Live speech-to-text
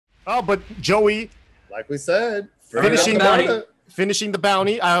Oh, but Joey, like we said, finishing the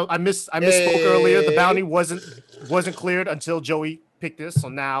bounty. I misspoke earlier. The bounty wasn't cleared until Joey picked this. So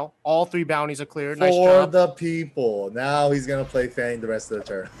now all 3 bounties are cleared. Nice job. For the people. Now he's gonna play Fang the rest of the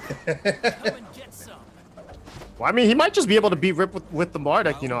turn. Well, I mean, he might just be able to beat Rip with the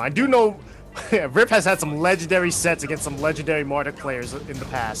Marduk. You know, I do know Rip has had some legendary sets against some legendary Marduk players in the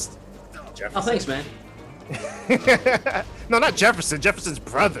past. Jefferson. Oh, thanks, man. No, not Jefferson. Jefferson's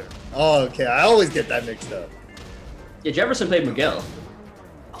brother. Oh, okay. I always get that mixed up. Yeah, Jefferson played Miguel.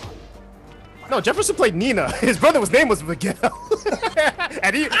 No, Jefferson played Nina. His brother's name was Miguel.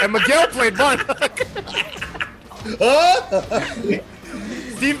 and Miguel played Marduk.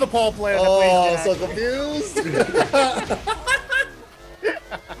 Steve the Paul player. Oh, I'm so confused.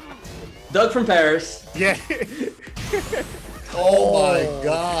 Doug from Paris. Yeah. Oh my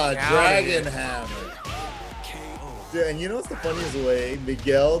God, Dragon Hammer. Dude, and you know what's the funniest way?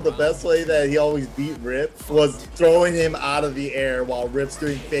 Miguel, the best way that he always beat Rip was throwing him out of the air while Rip's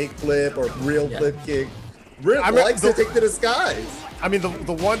doing fake flip or real flip kick. Rip likes to take to the skies. I mean,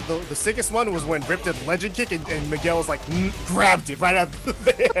 the sickest one was when Rip did legend kick and Miguel was like, grabbed it right out of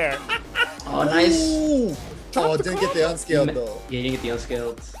the air. Oh, nice. Ooh. Oh, didn't get the unscaled though. Yeah, you didn't get the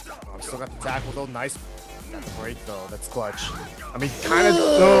unscaled. Oh, still got the tackle though. Nice. Got the break though. That's clutch. I mean, kind of.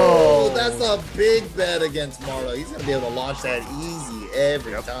 Oh, that's a big bet against Marlo. He's gonna be able to launch that easy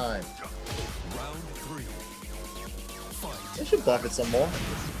every time. I should buff it some more.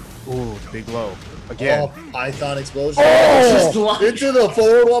 Ooh, big low. Again. Oh, Python explosion. Oh! Into the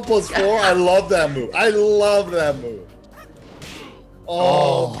forward 1+4. I love that move. I love that move.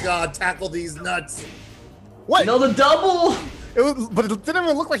 Oh, God, tackle these nuts. What? No, the double. But it didn't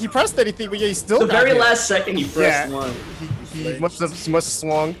even look like he pressed anything. But yeah, he still. The very last second he pressed one. He must have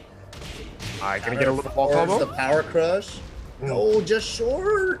swung. All right, gonna get a little ball combo. The power crush. No, just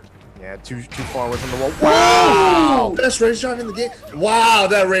short. Yeah, too far away from the wall. Wow! Best rage drive in the game. Wow,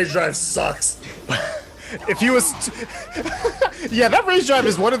 that rage drive sucks. If he was, yeah, that rage drive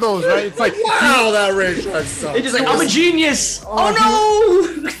is one of those, right? It's like, wow, that rage drive sucks. It's just like, I'm a genius. Oh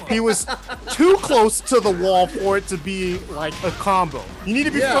no! He was too close to the wall for it to be like a combo. You need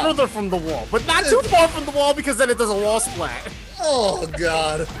to be further from the wall, but not too far from the wall because then it does a wall splat. Oh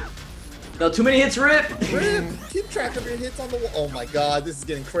God. No, too many hits, Rip. Rip, keep track of your hits on the wall. Oh my God, this is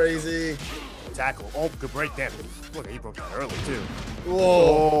getting crazy. Tackle. Oh, good break damage. Look, he broke that early too. Whoa.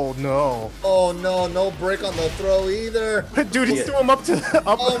 Oh no. Oh no, no break on the throw either. Dude, he threw him up to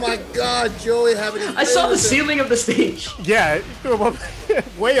up. Oh my God, Joey having his I saw the ceiling of the stage. Yeah, he threw him up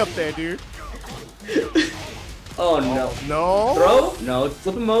way up there, dude. Oh no. No. Throw? No,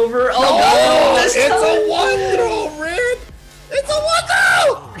 flip him over. Oh no, no, it's a one throw, Red. It's a one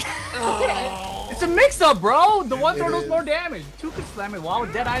throw. Oh. It's a mix-up, bro. The one throw does more damage. Two could slam it while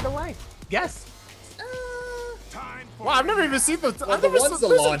dead either way. Guess. Wow, I've never even seen the. Well, the one's the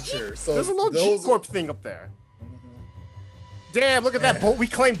launcher, so there's a little G-Corp thing up there. Damn, look at that. We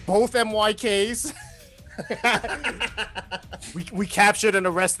claimed both MYKs. we captured and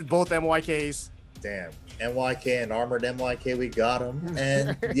arrested both MYKs. Damn. NYK and Armored NYK, we got them.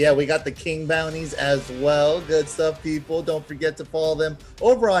 And yeah, we got the King bounties as well. Good stuff, people. Don't forget to follow them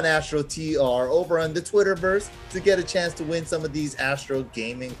over on Astro TR, over on the Twitterverse to get a chance to win some of these Astro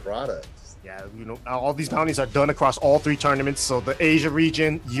gaming products. Yeah, you know, all these bounties are done across all 3 tournaments. So the Asia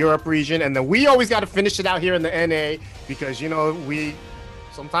region, Europe region, and then we always got to finish it out here in the NA because, you know,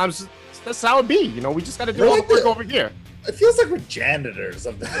 sometimes that's how it be. You know, we just got to do all the work over here. It feels like we're janitors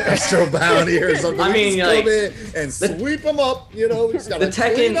of the Astro Bounty or something. I mean, like, come in and sweep them up. You know, we just gotta the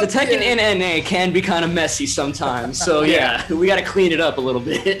Tekken in NA can be kind of messy sometimes. So yeah, we got to clean it up a little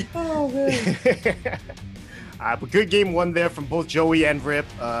bit. Oh man. But good game one there from both Joey and Rip.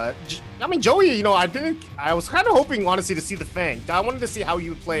 I mean, Joey, you know, I was kind of hoping, honestly, to see the Fang. I wanted to see how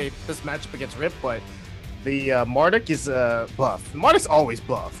you would play this matchup against Rip, but the Marduk is buff. Marduk's always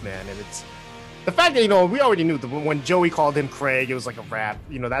buff, man, and it's. The fact that, you know, we already knew that when Joey called him Craig, it was like a rap.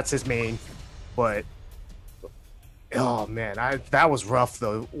 You know, that's his main. But, oh, man, that was rough,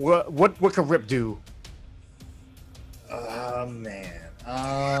 though. What could Rip do? Oh, man.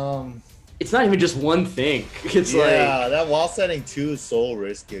 It's not even just one thing. It's that wall setting 2 is so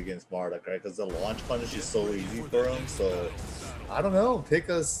risky against Marduk, right? Because the launch punish is so easy for him. So, I don't know.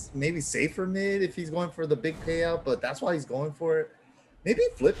 Pick us maybe safer mid if he's going for the big payout, but that's why he's going for it. Maybe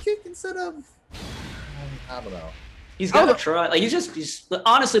flip kick instead of... I don't know. He's got to try. Like he's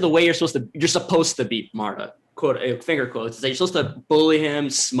honestly the way you're supposed to beat Marduk. Quote finger quotes. Is that you're supposed to bully him,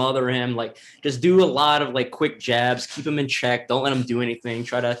 smother him, like just do a lot of like quick jabs, keep him in check, don't let him do anything,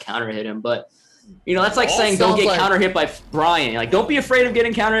 try to counter hit him. But You know, that's like All saying don't sounds get like- counter hit by Brian. Like, don't be afraid of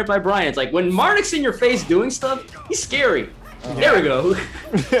getting counter hit by Brian. It's like when Marduk's in your face doing stuff, he's scary. There we go.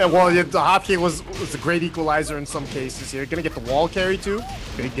 Yeah, well, yeah, the hop kick was a great equalizer in some cases here. Gonna get the wall carry too.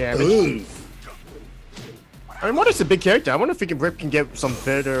 Big damage. Ooh. I mean, Marduk's a big character. I wonder if Rip can get some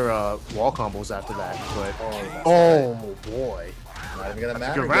better wall combos after that. But oh boy, Not even gonna a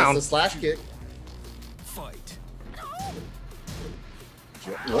matter. good Gets round. the slash kick.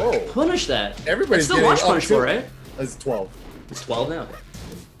 Whoa. Punish that. Everybody's It's still getting launch up punish too. for, right? It's 12. It's 12 now.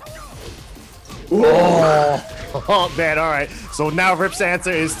 Oh man, all right. So now Rip's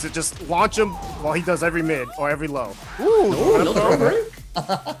answer is to just launch him while he does every mid or every low. Ooh, No throw break.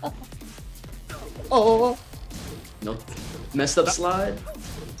 Oh. No. Messed up slide.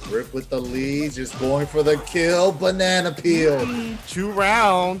 Rip with the lead, just going for the kill. Banana peel. 2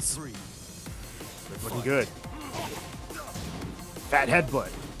 rounds. Looking good. Fat headbutt.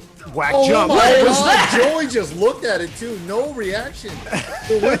 Whack Oh jump. my What was god, that? Joey just looked at it too. No reaction.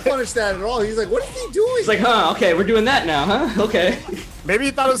 He wouldn't punish that at all. He's like, what is he doing? It's like, huh, okay, we're doing that now, huh? Okay. Maybe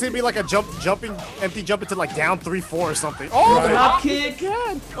he thought it was gonna be like a empty jump into like down 3-4 or something. Oh, Right. the Drop hop kick.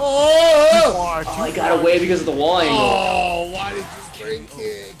 again. Oh! Oh, he got away because of the wall angle. Oh, why did you spring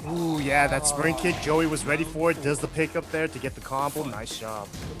kick? Ooh, yeah, that spring kick. Joey was ready for it. Does the pick up there to get the combo. Nice job.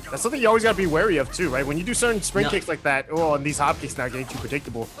 That's something you always gotta be wary of too, right? When you do certain spring kicks like that, oh, and these hop kicks now getting too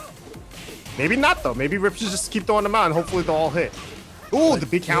predictable. Maybe not though. Maybe Rip should just keep throwing them out and hopefully they'll all hit. Ooh, the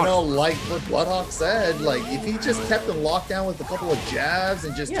big counter. You know, like what Bloodhawk said, like if he just kept him locked down with a couple of jabs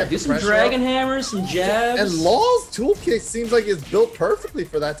and just Yeah, kept do the some pressure dragon up. hammers, some jabs. And Law's toolkit seems like it's built perfectly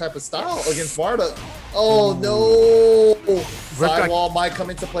for that type of style against Marduk. Oh no! Sidewall might come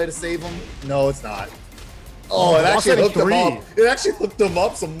into play to save him. No, it's not. Oh, it actually hooked him up. It actually hooked him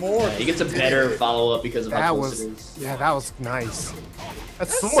up some more. Yeah, he gets a better follow-up because of how That close was, it is. yeah, that was nice.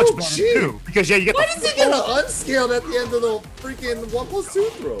 That's so That's much so better cheap. too. Because yeah, you get Why the does he get an unscaled at the end of the freaking 1+2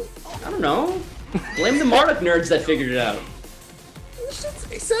 throw? I don't know. Blame the Marduk nerds that figured it out. This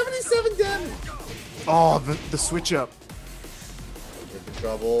shit's 77 damage. oh the switch up. Rip in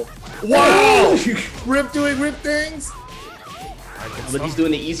trouble. Wow! Rip doing Rip things. But he's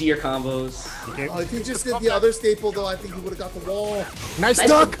doing the easier combos. Oh, if he just did the other staple though, I think he would have got the wall. Nice Nice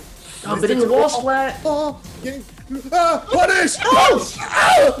duck. Oh, but in the wall splat. Oh, getting punish!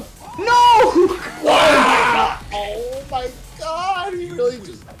 No! No! Oh my god! He really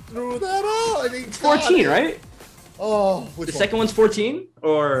just threw that out. And he It's 14, right? Oh, which The one? second one's 14?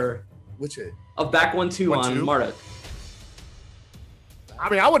 Or Which hit? a back 1-2 on 1-2? Marduk? I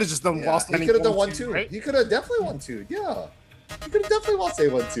mean, I would have just done Yeah, wall he standing could have done 1-2, 1-2. right? He could have definitely 1-2. Yeah, he could have definitely won say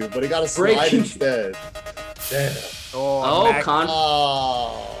 1-2, but he got a Break. slide instead. Damn. Oh, Oh, Mac-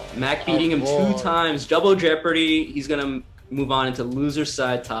 Oh. Mac beating him Whoa. 2 times. Double Jeopardy. He's gonna move on into loser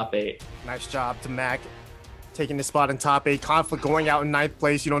side top 8. nice job to Mac. Taking the spot in top 8. Conflict going out in 9th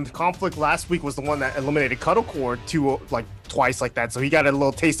place. You know, the Conflict last week was the one that eliminated Cuddle Core twice like that. So he got a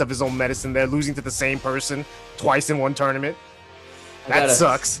little taste of his own medicine there, losing to the same person twice in one tournament. That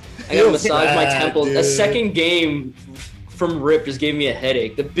sucks. I gotta massage my bad, temple. A dude. second game from Rip just gave me a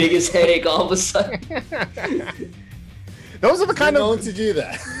headache. The biggest headache all of a sudden. Those are the kind Known of to do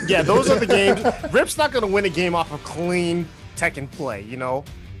that. yeah. Those are the games. Rip's not gonna win a game off of clean Tekken play. You know,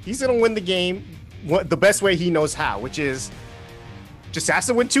 he's gonna win the game the best way he knows how, which is just has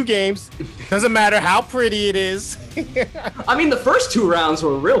to win 2 games. Doesn't matter how pretty it is. I mean, the first 2 rounds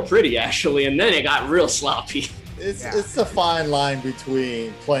were real pretty, actually, and then it got real sloppy. It's a fine line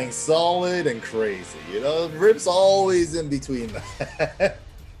between playing solid and crazy. You know, Rip's always in between that.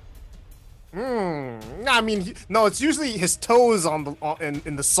 I mean, no, it's usually his toes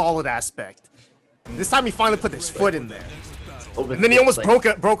in the solid aspect. This time he finally put his foot in there. And then he almost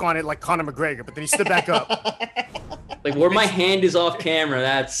broke on it like Conor McGregor, but then he stood back up. Like where my hand is off camera,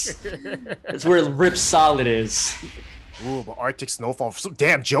 that's where Rip solid is. Ooh, but Arctic Snowfall. So,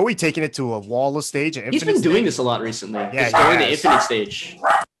 damn, Joey taking it to a wallless stage. An He's infinite been doing stage. this a lot recently. Yeah, Just he going to has. infinite stage.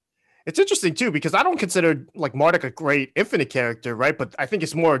 It's interesting too because I don't consider like Marduk a great infinite character, right? But I think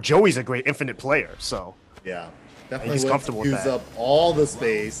it's more Joey's a great infinite player. So Yeah, definitely he's would comfortable with use that. up all the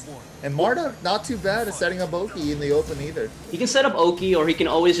space. And Marduk, not too bad at setting up Oki in the open either. He can set up Oki, or he can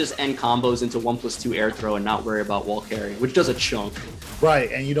always just end combos into 1+2 air throw and not worry about wall carry, which does a chunk.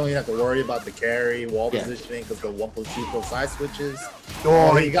 Right, and you don't even have to worry about the carry, wall Yeah. positioning, because the 1+2 pro side switches.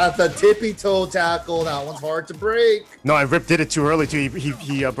 Oh, He got the tippy toe tackle. That one's hard to break. no, and Rip did it too early too.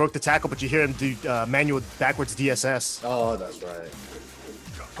 He broke the tackle, but you hear him do manual backwards DSS. Oh, that's right.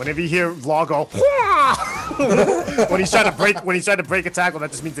 Whenever you hear Law go, when he's trying to break a tackle,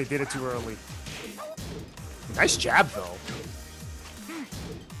 that just means they did it too early. Nice jab though.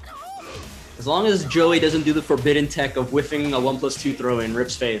 As long as Joey doesn't do the forbidden tech of whiffing a 1+2 throw in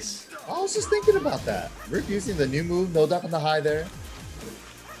Rip's face. I was just thinking about that. Rip using the new move, no duck on the high there.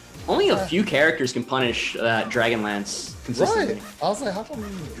 Only a few characters can punish Dragon Lance consistently. Right. I was like, how come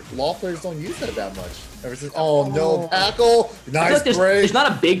law players don't use that much? Ever since, oh no, tackle. Nice break. There's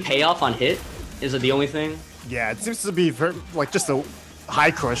not a big payoff on hit. Is it the only thing? Yeah, it seems to be very, like just a high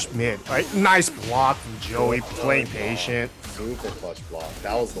crush mid. Right? Nice block from Joey, playing patient. Super clutch block.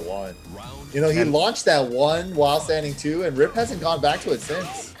 That was the one. You know, he launched that one while standing 2, and Rip hasn't gone back to it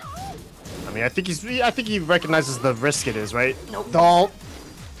since. I mean, I think he recognizes the risk it is, right? Nope. Don't.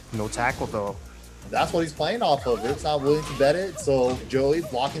 No tackle though. That's what he's playing off of. Rip's not willing to bet it, so Joey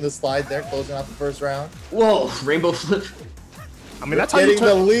blocking the slide there, closing out the first round. Whoa, rainbow flip. I mean, that's how you getting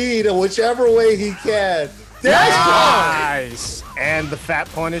the lead in whichever way he can. Nice. And the fat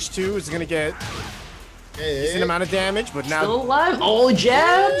punish too is gonna get a decent amount of damage, but now still alive. Oh,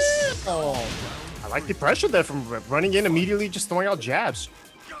 jabs. Oh. I like the pressure there from Rip, running in immediately, just throwing out jabs,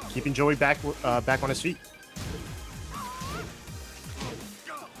 keeping Joey back on his feet.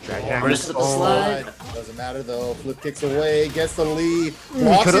 Slide. Doesn't matter though. Flip kicks away, gets the lead.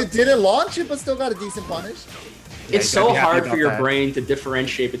 Blocks it, didn't launch it, but still got a decent punish. Yeah, it's so hard for your brain to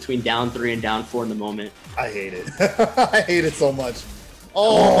differentiate between down 3 and down 4 in the moment. I hate it. I hate it so much.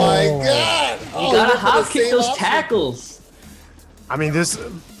 Oh my god! You gotta hop kick those tackles. I mean, this.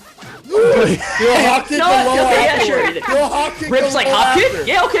 Okay, yeah, sure. Rip's like hop kick?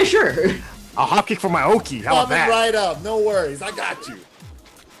 Yeah, okay, sure. A hop kick for my Oki. How about that? Right up. No worries. I got you.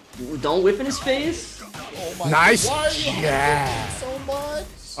 Don't whip in his face. Oh my nice god. jab. So much.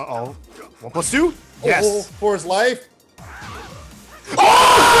 Uh-oh. 1+2? Yes. For his life.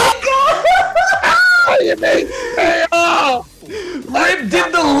 Oh my god! You made me off! Rip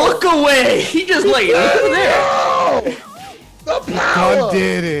did the look away. He just like there. The power.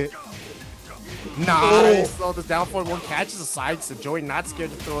 Did it. Nice. So the down forward one catches a side, so Joey not scared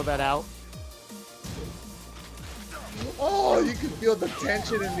to throw that out. Oh, you can feel the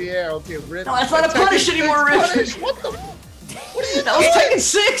tension in the air. Okay, Rip. No, that's not a punish anymore, Rip. What the? What are you That was Tekken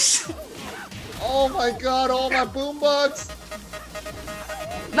 6. Oh my god, all my boombugs.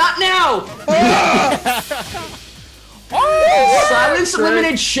 Not now. Oh! Silence,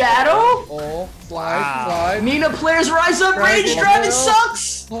 eliminate Shadow. Oh, slide. Nina players rise up. Rage driving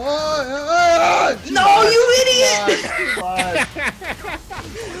sucks. No, you idiot.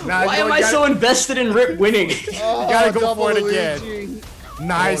 Why am I so invested in Rip winning? You gotta go for it again.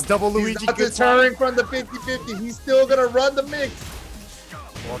 Nice, double Luigi. He's not deterring from the 50-50. He's still gonna run the mix.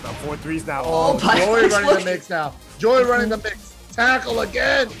 Well, the 4-3s now. Oh, Joey running the mix now. Joey running the mix. Tackle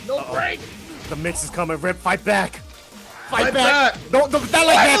again. No break. The mix is coming. Rip, fight back. Fight back. Don't, not like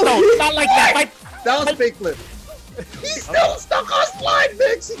that, though. Not like that. Fight. That was fake flip. He's still stuck on slide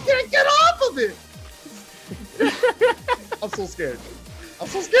mix. He can't get off of it. I'm so scared. I'm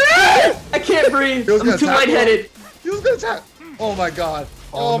so scared. I can't breathe. I'm too lightheaded. He was gonna attack. Oh my god.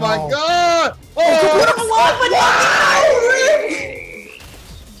 Oh my god. Oh,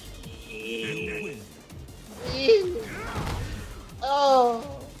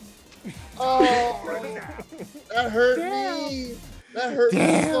 that hurt me. That hurt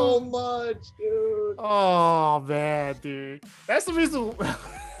me so much, dude. Oh man, dude. That's the reason.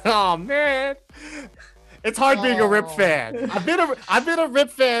 Oh man. It's hard being a Rip fan. I've been a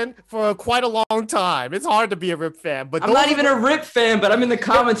Rip fan for quite a long time. It's hard to be a Rip fan, but I'm not even a Rip fan, but I'm in the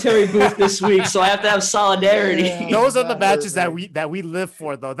commentary booth this week, so I have to have solidarity. Yeah. Those are the matches that we live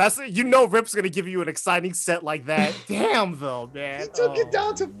for, though. That's Rip's gonna give you an exciting set like that. Damn, though, man. He took it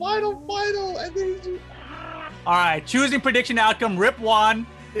down to final, and then he just... All right, choosing prediction outcome. Rip won.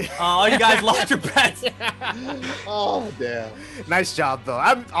 All you guys lost your bets. Oh damn! Nice job, though.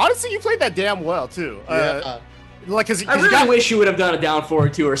 Honestly, you played that damn well too. Yeah. Like, cause I really wish you would have done a down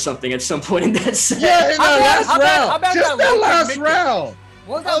 4-2 or something at some point in that set. Yeah, in that last round. Just that last round. round.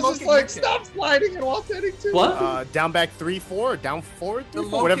 What was I that was just like, stop sliding and wall setting too. What? Down back 3-4, or down 4-3,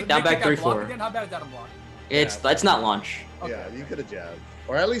 whatever. Down back 3-4. How bad is that a block? It's not launch. Okay. Yeah, you could have jabbed,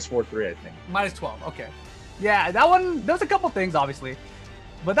 or at least 4-3, I think. -12. Okay. Yeah, that one. There was a couple things, obviously,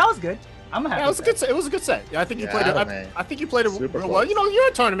 but that was good. I'm happy. Yeah, it was a good set. Yeah, I think you played it. I think you played it real well. You know, you're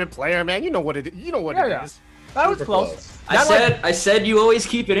a tournament player, man. You know what it is. That was close. I said you always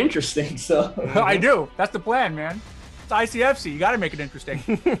keep it interesting, so. I do. That's the plan, man. It's ICFC. You got to make it interesting.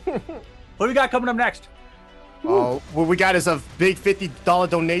 What do we got coming up next? Oh, what we got is a big $50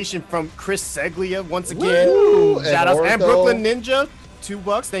 donation from Chris Seglia once again. Shout out and Brooklyn Ninja,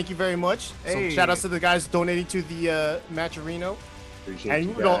 $2. Thank you very much. Hey. So shout outs to the guys donating to the Matcherino. Appreciate And you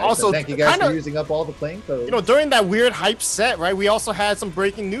you guys. know, also thank you guys kinda, for using up all the playing codes. You know, during that weird hype set, right, we also had some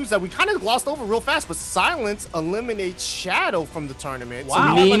breaking news that we kind of glossed over real fast, but Silence eliminates Shadow from the tournament.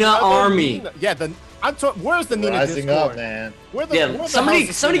 Wow. So Nina Army. Nina, yeah, where's the Nina Rising Discord? up, man.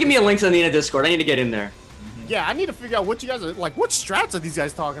 Somebody give me a link to the Nina Discord. I need to get in there. Yeah, I need to figure out what you guys are like. What strats are these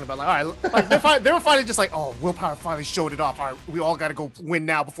guys talking about? Like, all right, like they were finally just like, oh, Willpower finally showed it off. All right, we all got to go win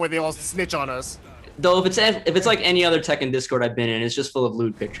now before they all snitch on us. Though if it's like any other Tekken Discord I've been in, it's just full of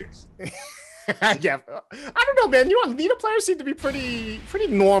lewd pictures. Yeah, I don't know, man. You know, Nina players seem to be pretty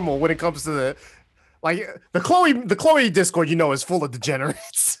normal when it comes to the Chloe Discord. You know, is full of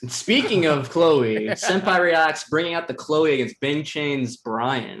degenerates. Speaking of Chloe, Senpai reacts bringing out the Chloe against Binchang's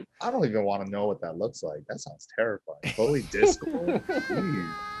Brian. I don't even want to know what that looks like. That sounds terrifying. Chloe Discord.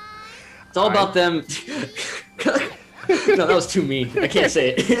 It's all about them. No, that was too mean. I can't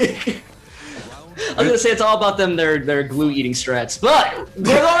say it. I was gonna say it's all about them, their glue eating strats, but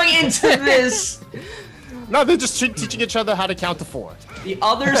we're going into this. No, they're just teaching each other how to count to 4. The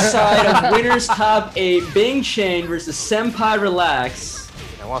other side of winners top 8, Binchang versus Senpai Relax.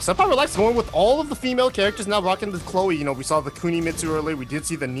 And while Senpai Relax going with all of the female characters now rocking the Chloe, you know, we saw the Kunimitsu earlier, we did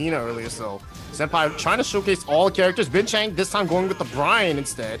see the Nina earlier, so Senpai trying to showcase all characters. Binchang this time going with the Brian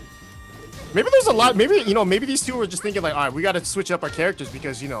instead. Maybe there's a lot, maybe these two were just thinking like, all right, we got to switch up our characters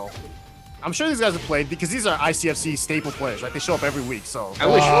because, you know, I'm sure these guys have played because these are ICFC staple players, right? They show up every week, so. I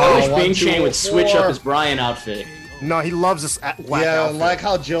wish Binchang would switch up his Brian outfit. No, he loves this whack outfit. Like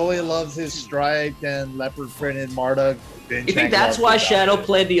how Joey loves his striped and leopard printed Marduk. You think that's why Shadow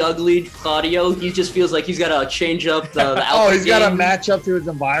played the ugly Claudio? He just feels like he's got to change up the outfit. Oh, he's got to match up to his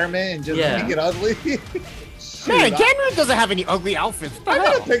environment and just make it ugly? Man, Ganru doesn't have any ugly outfits. I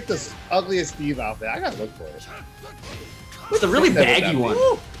gotta pick the ugliest Steve outfit. I gotta look for it. It's a really baggy one.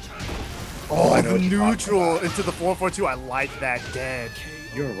 Oh, I know neutral into the 442. I like that dead.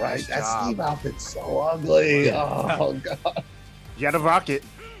 You're right. Nice that Steve outfit's so ugly. Oh god. You gotta rock it.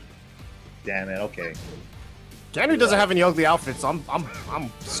 Damn it. Okay. Ganru doesn't have any ugly outfits. So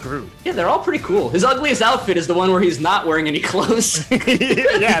I'm screwed. Yeah, they're all pretty cool. His ugliest outfit is the one where he's not wearing any clothes.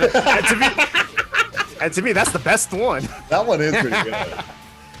 Yeah. And to me, that's the best one. That one is pretty good.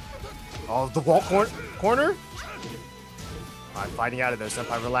 Oh, the wall corner. All right, fighting out of there.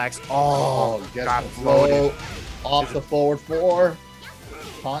 Senpai relax. Oh, got floated. Off the forward 4.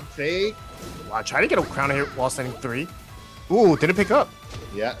 Taunt fake. Wow, trying to get a crown hit while standing 3. Ooh, didn't pick up.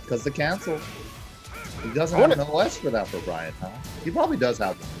 Yeah, because the cancel. He doesn't have an OS for that for Brian, huh? He probably does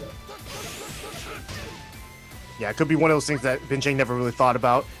have one, though. Yeah, it could be one of those things that Binchang never really thought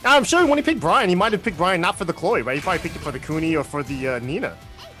about. Now, I'm sure when he picked Brian, he might have picked Brian not for the Chloe, right? He probably picked it for the Kuni or for the Nina.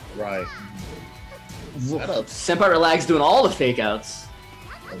 Right. Senpai Relax doing all the fake outs.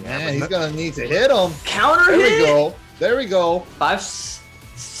 Man, he's gonna need to hit him. Counter hit. There we go. There we go.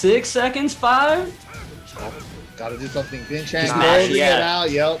 6 seconds. 5. Oh, gotta do something. Binchang holding it out.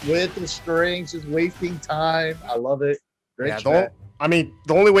 Yep, with the strings, just wasting time. I love it. Great chat. I mean,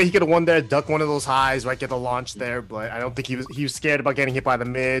 the only way he could have won there, duck one of those highs, right? Get the launch there, but I don't think he was scared about getting hit by the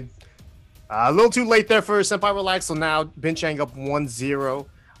mid. A little too late there for Senpai Relax, so now Binchang up 1-0.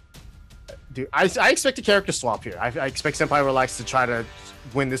 Dude, I expect a character swap here. I expect Senpai Relax to try to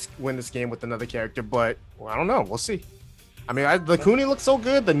win this game with another character, but well, I don't know. We'll see. I mean, the Kuni looked so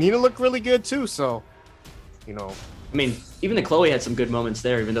good. The Nina looked really good too. So, you know. I mean, even the Chloe had some good moments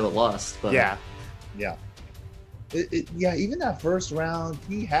there, even though it lost. But yeah. Yeah, even that first round,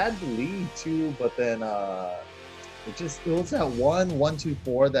 he had the lead too, but then it was that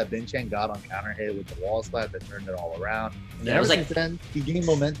 1-2-4 that Binchang got on counter hit with the wall slap that turned it all around. And yeah, it was like then he gained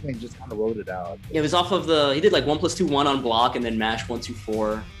momentum and just kind of rode it out. Yeah, it was off of he did like 1+2-1 on block and then mash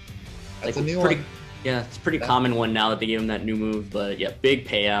 1-2-4. That's a new one. Yeah, it's a pretty common one now that they gave him that new move, but yeah, big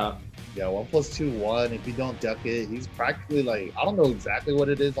payout. Yeah, 1+2-1. If you don't duck it, he's practically like, I don't know exactly what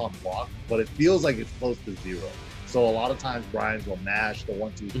it is on block, but it feels like it's close to 0. So a lot of times Brian will mash the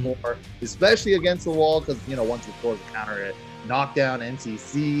 1-2-4, especially against the wall, because 1-2-4 is a counter hit. Knockdown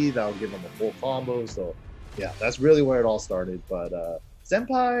NCC, that'll give him a full combo. So yeah, that's really where it all started. But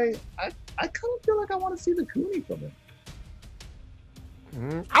Senpai, I kind of feel like I want to see the Kuni from him.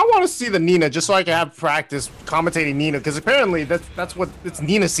 I want to see the Nina just so I can have practice commentating Nina, because apparently that's what it's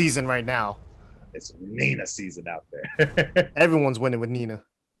Nina season right now. It's Nina season out there. Everyone's winning with Nina.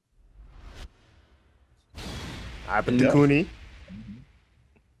 But the Kuni. I'm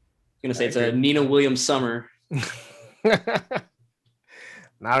gonna say it's a Nina Williams summer.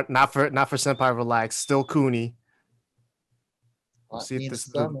 not for Senpai Relax. Still Kuni. We'll see if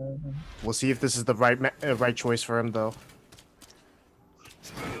this is the right choice for him though.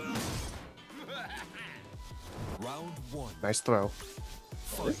 Nice throw.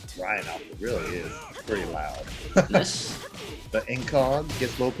 This Ryan outfit really is pretty loud. This. The incog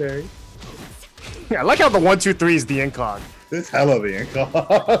gets low parry. Yeah, I like how the 1-2-3 is the incog. This hell of the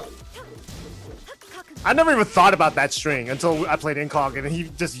incog. I never even thought about that string until I played incog, and he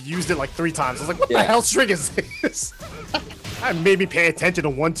just used it like 3 times. I was like, what the hell string is this? That made me pay attention to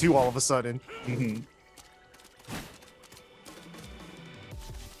 1-2 all of a sudden.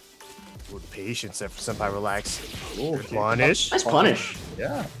 With patience there for Senpai Relax. Ooh, Punish. Nice punish.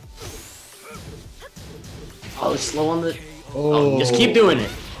 Yeah. Oh, slow on the. Oh, just keep doing it.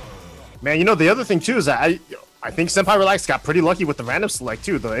 Man, you know, the other thing too is that I think Senpai Relax got pretty lucky with the random select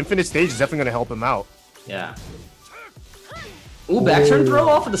too. The infinite stage is definitely going to help him out. Yeah. Ooh, back turn throw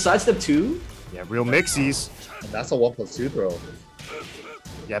off of the sidestep too. Yeah, real mixies. And that's a 1+2 throw.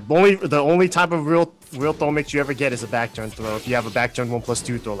 Yeah, the only type of real throw mix you ever get is a back turn throw. If you have a back turn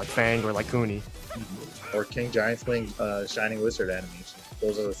 1+2 throw like Fang or like Kuni. Or King Giant Swing Shining Wizard animation.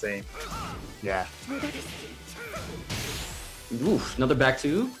 Those are the same. Yeah. Oof, another back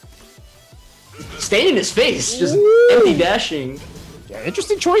two. Staying in his face, just empty dashing. Yeah,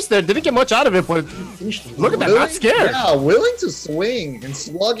 interesting choice there. Didn't get much out of it, but look at that, not scared. Yeah, willing to swing and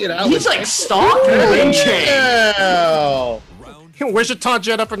slug it out. He's like stalking Binchang. Yeah. Where's your taunt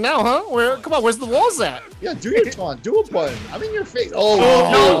jet upper now, huh? Come on, where's the walls at? Yeah, do your taunt. Do a button. I'm in your face. Oh,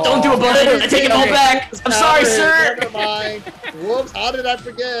 no, don't do a button. I take it all back. I'm sorry, sir. Never mind. Whoops, how did I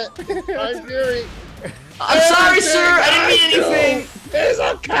forget? I'm Fury. I'm sorry, sir. I didn't mean anything. There's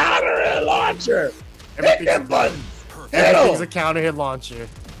a counter hit launcher. Hit the button. Everything's a counter hit launcher.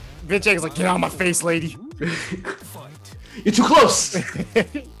 Binchang's like, get out of my face, lady. You're too close.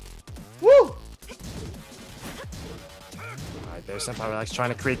 Woo! Alright, there's Senpai Relax trying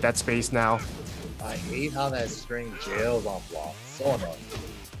to create that space now. I hate how that string jails on block. So annoying.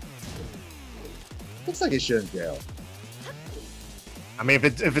 Looks like it shouldn't jail. I mean,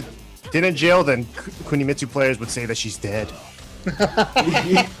 if it didn't jail, then Kunimitsu players would say that she's dead.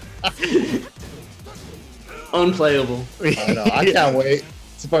 Unplayable. I know. I can't wait.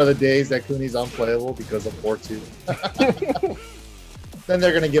 It's part of the days that Kuni's unplayable because of 4-2. Then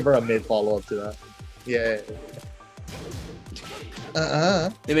they're gonna give her a mid follow-up to that. Yeah.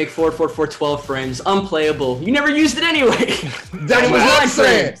 They make 4-4-4-12 frames unplayable. You never used it anyway. That's what I'm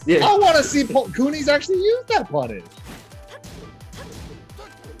saying. Yeah. I want to see Kuni's actually use that punish.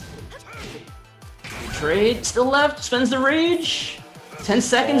 Trade still left. Spends the rage. 10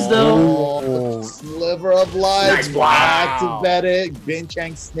 seconds though. Oh, sliver of light. Nice block. To bet it.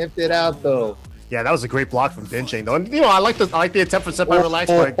 Binchang sniffed it out though. Yeah, that was a great block from Binchang though. And, you know, I like the attempt for Senpai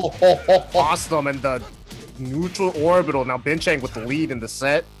Relax, but awesome and the neutral orbital. Now Binchang with the lead in the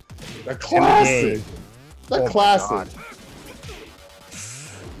set. The classic. The classic.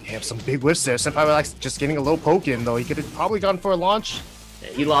 Damn, some big whiffs there. Senpai Relax just getting a little poke in though. He could have probably gone for a launch. Yeah,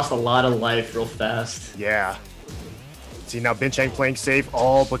 he lost a lot of life real fast. Yeah. See now Binchang playing safe.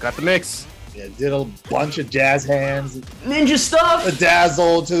 Oh, but got the mix. Yeah, did a bunch of jazz hands. Ninja stuff. A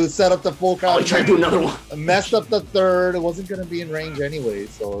dazzle to set up the full count. Oh, he tried to do another one. Messed up the third. It wasn't going to be in range anyway,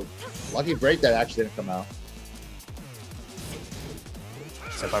 so lucky break that actually didn't come out.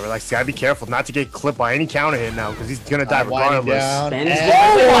 Senpai Relax, gotta be careful not to get clipped by any counter hit now, because he's gonna die Winding regardless. down. And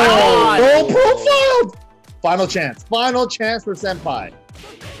Oh, full profile! Final chance. Final chance for Senpai.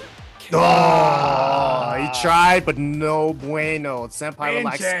 Oh, he tried, but no bueno. Senpai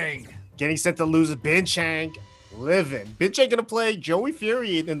Relax Binchang. getting sent to lose. Binchang living. Binchang gonna play Joey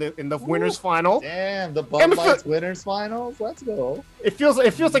Fury in the winners final. Damn, the Bum Bites winners finals. Let's go. It feels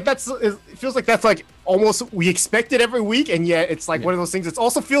like that's like almost we expect it every week, and yet it's like one of those things. It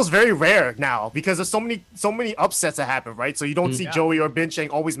also feels very rare now because there's so many upsets that happen, right? So you don't see Joey or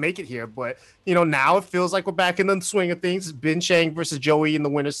Binchang always make it here, but you know now it feels like we're back in the swing of things. Binchang versus Joey in the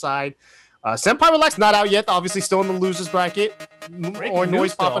winner's side. Senpai Relax not out yet, obviously still in the losers bracket. Or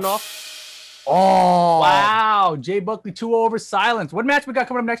noise popping off. Oh wow, JBuckley 2 over Silence. What match we got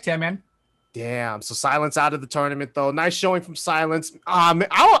coming up next, man? Damn, so Silence out of the tournament though. Nice showing from Silence.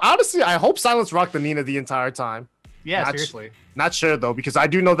 Honestly, I hope Silence rocked the Nina the entire time. Yeah, seriously. Not sure though, because I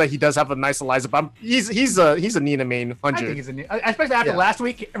do know that he does have a nice Eliza, but he's a Nina main 100. I think he's a Nina, especially after last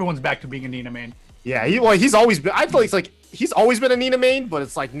week. Everyone's back to being a Nina main. Yeah, he's always been. I feel like he's always been a Nina main, but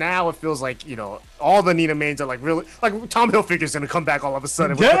it's like now it feels like, you know, all the Nina mains are like really like Tom Hilfiger's gonna come back all of a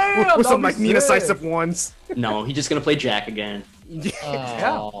sudden with some like Nina sidestep ones. No, he's just gonna play Jack again.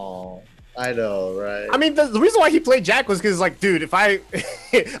 Oh, I know, right? I mean, the reason why he played Jack was because, like, dude, if I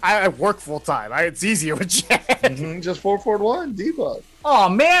work full time, it's easier with Jack. Just 4-4-1 debug. Oh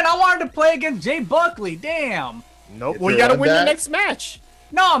man, I wanted to play against JBuckley. Damn. Nope. Well, you gotta win your next match.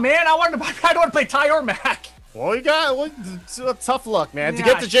 No, man, I don't want to play Ty or Mac. Well, tough luck, man. To Yeah,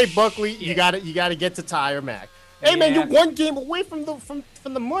 get to JBuckley, you gotta get to Ty or Mac. Hey, man, you're one game away from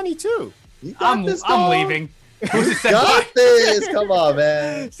the money too. You got I'm this, dog. leaving. Who's the Got Senpai? this. Come on,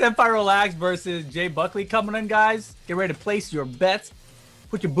 man. Senpai Relax versus JBuckley coming in, guys. Get ready to place your bets.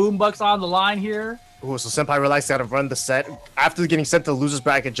 Put your boom bucks on the line here. Ooh, so Senpai Relax got to run the set after getting sent to the losers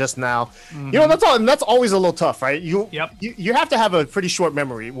bracket just now. You know, that's always a little tough, right? You have to have a pretty short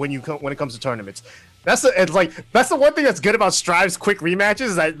memory when it comes to tournaments. That's the one thing that's good about Strive's quick rematches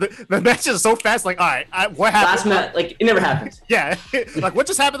is that the matches are so fast. Like, all right, what happened? Last match, like it never happens. Yeah, like what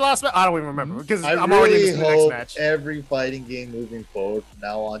just happened last match? I don't even remember because I'm really already into the next hope match. every fighting game moving forward from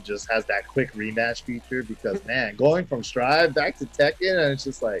now on just has that quick rematch feature because man, going from Strive back to Tekken and it's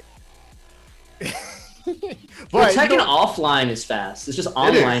just like. But Tekken offline is fast. It's just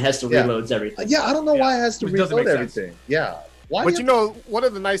online has to reload everything. Yeah, I don't know why it has to Which doesn't reload make everything. sense. Yeah. Why But you know, one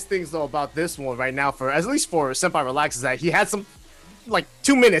of the nice things though about this one right now, at least for Senpai Relax, is that he had some like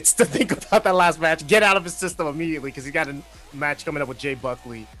 2 minutes to think about that last match, get out of his system immediately because he got a match coming up with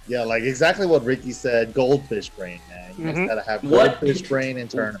JBuckley. Yeah, like exactly what Ricky said. Goldfish brain, man. You just gotta have goldfish brain in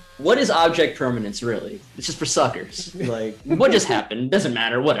tournament. What is object permanence really? It's just for suckers. Like what just happened? Doesn't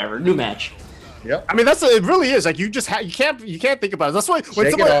matter. Whatever. New match. Yep. I mean, it really is like you can't think about it. That's why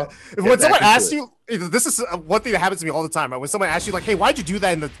when someone asks you, this is one thing that happens to me all the time. Right? When someone asks you like, "Hey, why'd you do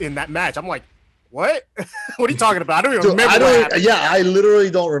that in that match?" I'm like, "What? What are you talking about? I don't even remember." I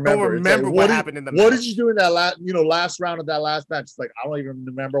literally don't remember. Don't remember what happened in the match. What did you do in that last round of that last match? It's like I don't even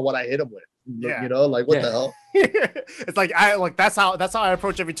remember what I hit him with. Yeah. You know, like what the hell? It's like that's how I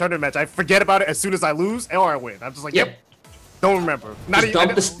approach every tournament match. I forget about it as soon as I lose or I win. I'm just like, yep. Don't remember.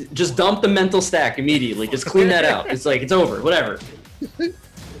 Just dump the mental stack immediately. Just clean that out. It's like it's over. Whatever.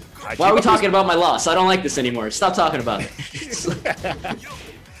 Why are we talking about my loss? I don't like this anymore. Stop talking about it.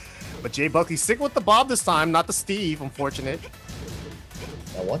 But JBuckley sticking with the Bob this time, not the Steve. Unfortunate.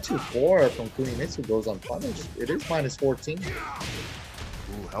 Now 1-2-4 from Kunimitsu goes unpunished. It is minus 14.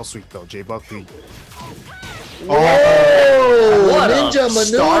 Ooh, hell sweep though, JBuckley. Oh, what ninja a maneuver.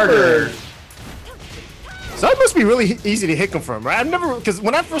 starter. So that must be really easy to hit confirm, right? I've never, because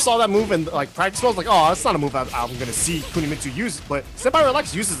when I first saw that move in like practice, I was like, oh, that's not a move I'm gonna see Kunimitsu use, but Senpai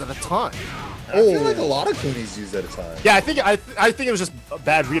Relax uses it a ton. I feel like a lot of Kunis use it a ton. Yeah, I think it was just a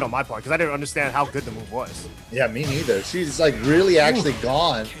bad read on my part because I didn't understand how good the move was. Yeah, me neither. She's like really actually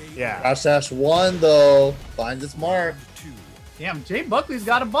gone. Yeah. Crouch dash 1 though finds its mark. Damn, JBuckley's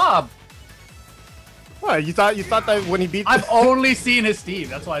got a Bob. What, you thought that when he beat? I've only seen his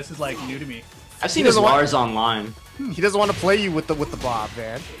Steve. That's why this is like new to me. I've seen his Lars online. He doesn't want to play you with the Bob,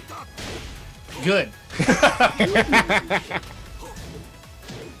 man. Good.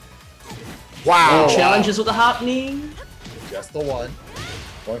 Wow. Challenges with a hop knee. Just the one.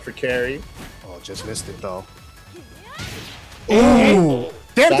 Going for carry. Oh, just missed it though. Ooh.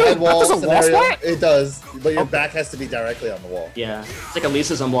 Damn, dude, that does a wall spot? It does, but your back has to be directly on the wall. Yeah, it's like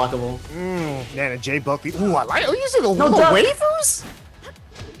Elisa's unblockable. Man, and JBuckley. Ooh, I like. Are you using the duck. wafers?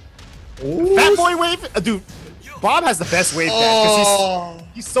 Ooh. Fat boy wave, dude. Bob has the best wave because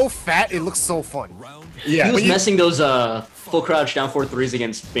he's so fat. It looks so fun. Yeah, he was messing those full crouch down 4-3s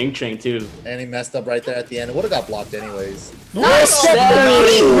against Binchang too. And he messed up right there at the end. It would have got blocked anyways. Nice. He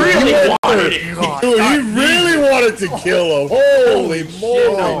really wanted it. Dude, he really wanted to kill him. Holy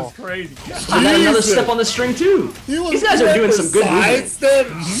moly! That was crazy. I got another step on the string too. These guys are doing some good movement. Sidestep,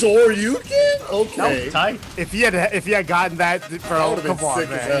 Shoryuken? Okay. Tight. If he had gotten that, bro, come on,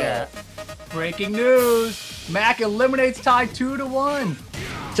 man. Yeah. Breaking news. Mac eliminates Ty 2-1.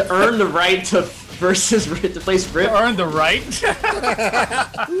 To earn the right to place Rip. To earn the right.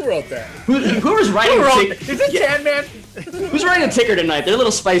 Who wrote that? Whoever's writing the ticker. Is it Tan Man? Who's writing the ticker tonight? They're a little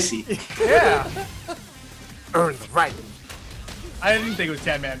spicy. Yeah. Earn the right. I didn't think it was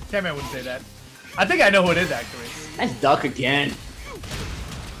Tan Man. Tan Man wouldn't say that. I think I know who it is actually. Nice duck again.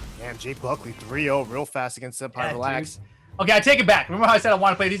 Damn, JBuckley 3-0 real fast against Senpai Relax. Dude. Okay, I take it back. Remember how I said I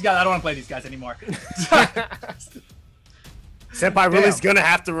want to play these guys? I don't want to play these guys anymore. Senpai really's gonna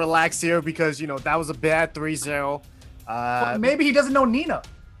have to relax here because that was a bad 3-0. Well, maybe he doesn't know Nina.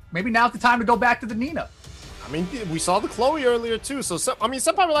 Maybe now's the time to go back to the Nina. I mean, we saw the Chloe earlier too. So I mean,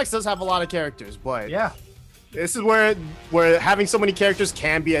 Senpai Relax does have a lot of characters, but yeah, this is where having so many characters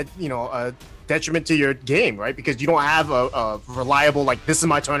can be a detriment to your game, right? Because you don't have a reliable this is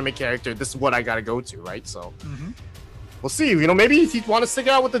my tournament character. This is what I gotta go to, right? So. We'll see. Maybe he want to stick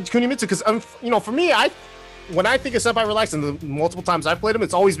out with the Kunimitsu because, for me, when I think of Senpai Relax and the multiple times I've played him,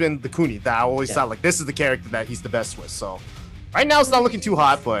 it's always been the Kuni that I always thought this is the character that he's the best with. So right now it's not looking too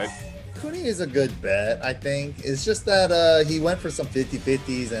hot, but Kuni is a good bet, I think. It's just that he went for some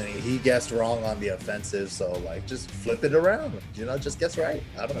 50-50s and he guessed wrong on the offensive. So, like, just flip it around. You know, just guess right.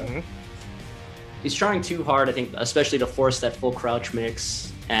 I don't know. He's trying too hard, I think, especially to force that full crouch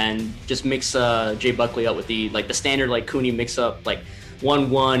mix and just mix JBuckley up with the standard like Kuni mix up like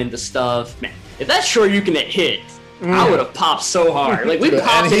 1-1 and the stuff. Man, if that's sure you can hit, I would have popped so hard. Like we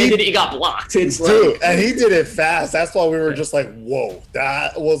popped it, it got blocked. It's dude, and he did it fast. That's why we were just like, whoa,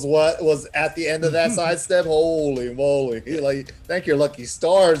 that was what was at the end of that sidestep. Holy moly! Like, thank your lucky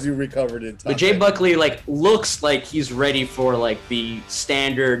stars you recovered in time. But JBuckley like looks like he's ready for like the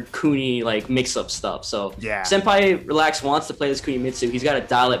standard Kuni like mix-up stuff. So yeah, Senpai Relax wants to play this Kuni Mitsu. He's got to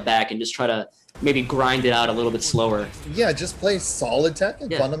dial it back and just try to maybe grind it out a little bit slower. Yeah, just play solid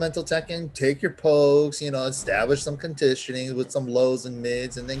Tekken, fundamental Tekken. Take your pokes, you know, establish some conditioning with some lows and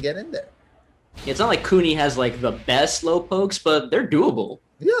mids, and then get in there. It's not like Kuni has like the best low pokes, but they're doable.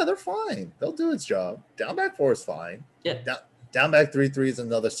 Yeah, they're fine. They'll do its job. Down back 4 is fine. Yeah. Down back 3-3 is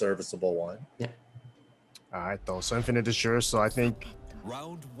another serviceable one. Yeah. All right, though. So Infinite is sure. So I think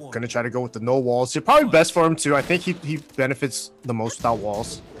gonna try to go with the no walls. It's probably best for him too. I think he benefits the most without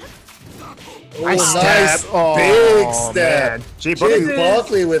walls. Nice step. Oh, big step.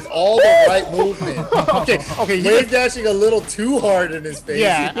 JBuckley with all the right movement. okay. Wave dashing a little too hard in his face.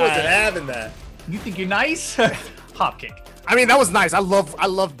 Yeah, he wasn't having that. You think you're nice? Hop kick. I mean, that was nice. I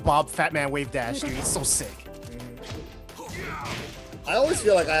love Bob Fat Man wave dash, dude. He's so sick. I always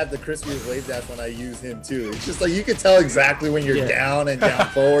feel like I have the crispiest wave dash when I use him too. It's just like you can tell exactly when you're down and down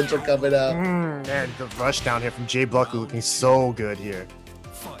forwards are coming up. Man, the rush down here from JBuckley looking so good here.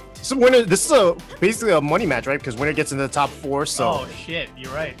 So winner, this is basically a money match, right? Because winner gets into the top 4. So. Oh shit,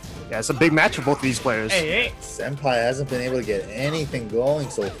 you're right. Yeah, it's a big match for both of these players. Hey. Senpai hasn't been able to get anything going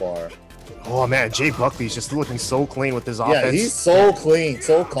so far. Oh man, JBuckley's just looking so clean with his offense. Yeah, he's so clean,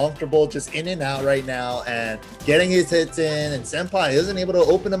 so comfortable, just in and out right now, and getting his hits in. And Senpai isn't able to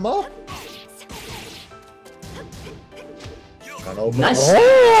open him up. Nice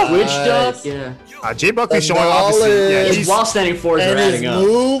switched up. Yeah. JBuckley showing obviously. Yeah, his wall standing forwards are adding up.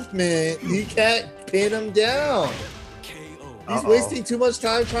 Movement, he can't pin him down. He's wasting too much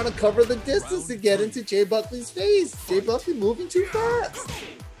time trying to cover the distance to get into JBuckley's face. JBuckley moving too fast.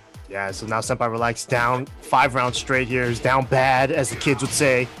 Yeah, so now Senpai Relax down 5 rounds straight here. He's down bad, as the kids would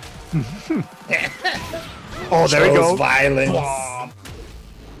say. Oh, there we go. Violence. Drop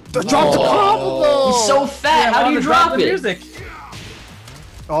the combo. He's so fat. How do you drop it? Music.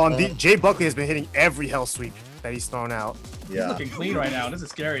 Oh, and JBuckley has been hitting every hell sweep that he's thrown out. Yeah. He's looking clean right now. This is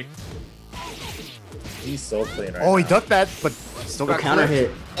scary. He's so clean right now. Oh, he ducked that, but still got counter hit.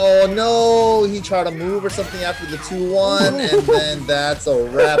 Oh no, he tried to move or something after the 2-1, and then that's a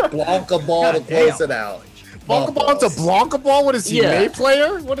wrap. Blanca ball to close it out. Blanca ball to Blanca ball? What is he, May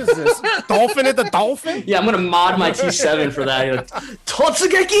player? What is this? Dolphin at the Dolphin? Yeah, I'm gonna mod my T7 for that. Like,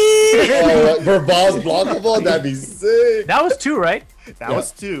 Totsugeki! For Ball's Blanca ball, that'd be sick. That was 2, right? That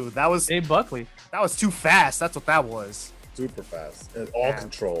was 2. That was JBuckley. That was too fast. That's what that was. Super fast. And all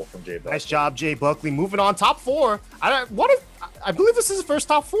control from JBuckley. Nice job, JBuckley. Moving on, top 4. I believe this is his first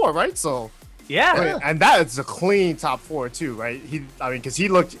top 4, right? So yeah. And that is a clean top 4 too, right? Because he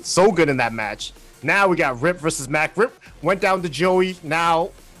looked so good in that match. Now we got Rip versus Mac. Rip went down to Joey. Now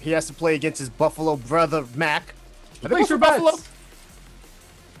he has to play against his Buffalo brother Mac. I think for Buffalo.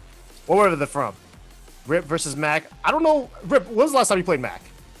 Wherever they're from. Rip versus Mac. I don't know. Rip, when was the last time you played Mac?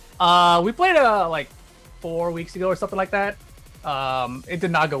 We played like 4 weeks ago or something like that. It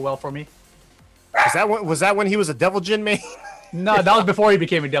did not go well for me. Was that when he was a Devil Jin main? No, that was before he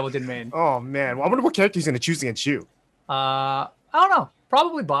became a Devil Jin main. Oh man, well, I wonder what character he's gonna choose against you. I don't know.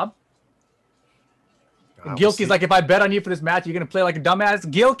 Probably Bob. Gilky's like, if I bet on you for this match, you're gonna play like a dumbass.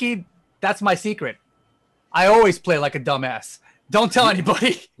 Gilky, that's my secret. I always play like a dumbass. Don't tell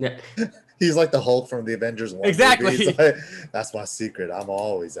anybody. Yeah. He's like the Hulk from the Avengers 1. Exactly. Like, that's my secret. I'm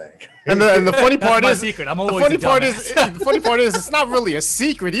always angry. And the funny part that's is, my secret. I'm the always funny part is, it's not really a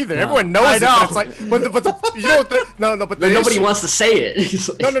secret either. No. Everyone knows it. But it's like, but nobody wants to say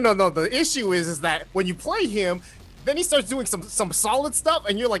it. No. The issue is that when you play him, then he starts doing some solid stuff,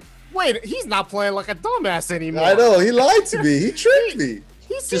 and you're like, wait, he's not playing like a dumbass anymore. I know. He lied to me. He tricked me.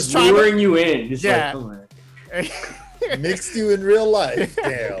 He's just luring you in. He's yeah. Like, mixed you in real life.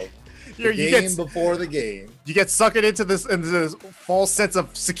 Damn. You get before the game. You get suckered into this false sense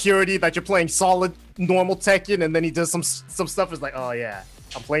of security that you're playing solid, normal Tekken, and then he does some stuff. Is like, oh yeah,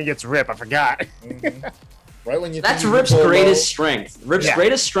 I'm playing against Rip. I forgot. Right when you. That's Rip's greatest strength. Rip's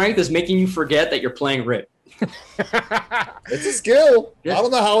greatest strength is making you forget that you're playing Rip. It's a skill. Yeah. I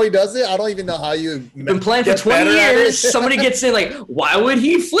don't know how he does it. I don't even know how you. You've been playing for 20 years. Somebody gets in like, why would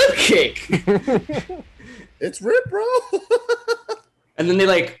he flip kick? It's Rip, bro. And then they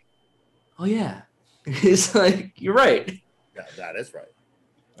like, oh yeah. It's like, you're right. Yeah, that is right.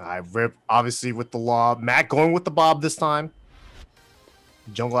 All right, Rip obviously with the law. Matt going with the bob this time.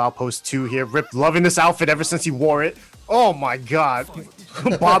 Jungle Outpost 2 here. Rip loving this outfit ever since he wore it. Oh my god.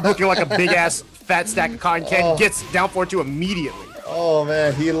 Bob looking like a big ass fat stack of cotton candy. Gets down for 2 immediately. Oh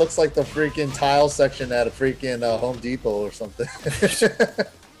man, he looks like the freaking tile section at a freaking Home Depot or something.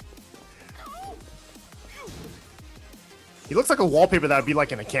 He looks like a wallpaper that would be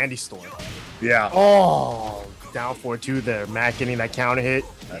like in a candy store. Yeah. Oh, down 4-2 there. Matt getting that counter hit.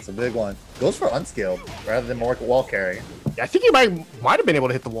 That's a big one. Goes for unscaled rather than more like a wall carry. Yeah, I think he might have been able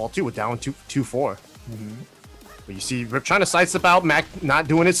to hit the wall too with down 2-4. But you see Rip trying to sidestep out, Mac not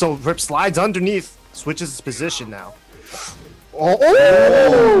doing it, so Rip slides underneath, switches his position now.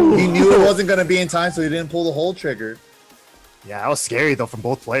 Oh! He knew it wasn't going to be in time, so he didn't pull the hold trigger. Yeah, that was scary though from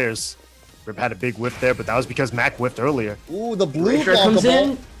both players. Rip had a big whiff there, but that was because Mac whiffed earlier. Ooh, the blue Rage Drive comes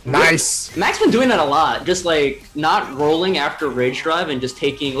in. Nice. Mac's been doing that a lot, just like not rolling after Rage Drive and just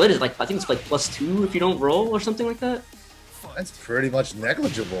taking, what is it, like, I think it's like +2 if you don't roll or something like that. That's pretty much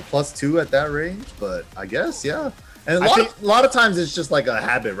negligible. +2 at that range, but I guess, yeah. And I a lot of times it's just like a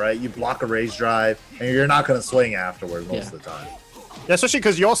habit, right? You block a Rage Drive, and you're not going to swing afterward most of the time. Yeah, especially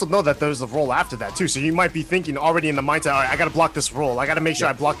because you also know that there's a roll after that too, so you might be thinking already in the mindset, all right, I gotta block this roll. I gotta make sure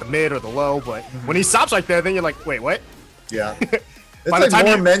I block the mid or the low, but when he stops right there, then you're like, wait, what? Yeah. It's like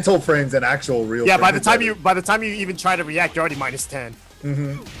more mental frames than actual real. Yeah, by the time you even try to react, you're already -10.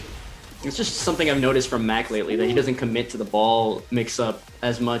 It's just something I've noticed from Mac lately, that he doesn't commit to the ball mix-up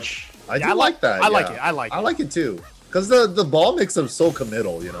as much. I like that. I like it. I like it too. Because the ball mix-up's so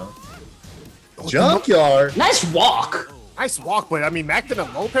committal, you know. Junkyard. Nice walk. Nice walk, but I mean, Mac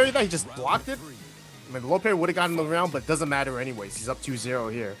didn't low parry that. He just blocked it. I mean, the low parry would have gotten the round, but it doesn't matter anyways. He's up 2-0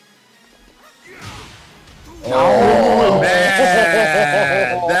 here. Oh,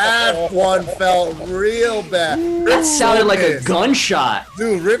 man. That one felt real bad. That sounded like a gunshot.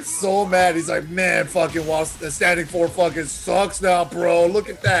 Dude, Rip's so mad. He's like, man, fucking standing 4 fucking sucks now, bro. Look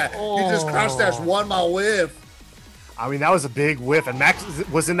at that. He just crouch dash won my whiff. I mean, that was a big whiff, and Max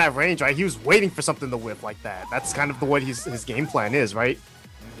was in that range, right? He was waiting for something to whiff like that. That's kind of what his game plan is, right?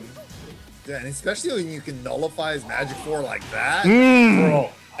 Yeah, and especially when you can nullify his Magic 4 like that, bro.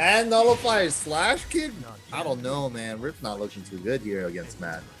 And nullify his slash kick? I don't know, man. Rip's not looking too good here against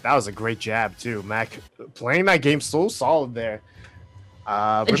Matt. That was a great jab, too. Mac playing that game so solid there.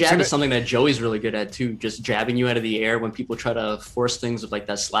 That jab is something that Joey's really good at, too. Just jabbing you out of the air when people try to force things with, like,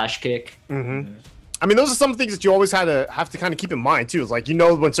 that slash kick. I mean, those are some things that you always have to kind of keep in mind, too. It's like, you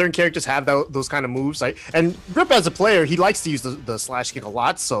know, when certain characters have those kind of moves, like, and Rip as a player, he likes to use the slash kick a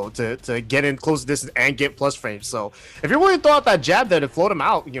lot, so to get in close distance and get plus frames. So if you're willing to throw out that jab there to float him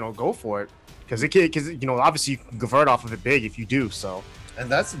out, you know, go for it. Because you know, obviously you can convert off of it big if you do, so. And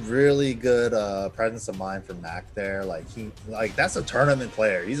that's really good presence of mind for Mac there. Like that's a tournament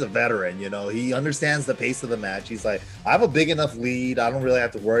player. He's a veteran, you know. He understands the pace of the match. He's like, I have a big enough lead. I don't really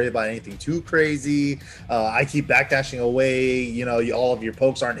have to worry about anything too crazy. I keep backdashing away. You know, all of your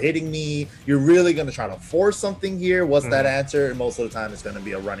pokes aren't hitting me. You're really going to try to force something here. What's that answer? And most of the time it's going to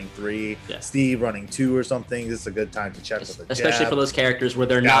be a running 3. Yeah. Steve running 2 or something. This is a good time to check with the especially jab. For those characters where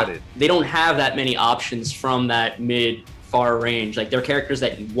they don't have that many options from that mid far range. Like, they're characters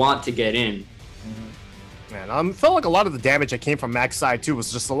that want to get in. Man, felt like a lot of the damage that came from Mac's side too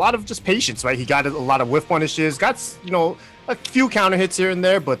was just a lot of patience, right? He got a lot of whiff punishes, got, you know, a few counter hits here and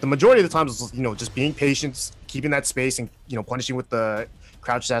there, but the majority of the times was, you know, just being patient, keeping that space, and, you know, punishing with the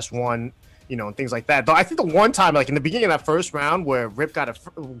crouch dash 1, you know, and things like that. Though I think the one time, like in the beginning of that first round where Rip got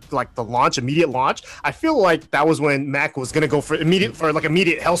the immediate launch, I feel like that was when Mac was gonna go for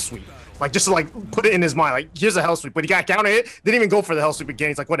immediate hell sweep. Like, just to, like, put it in his mind, like, here's a hell sweep. But he got counter hit, didn't even go for the hell sweep again.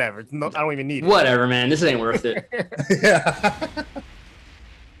 He's like, whatever, no, I don't even need it. Whatever, man, this ain't worth it. Yeah.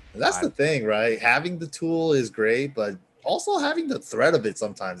 That's the thing, right? Having the tool is great, but also having the threat of it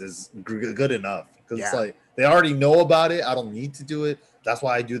sometimes is good enough. Because it's like, they already know about it. I don't need to do it. That's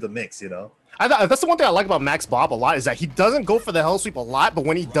why I do the mix, you know? That's the one thing I like about Max Bob a lot, is that he doesn't go for the hell sweep a lot, but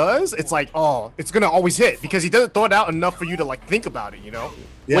when he does, it's like, oh, it's gonna always hit because he doesn't throw it out enough for you to, like, think about it, you know?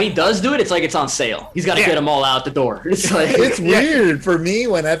 Yeah. When he does do it, it's like it's on sale. He's got to get them all out the door. It's like it's weird for me.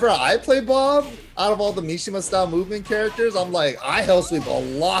 Whenever I play Bob, out of all the Mishima style movement characters, I'm like, I hell sweep a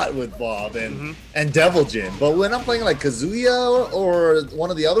lot with Bob and Devil Jin. But when I'm playing like Kazuya or one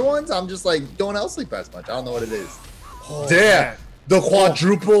of the other ones, I'm just like, don't hell sweep as much. I don't know what it is. Oh, damn. The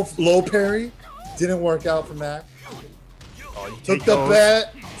quadruple low parry. Didn't work out for Mac. Oh, you Took take the those.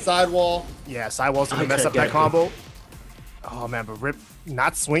 bet. Sidewall. Yeah, sidewall's gonna I mess up could've that got it. combo. Oh man, but Rip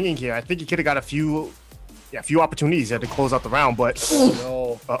not swinging here. I think he could have got a few opportunities here to close out the round, but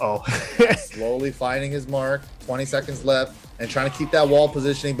No. uh-oh. Slowly finding his mark. 20 seconds left. And trying to keep that wall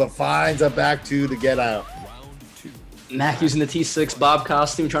positioning, but finds a back two to get out. Mac using the T6 Bob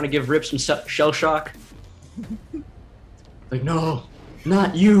costume, trying to give Rip some shell shock. Like, no,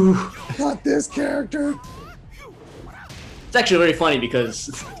 not you. Not this character. It's actually very funny because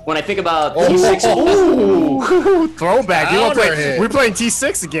when I think about Oh. T6, Ooh, throwback. Counter hit. We're playing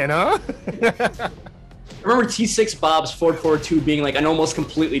T6 again, huh? I remember T6 Bob's forward forward 2 being like an almost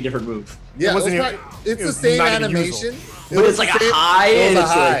completely different move. Yeah, wasn't it's, even- it's it the was same not even animation. But It was it's like the a same- high It and was a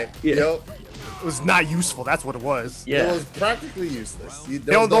it's high. like, yeah. Yep. It was not useful. That's what it was. It Yeah. was practically useless.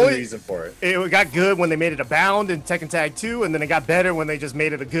 There know, was the no only- reason for it. It got good when they made it a bound in Tekken Tag 2, and then it got better when they just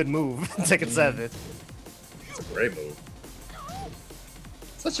made it a good move in Tekken 7. It's a great move.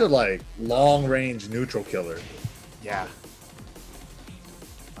 Such a like long range neutral killer. Yeah.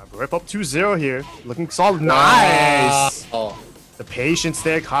 Rip up 2-0 here. Looking solid. Nice. Oh, The patience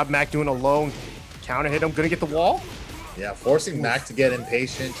there. Cobb Mac doing a low counter hit. I'm gonna get the wall. yeah, forcing Mac to get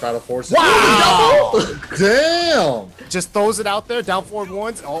impatient, try to force it. Wow! Damn! Just throws it out there. Down forward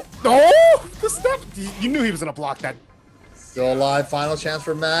once. Oh, the step. You knew he was gonna block that. Still alive, final chance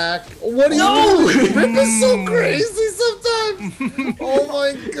for Mac. What are No! you doing? Rip is so crazy sometimes. Oh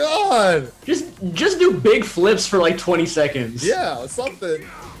my god. Just do big flips for like 20 seconds. Yeah, something.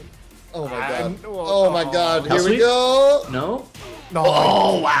 Oh my god. Oh, Oh my god. Here we sweet. go. No? No,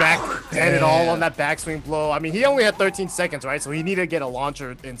 Oh, wow. Back dead it all Damn. on that backswing blow. I mean, he only had 13 seconds, right? So he needed to get a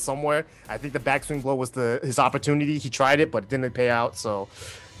launcher in somewhere. I think the backswing blow was his opportunity. He tried it, but it didn't pay out. So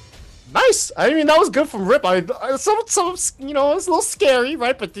nice. I mean, that was good from Rip. Some you know, it's a little scary,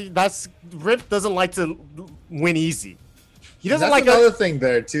 right? But that's Rip doesn't like to win easy. He doesn't That's like another thing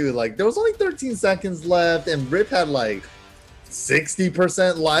there too. Like there was only 13 seconds left, and Rip had like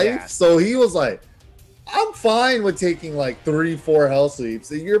 60% life. Yeah. So he was like, I'm fine with taking like 3-4 hell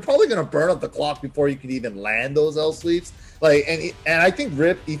sweeps. You're probably gonna burn up the clock before you can even land those hell sweeps. Like, and I think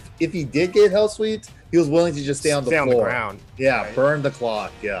Rip, if he did get hell sweeps, he was willing to just stay on the floor. ground. Yeah, Right. burn the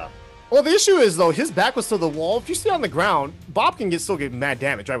clock. Yeah. Well, the issue is though, his back was to the wall. If you stay on the ground, Bob can still get mad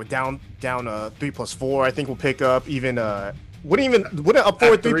damage, right? With down 3+4, I think we'll pick up even wouldn't up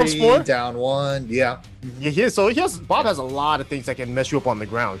forward 3+4. Down 1. Yeah. Yeah, so Bob has a lot of things that can mess you up on the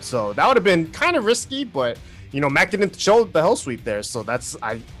ground. So that would have been kind of risky, but you know, Mac didn't show the hell sweep there. So that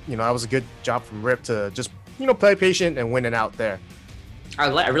was a good job from Rip to just, you know, play patient and win it out there. I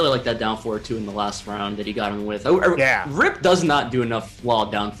really like that down forward 2 in the last round that he got him with. Yeah. Rip does not do enough while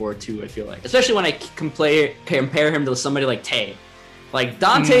down forward 2, I feel like. Especially when I compare him to somebody like Tay. Like,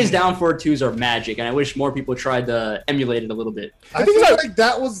 Dante's down forward 2s are magic, and I wish more people tried to emulate it a little bit. I feel like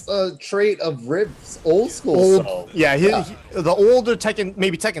that was a trait of Rip's old school self. Yeah, the older Tekken,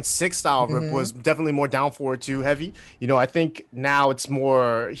 maybe Tekken 6 style Rip was definitely more down forward 2 heavy. You know, I think now it's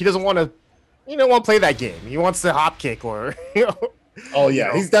more, he doesn't want to play that game. He wants to hop kick or, you know. Oh yeah,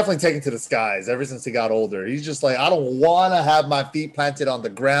 You know. he's definitely taken to the skies ever since he got older. He's just like, I don't want to have my feet planted on the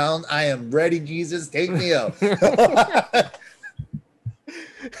ground. I am ready, Jesus, take me up.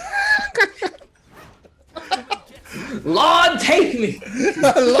 Lord, take me!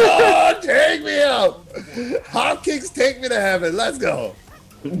 Lord, take me up. Hop kicks take me to heaven. Let's go.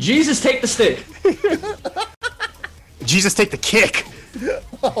 Jesus, take the stick! Jesus, take the kick.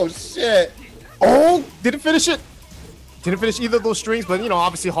 Oh shit. Oh, didn't finish it. Didn't finish either of those strings, but you know,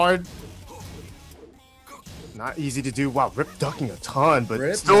 obviously hard. Not easy to do. Wow, Rip ducking a ton, but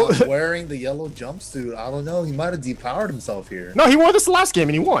Rip still. not wearing the yellow jumpsuit. I don't know. He might have depowered himself here. No, he wore this last game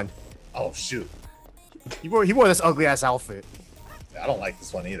and he won. Oh shoot. He wore this ugly ass outfit. I don't like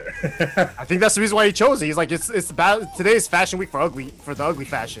this one either. I think that's the reason why he chose it. He's like, it's about today's fashion week for the ugly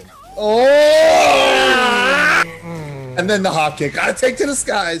fashion. Oh! And then the hop kick. Gotta take to the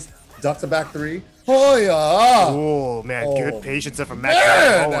skies. Duck to back 3. Oh yeah. Oh man, Oh, good patience there from Mac.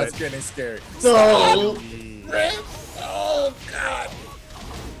 Man, Oh, that's getting scary. No! Rip. Oh god.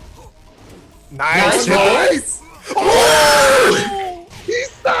 nice. Nice. Oh! He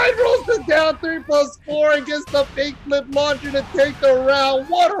side rolls it down 3+4 and gets the fake flip launcher to take the round.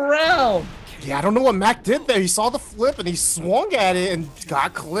 What a round! Yeah, I don't know what Mac did there. He saw the flip and he swung at it and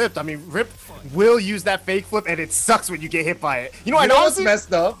got clipped. I mean, Rip will use that fake flip and it sucks when you get hit by it. You know, I I know know what's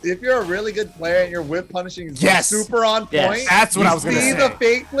messed up. If you're a really good player and your whip punishing is Yes. super on point, Yes. That's what I was gonna see say. the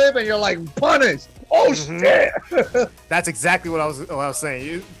fake flip and you're like, punish! Oh shit! That's exactly what I was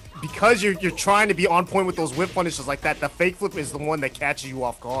saying. because you're trying to be on point with those whip punishes like that, the fake flip is the one that catches you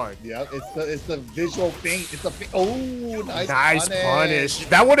off guard. Yep, it's the visual thing. It's the oh, nice punish.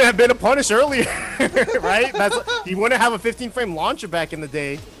 That would have been a punish earlier, right? He wouldn't have a 15-frame launcher back in the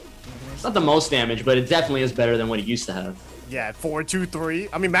day. It's not the most damage, but it definitely is better than what he used to have. Yeah, 4-2-3.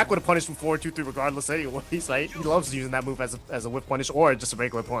 I mean, Mac would have punished from 4-2-3 regardless anyways, right? He loves using that move as a whip punish or just a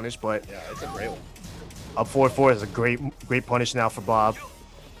regular punish, but yeah, it's a great one. Up 4-4 is a great punish now for Bob.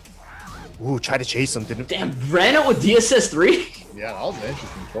 Ooh, try to chase him, didn't? Damn, ran out with DSS 3? Yeah, that was an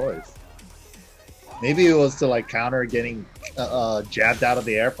interesting choice. Maybe it was to like counter getting jabbed out of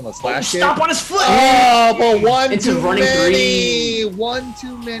the air from a slash kick. Stop on his foot! Oh, but one Into too running many. 3. One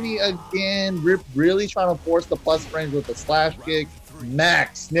too many again. Rip really trying to force the plus frames with the slash kick.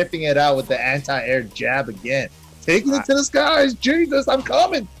 Max sniffing it out with the anti-air jab again. Taking it to the skies. Jesus, I'm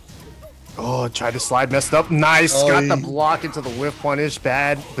coming. Oh, tried to slide, messed up. Nice, got the block into the whiff punish.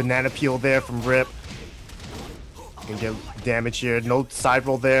 Bad banana peel there from Rip. Can get damage here. No side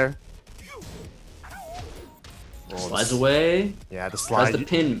roll there. Slides away. Yeah, the slide. Tries the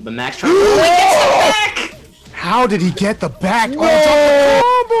pin, but Max trying to back. How did he get the back?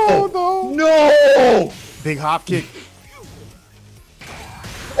 Oh, no! No! Big hop kick.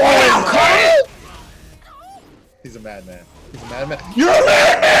 Oh, he's a madman. He's a madman. You're a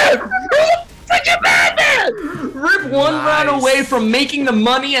madman! You're a freaking madman! Rip one round away from making the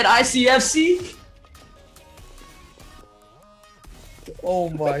money at ICFC. Oh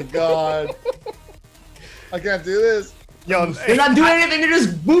my god. I can't do this. Yo, they're not doing anything. They're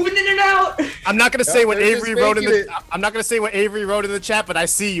just moving in and out. I'm not gonna say what they're Avery wrote in the. I'm not gonna say what Avery wrote in the chat, but I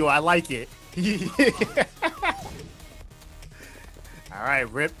see you. I like it. All right,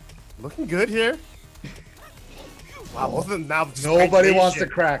 Rip, looking good here. Wow, both of them now. Nobody wants to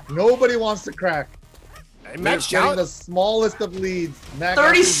crack. Nobody wants to crack. Hey, Max getting the smallest of leads. Max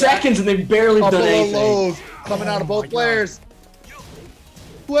 30 seconds and they've barely done anything. Lows coming out of both players.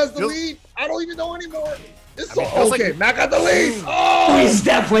 Who has the lead? I don't even know anymore. It's okay. Mac got the lead. Oh, he's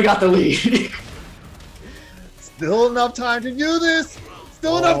definitely got the lead. Still enough time to do this.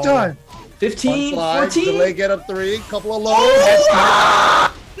 Still enough time. 15, slide, 14. delay, get up 3. Couple of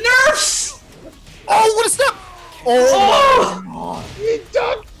lows. Nerfs. Oh, what a step! Oh, he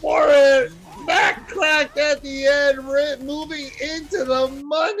ducked for it. Back cracked at the end. Rip moving into the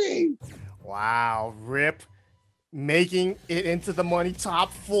money. Wow, Rip making it into the money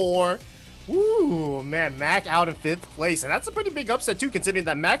top 4. Ooh, man, Mac out in 5th place, and that's a pretty big upset too, considering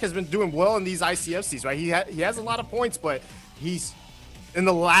that Mac has been doing well in these ICFCs, right? He has a lot of points, but he's in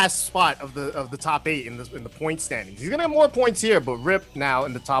the last spot of the top 8 in the point standings. He's gonna have more points here, but Rip now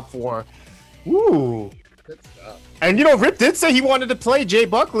in the top 4. Ooh. Good stuff. And you know, Rip did say he wanted to play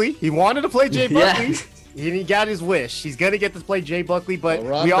JBuckley. He wanted to play JBuckley. Yeah. He got his wish. He's gonna get to play JBuckley, but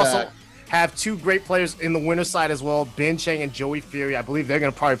we also have 2 great players in the winner's side as well, Binchang and Joey Fury. I believe they're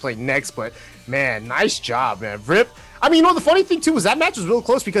going to probably play next, but man, nice job, man. Rip. I mean, you know, the funny thing too is that match was real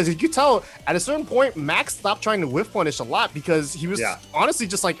close because you could tell at a certain point, Max stopped trying to whiff punish a lot because he was honestly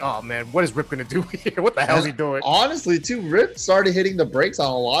just like, oh man, what is Rip going to do here? What the hell is he doing? Honestly, too, Rip started hitting the brakes on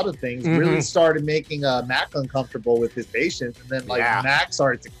a lot of things, really started making Mac uncomfortable with his patience, and then Mac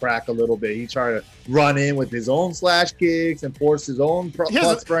started to crack a little bit. He tried to run in with his own slash kicks and force his own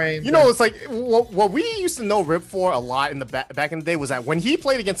plus frames. You know, it's like what we used to know Rip for a lot in the back in the day was that when he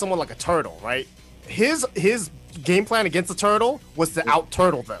played against someone like a turtle, right? His game plan against the turtle was to out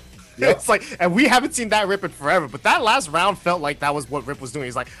turtle them. Yep. It's like, and we haven't seen that Rip in forever, but that last round felt like that was what Rip was doing.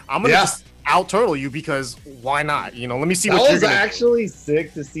 He's like, I'm gonna just out turtle you because why not? You know, let me see what you're gonna do. That was actually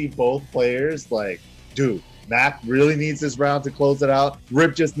sick to see both players like, dude, Mac really needs this round to close it out.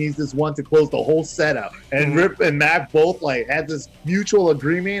 Rip just needs this one to close the whole set out. And Rip and Mac both like had this mutual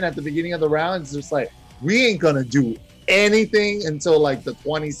agreement at the beginning of the round. It's just like, we ain't gonna do anything until like the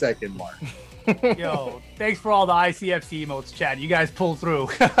 20-second mark. Yo, thanks for all the ICFC emotes, Chad. You guys pulled through.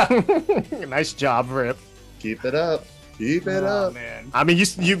 Nice job, Rip. Keep it up. Keep it up, man. I mean,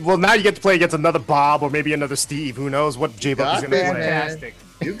 well now you get to play against another Bob or maybe another Steve. Who knows what JBuckley's gonna play? Fantastic.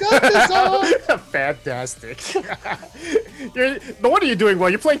 You got this on. Fantastic. No wonder you're doing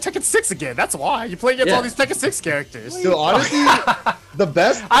well. You're playing Tekken 6 again. That's why. You're playing against all these Tekken 6 characters. So honestly, the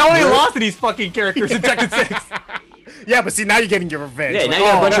best. I only lost to these fucking characters in Tekken 6. Yeah, but see, now you're getting your revenge. Yeah, now you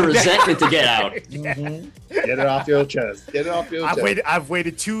got a bunch of resentment to get out. Get it off your chest. Get it off your chest. I've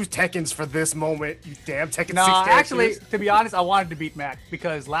waited 2 Tekkens for this moment. You damn Tekken 6 No, characters. actually, to be honest, I wanted to beat Mac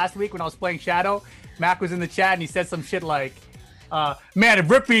because last week when I was playing Shadow, Mac was in the chat and he said some shit like, man, if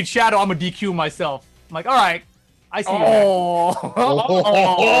Rip beats Shadow, I'm gonna DQ myself. I'm like, all right, I see you.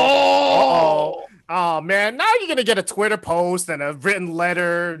 Oh man, now you're gonna get a Twitter post and a written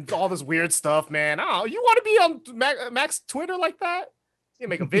letter, and all this weird stuff, man. Oh, you want to be on Mac's Twitter like that? You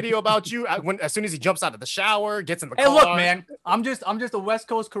make a video about you as soon as he jumps out of the shower, gets in the car. Hey, look, man, I'm just a West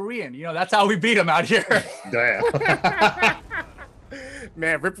Coast Korean. You know, that's how we beat him out here. Damn.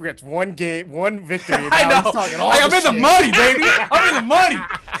 Man, Rip gets one game, one victory. I know. I'm in the money, baby. I'm in the money.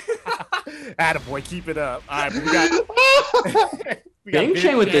 Attaboy, keep it up. All right, but we got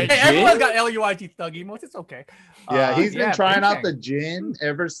Binchang with the Hey, everyone's got LUIT thug emotes. It's okay. Yeah, he's been trying out Binchang. the gin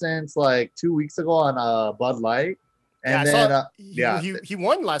ever since like 2 weeks ago on Bud Light. And he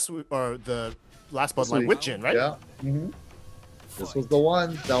won last week, or the last Bud Light with gin, right? Yeah. Mm-hmm. This was the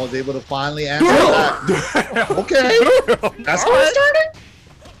one that was able to finally answer that. Okay. That's how it's starting?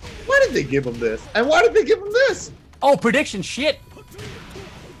 Why did they give him this? And why did they give him this? Oh, prediction shit.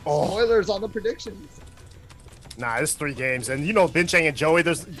 Spoilers on the predictions. Nah, it's 3 games, and you know Binchang and Joey.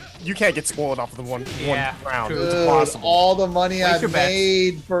 You can't get spoiled off of the one round. True. It's Dude, impossible. all the money I your bets.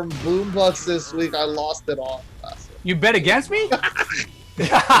 made from Boom Bucks this week, I lost it all. You bet against me?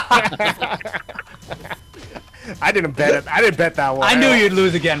 I didn't bet it. I didn't bet that one. I knew you'd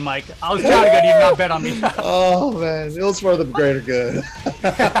lose again, Mike. I was trying to get you to not bet on me. Oh man, it was for the greater good.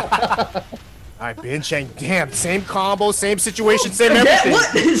 All right, Binchang. Damn, same combo, same situation, same everything.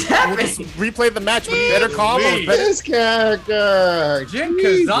 What is We'll happening? just replay the match with better combos. Better... This character, Jin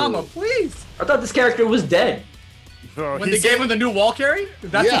Jesus. Kazama, please. I thought this character was dead. Bro, When they gave him the new wall carry?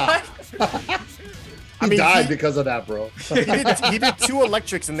 That's Yeah. why? He died because of that, bro. he did 2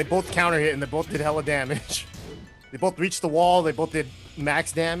 electrics, and they both counter hit, and they both did hella damage. They both reached the wall. They both did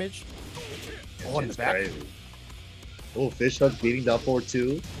max damage. Oh, in the back. Crazy. Oh, fish hook beating the up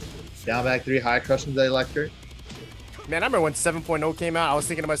 4-2. Down back 3, high crushing the electric. Man, I remember when 7.0 came out, I was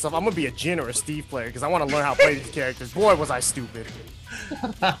thinking to myself, I'm going to be a Jin or a Steve player because I want to learn how to play these characters. Boy, was I stupid.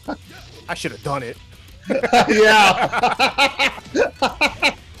 I should have done it. Yeah.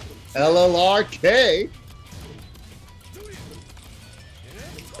 LLRK.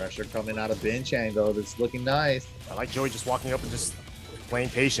 Pressure coming out of Binchang, though. That's looking nice. I like Joey just walking up and just playing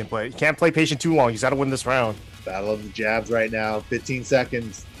patient, but he can't play patient too long. He's got to win this round. Battle of the jabs right now. 15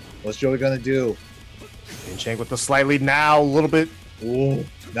 seconds. What's Joey going to do? Binchang with the slight lead now, a little bit. Ooh.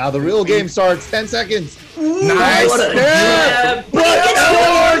 Now the real game starts. 10 seconds. Nice. What a Yeah. jab. But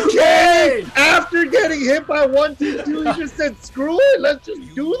LLRK, after getting hit by 1-2-2, he just said, screw it. Let's just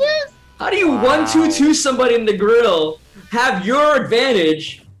do this. How do you 1-2-2 somebody in the grill, have your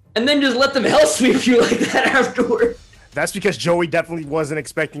advantage, and then just let them hell sweep you like that afterward? That's because Joey definitely wasn't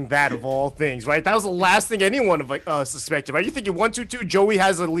expecting that of all things, right? That was the last thing anyone suspected, right? You think 1-2-2, Joey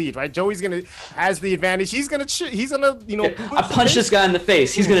has a lead, right? Joey's has the advantage. He's gonna, you know. I punched this guy in the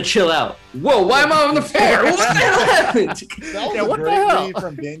face. He's gonna chill out. Whoa, why am I on the floor? What the hell happened? That was a what the great hell? read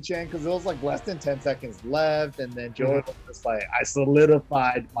from Binchang because it was like less than 10 seconds left, and then Joey was just like, I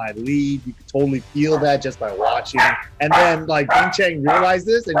solidified my lead. You could totally feel that just by watching. And then like Binchang realized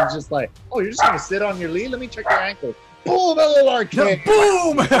this, and he's just like, oh, you're just gonna sit on your lead? Let me check your ankle. Boom, LLRK.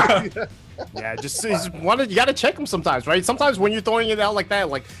 Boom! Yeah, you gotta check him sometimes, right? Sometimes when you're throwing it out like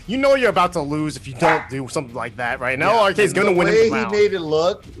that, like you know you're about to lose if you don't do something like that, right? Now LRK's gonna win the the way round. he made it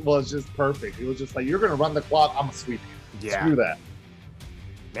look was just perfect. It was just like, you're gonna run the clock, I'm gonna sweep you. Yeah. Screw that.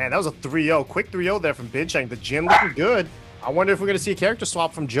 Man, that was a 3-0, quick 3-0 there from Binchang. The Jin looking good. I wonder if we're gonna see a character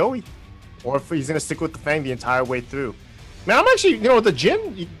swap from Joey, or if he's gonna stick with the Fang the entire way through. Man, I'm actually, the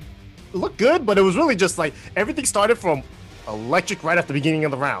Jin looked good, but it was really just like everything started from electric right at the beginning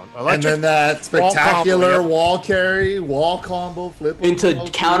of the round. Electric, And then that spectacular combo, wall carry, wall combo, flip Into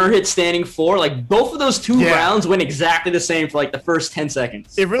counter hit standing 4. Like both of those 2 Yeah. rounds went exactly the same for like the first 10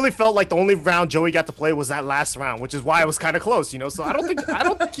 seconds. It really felt like the only round Joey got to play was that last round, which is why it was kind of close, So I don't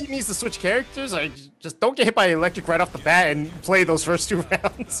think he needs to switch characters. I just don't get hit by electric right off the bat and play those first 2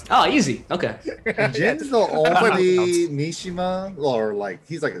 rounds. Oh, easy. Okay. Jin's the only Mishima, or like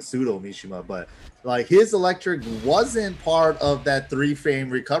he's like a pseudo Mishima, but like his electric wasn't part of that 3-frame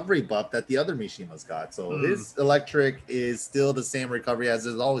recovery buff that the other Mishimas got. So his electric is still the same recovery as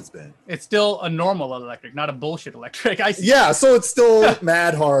it's always been. It's still a normal electric, not a bullshit electric. I see. Yeah, so it's still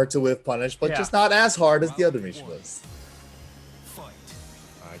mad hard to whiff punish, but Yeah. just not as hard as the other Mishimas. All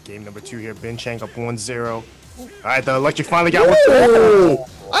right, game number 2 here. Binchang up 1-0. All right, the electric finally got one. Ooh,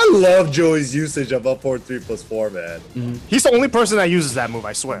 I love Joey's usage of up 4-3+4, man. He's the only person that uses that move,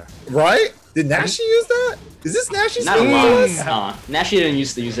 I swear. Right? Did Nashi use that? Is this Nashi's Not a move? lot. Nashi didn't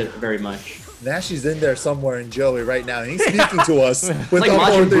used to use it very much. Nashi's in there somewhere in Joey right now, and he's speaking to us with like up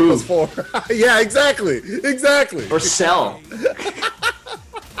Majin 4-3+4. Yeah, exactly. Or Cell.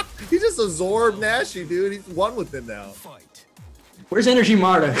 He just absorbed Nashi, dude. He's one with him now. Where's Energy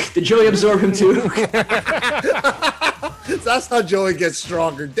Marta? Did Joey absorb him too? That's how Joey gets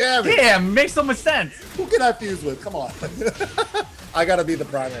stronger. Damn it. Damn, makes so much sense. Who can I fuse with? Come on. I gotta be the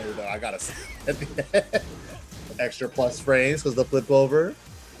primary though. I gotta extra plus frames because the flip over.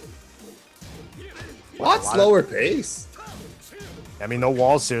 What slower pace? I mean, no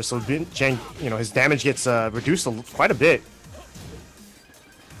walls here, so Binchang, his damage gets reduced quite a bit.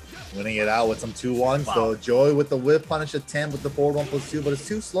 Winning it out with some 2-1s. Wow. So Joey with the whip punish attempt with the forward 1+2, but it's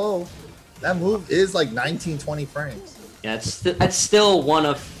too slow. That move is like 19, 20 frames. Yeah, that's still one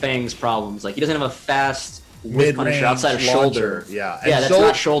of Fang's problems. Like, he doesn't have a fast whip punisher outside of shoulder. Yeah, yeah, that's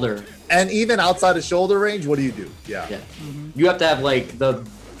not shoulder. And even outside of shoulder range, what do you do? Yeah. You have to have like the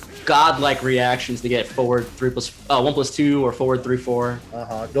godlike reactions to get forward 1+2 or forward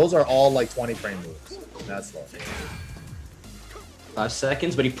 3-4. Those are all like 20 frame moves. That's slow. 5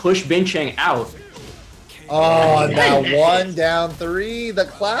 seconds, but he pushed Binchang out. Oh, that 1 down 3, the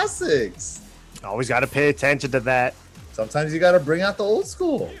classics. Always got to pay attention to that. Sometimes you got to bring out the old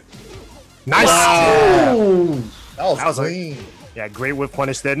school. Nice. Wow. That was clean. Yeah, great whip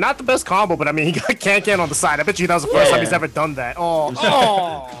punish there. Not the best combo, but I mean, he got can on the side. I bet you that was the first time he's ever done that.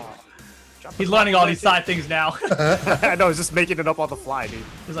 Oh. He's learning all these side things now. I know, he's just making it up on the fly, dude.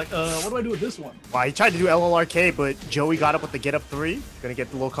 He's like, what do I do with this one? Wow, he tried to do LLRK, but Joey got up with the get up 3. Gonna get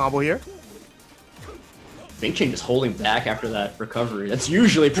the little combo here. Binchang just holding back after that recovery. That's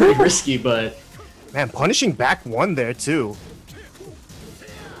usually pretty risky, but... Man, punishing back 1 there, too.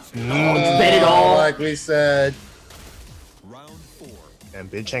 Bet it all. Like we said. And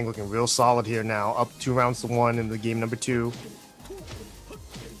Binchang looking real solid here now. Up 2 rounds to 1 in the game number 2.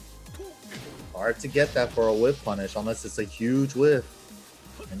 Hard to get that for a whip punish unless it's a huge whiff.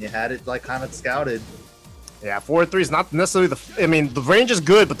 And you had it like kind of scouted. Yeah, 4-3 is not necessarily the range is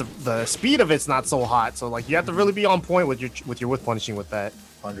good, but the speed of it's not so hot. So like you have to really be on point with your whip punishing with that.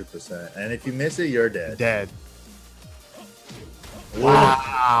 100%. And if you miss it, you're dead. Dead.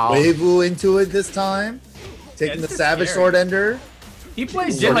 Wow. Weiwu into it this time. Taking the Savage Sword Ender. He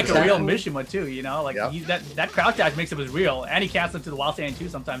plays Jin like a real Mishima too, Like that crouch dash makes him as real, and he casts him to the wild standing too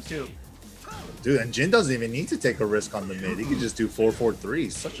sometimes too. Dude, and Jin doesn't even need to take a risk on the mid. He can just do 4-4-3.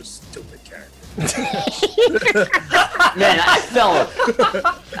 He's such a stupid character. Man, I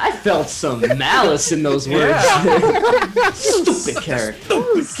felt some malice in those words. Stupid character.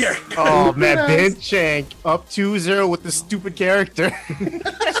 Stupid character. Oh man, Binchang up 2-0 with the stupid character.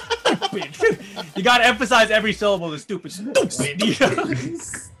 You gotta emphasize every syllable. The stupid. Stupid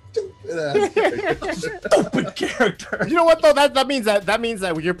character. You know what though? That means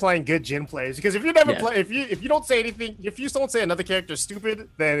that you're playing good Jin plays, because if you never play, if you don't say anything, if you don't say another character is stupid,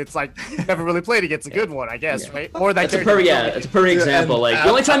 then it's like you never really played against a good one, I guess, right? Or that. That's it's a perfect example. Like the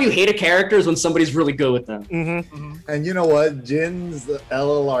only time you hate a character is when somebody's really good with them. And you know what? Jin's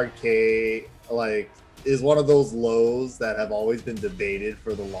LLRK is one of those lows that have always been debated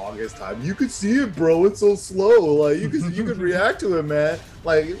for the longest time. You could see it, bro. It's so slow. Like you could react to it, man.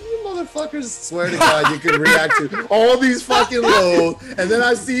 Like you motherfuckers swear to God you could react to all these fucking lows, and then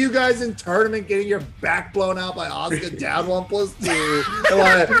I see you guys in tournament getting your back blown out by Asuka down 1+2. And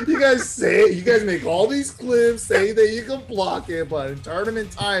like you guys make all these clips saying that you can block it, but in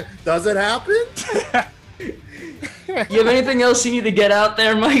tournament time, does it happen? You have anything else you need to get out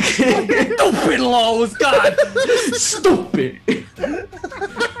there, Mike? Stupid lows, God. Stupid.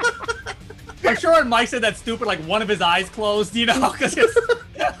 I'm sure when Mike said that stupid, like one of his eyes closed, because it's.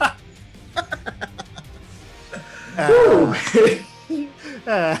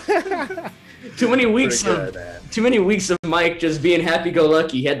 Too many weeks of Mike just being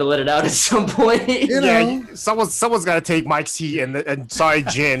happy-go-lucky. He had to let it out at some point. Yeah, someone's got to take Mike's heat and sorry,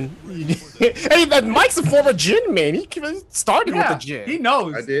 Jin. Hey, that Mike's a former Jin man. He started with the Jin. He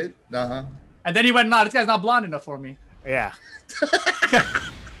knows. I did. And then he went, "Nah, this guy's not blonde enough for me." Yeah.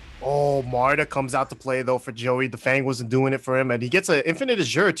 Oh, Marta comes out to play though for Joey. The Fang wasn't doing it for him, and he gets an infinite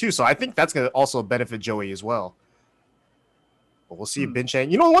Azure too. So I think that's gonna also benefit Joey as well. But we'll see if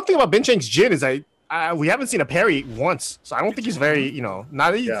Binchang. One thing about Binchang's Jin is we haven't seen a parry once, so I don't think he's very,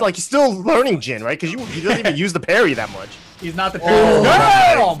 he's still learning Jin, right? Because he doesn't even use the parry that much. He's not the parry. Oh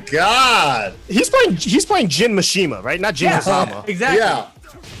my God! He's playing Jin Mishima, right? Not Jin Hazama. Exactly. Yeah.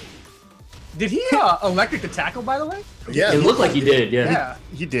 Did he electric the tackle, by the way? Yeah. It looked like he did. Yeah.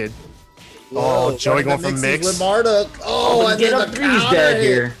 He did. Whoa, Joey going for mix. With Marta. And get then up three's dead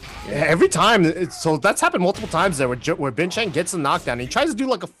here. Yeah, every time. So that's happened multiple times there where Binchang gets a knockdown. He tries to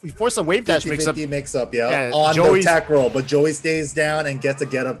do he forces a wave dash mix-up. On the tech roll, but Joey stays down and gets a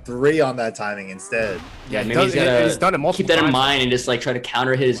get up 3 on that timing instead. Yeah, maybe he's done it multiple keep that times. in mind and just try to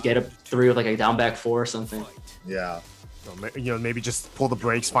counter hit his get up 3 with a down back 4 or something. Yeah. You know, maybe just pull the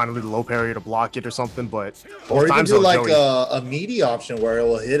brakes, finally the low parry to block it or something. But or even do though, like a meaty option where it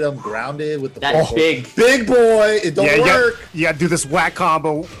will hit him grounded with the big boy. It don't work. You gotta do this whack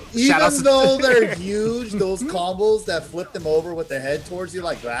combo. Even though they're huge, those combos that flip them over with the head towards you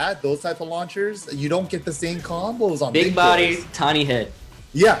like that, those type of launchers, you don't get the same combos on big body, boys. tiny head.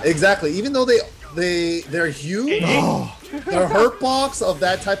 Yeah, exactly. Even though they're huge, the hurt box of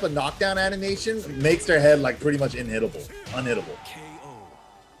that type of knockdown animation makes their head like pretty much unhittable.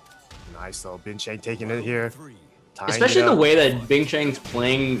 Nice though, Binchang taking it here. Especially the way that Binchang's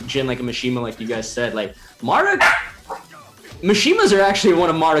playing Jin like a Mishima, like you guys said. Like Marduk, Mishimas are actually one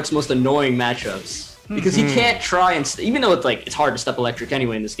of Marduk's most annoying matchups because he can't try and even though it's hard to step electric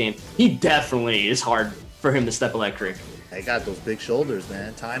anyway in this game, he definitely is hard for him to step electric. They got those big shoulders,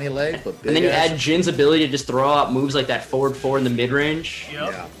 man. Tiny legs, but big. And then you add Jin's ability to just throw out moves like that forward 4 in the mid range.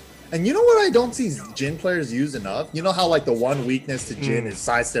 Yep. Yeah. And you know what I don't see Jin players use enough? You know how like the one weakness to Jin is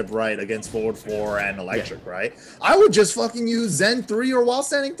sidestep right against forward 4 and electric, right? I would just fucking use Zen 3 or while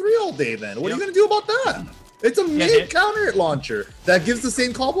standing 3 all day then. What are you going to do about that? It's a mid counter hit launcher that gives the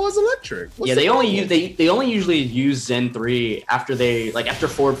same combo as electric. What's they only usually use Zen 3 after after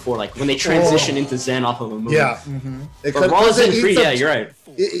forward 4, like when they transition into Zen off of a move. Yeah. But raw Zen 3, you're right.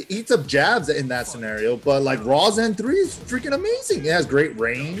 It eats up jabs in that scenario, but like raw Zen 3 is freaking amazing. It has great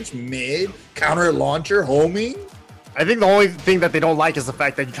range, mid, counter hit launcher, homing. I think the only thing that they don't like is the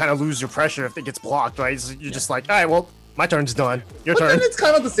fact that you kind of lose your pressure if it gets blocked, right? So you're just like, all right, well, my turn's done. Your turn. Then it's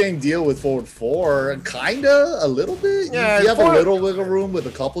kind of the same deal with forward 4, kinda, a little bit. Yeah, you have a little wiggle room with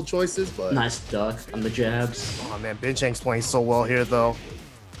a couple choices, but nice duck on the jabs. Oh man, Binchang's playing so well here though.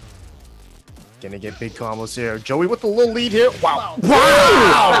 Gonna get big combos here. Joey with the little lead here. Wow!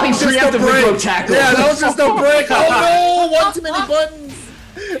 I think preemptive repo tackle. Yeah, that was just a break. Oh no! One too many buttons.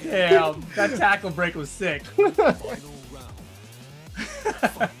 Damn, that tackle break was sick.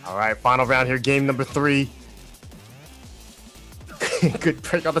 All right, final round here, game number 3. Good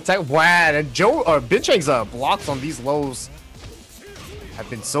break on the tech. Wow, and Binchang's blocks on these lows have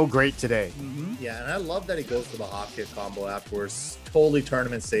been so great today. Yeah, and I love that he goes for the hop kick combo afterwards. Totally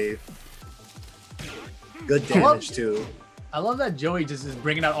tournament safe. Good damage too. I love that Joey just is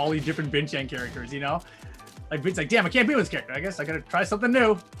bringing out all these different Binchang characters, you know? Like, it's like, damn, I can't be with this character. I guess I gotta try something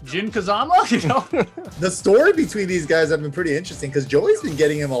new. Jin Kazama, you know? The story between these guys have been pretty interesting because Joey's been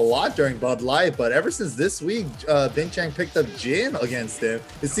getting him a lot during Bud Light, but ever since this week, Binchang picked up Jin against him.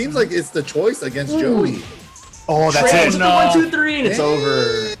 It seems like it's the choice against Joey. Oh, that's it. it. 1, 2, 3, and it's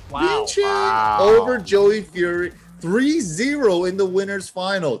over. Wow. Binchang over Joey Fury. 3-0 in the winners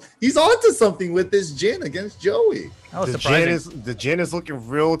final. He's onto something with this Jin against Joey. That was surprising. The Jin is looking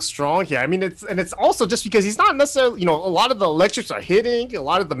real strong here. I mean, it's also just because he's not necessarily, you know, a lot of the electrics are hitting, a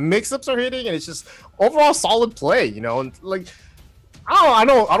lot of the mix-ups are hitting, and it's just overall solid play, you know. And like, I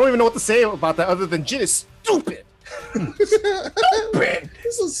don't even know what to say about that other than Jin is stupid. Stupid.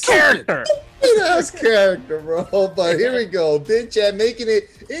 This is character. Stupid-ass character, bro. But here we go. Binchang making it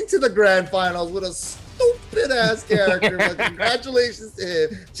into the grand finals with a stupid-ass character. But congratulations to him.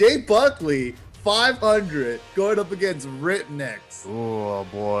 JBuckley500 going up against Rip next. Oh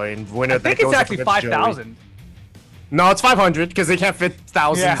boy, and winner. I think it's actually 5,000. No, it's 500 because they can't fit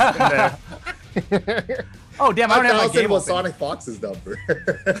thousands in there. Oh damn! I don't have my game was open. Sonic Fox's number.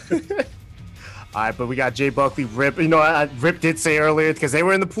 All right, but we got JBuckley, Rip. You know, Rip did say earlier because they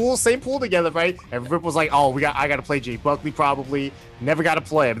were in the pool, same pool together, right? And Rip was like, "Oh, I got to play JBuckley probably. Never got to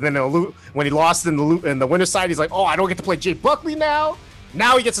play." But then when he lost in the winner's side, he's like, "Oh, I don't get to play JBuckley now.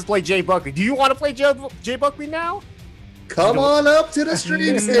 Now he gets to play JBuckley. Do you want to play JBuckley now?" Come on up to the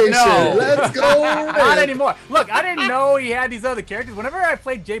stream station. No. Let's go. Not anymore. Look, I didn't know he had these other characters. Whenever I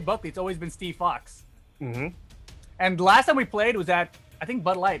played JBuckley, it's always been Steve Fox. And the last time we played was at, I think,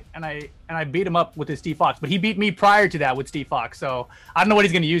 Bud Light, and I beat him up with his Steve Fox. But he beat me prior to that with Steve Fox, so I don't know what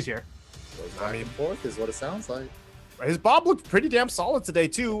he's going to use here. I mean, fourth is what it sounds like. His Bob looked pretty damn solid today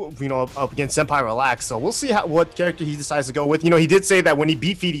too, you know, up against Senpai Relax. So we'll see what character he decides to go with. You know, he did say that when he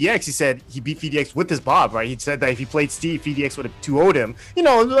beat FDX, he said he beat FDX with his Bob, right? He said that if he played Steve, FDX would have 2-0'd him. You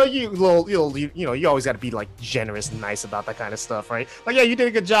know, you always got to be like generous and nice about that kind of stuff, right? Like, yeah, you did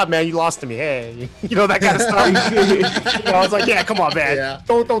a good job, man. You lost to me. Hey, you know, that kind of stuff. You know, I was like, yeah, come on, man. Yeah.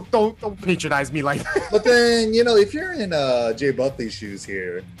 Don't patronize me like that. But then, you know, if you're in JBuckley's shoes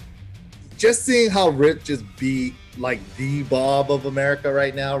here, just seeing how Rip just beat like the Bob of America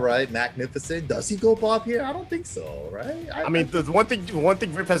right now, right? Magnificent. Does he go Bob here? I don't think so, right? I mean, the one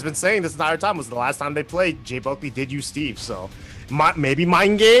thing Rip has been saying this entire time was the last time they played, JBuckley did use Steve. So maybe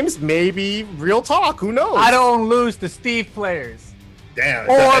mind games, maybe real talk. Who knows? I don't lose to Steve players. Damn.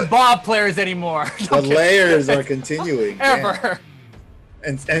 or Bob players anymore. The layers are continuing. Ever.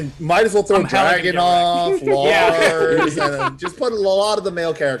 And might as well throw Dragonoff, Lars, and just put a lot of the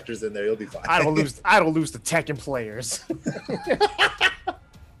male characters in there. You'll be fine. I don't lose to Tekken players.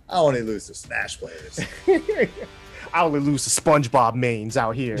 I only lose to Smash players. I only lose to SpongeBob mains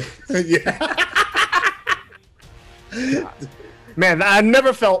out here. Yeah. Man, I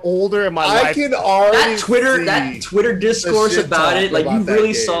never felt older in my life. I can already that Twitter discourse about it, like you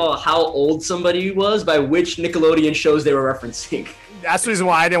really saw how old somebody was by which Nickelodeon shows they were referencing. That's the reason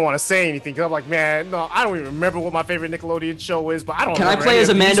why I didn't want to say anything. Cause I'm like, man, no, I don't even remember what my favorite Nickelodeon show is. But I don't. Can I play as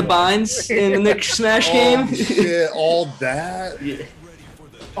Amanda Bynes in the Nick Smash game? Shit, all that. Yeah.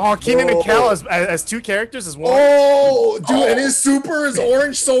 Oh, Keenan and Kel as two characters as one. Oh, dude, and his super is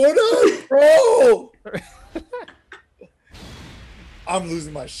orange soda, bro. I'm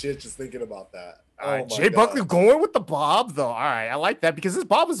losing my shit just thinking about that. All right, Jay Buckley going with the Bob though. All right, I like that because this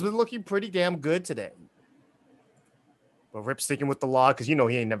Bob has been looking pretty damn good today. But Rip sticking with the law because you know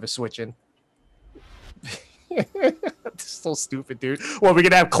he ain't never switching. That's so stupid, dude. Well, we're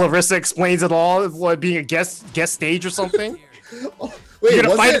gonna have Clarissa explains it all. What, being a guest stage or something? Wait, you're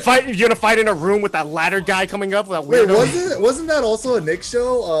gonna fight. You're gonna fight in a room with that ladder guy coming up. That wait, wasn't that also a Nick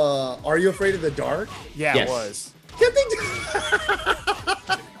show? Are You Afraid of the Dark? Yeah, yes. It was. Can't they do...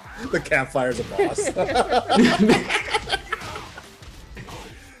 The campfire's a boss.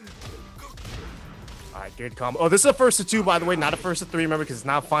 Alright, good combo. Oh, this is a first of two, by the way, not a first of three, remember, because it's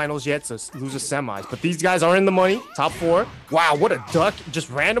not finals yet, so it's loser semis. But these guys are in the money, top four. Wow, what a duck. Just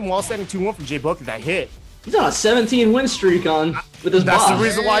random wall setting 2-1 from Jay Buckley. That hit. He's on a 17 win streak with his That's boss. the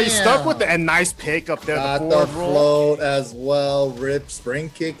reason why he stuck with it. And nice pick up there. Got the the float as well. Rip spring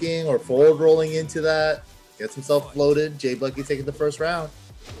kicking or forward rolling into that. Gets himself floated. Jay Buckley taking the first round.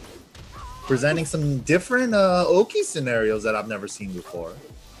 Presenting some different Oki scenarios that I've never seen before.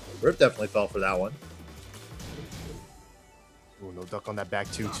 Rip definitely fell for that one. Ooh, no duck on that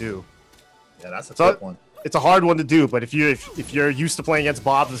back too. Yeah, that's a tough one. It's a hard one to do, but if you're used to playing against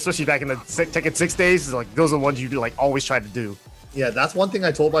Bobs, especially back in the Tekken 6 days, like those are the ones you like always try to do. Yeah, that's one thing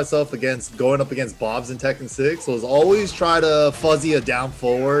I told myself against going up against Bobs in Tekken 6 was always try to fuzzy a down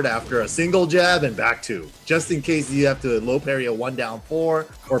forward after a single jab and back two, just in case you have to low parry a 1 down 4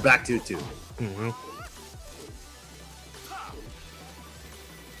 or back 2-2.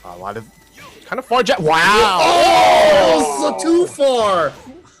 A lot of kind of far jab. Wow! Oh, so too far.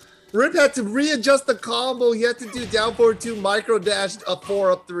 Rip had to readjust the combo. He had to do down forward 2, micro dash up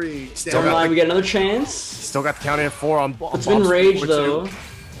 4 up 3. Don't mind, we get another chance. Still got the counter at 4 on Bob's. It's been rage though.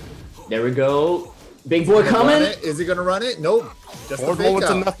 There we go. Big boy coming. Is he gonna run it? Nope. Just forward roll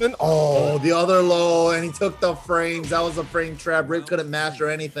into nothing. Oh, the other low, and he took the frames. That was a frame trap. Rip couldn't mash or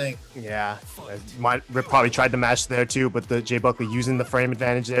anything. Yeah, Rip probably tried to mash there too, but the Jay Buckley using the frame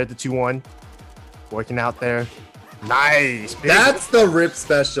advantage there, the 2-1, working out there. Nice. That's the Rip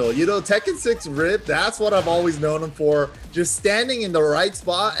special. You know, Tekken 6 Rip, that's what I've always known him for. Just standing in the right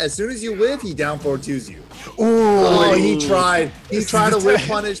spot. As soon as you whip, he down 4-2s you. Ooh. He tried. He tried to whip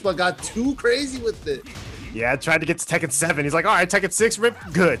punish, but got too crazy with it. Yeah, tried to get to Tekken 7. He's like, all right, Tekken 6 Rip,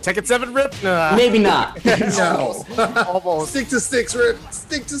 good. Tekken 7 Rip, nah. Maybe not. No. Almost. Stick to 6 Rip.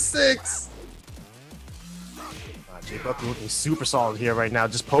 Stick to 6. Jay Buckley looking super solid here right now,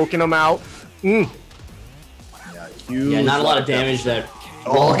 just poking him out. Yeah, not a lot of damage that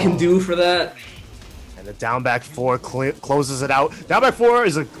Wall can do for that. And the down back 4 closes it out. Down back 4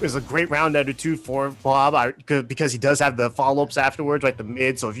 is a great round ender too for Bob because he does have the follow-ups afterwards, right? The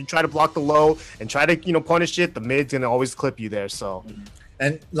mid. So if you try to block the low and try to punish it, the mid's gonna always clip you there. So.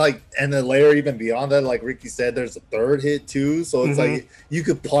 And the layer even beyond that, like Ricky said, there's a third hit too. So it's like you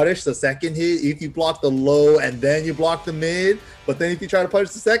could punish the second hit if you block the low and then you block the mid. But then if you try to punish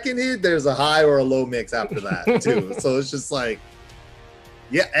the second hit, there's a high or a low mix after that too. So it's just like,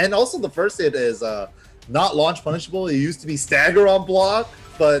 yeah. And also the first hit is not launch punishable. It used to be stagger on block,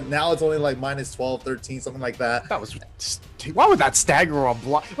 but now it's only like -12, 13, something like that. That was, why would that stagger on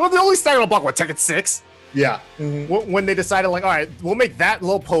block? Well, the only stagger on block was Tekken 6. Yeah. When they decided, like, all right, we'll make that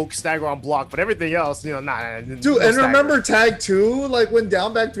low poke stagger on block, but everything else, nah. Dude, no and stagger. remember tag 2, like when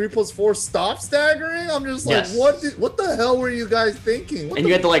down back 3+4 stop staggering? I'm just like, what the hell were you guys thinking? And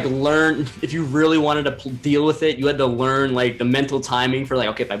you had to like learn, if you really wanted to deal with it, you had to learn like the mental timing for like,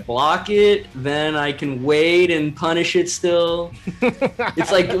 okay, if I block it, then I can wait and punish it still. It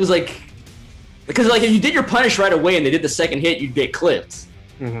was like, because like if you did your punish right away and they did the second hit, you'd get clipped.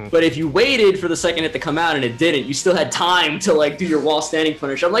 But if you waited for the second hit to come out and it didn't, you still had time to like do your wall standing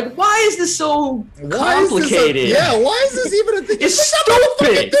punish. I'm like, why is this so complicated? Why is this even a thing? It's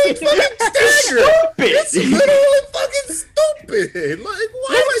stupid. It's stupid. It's literally fucking stupid. Like,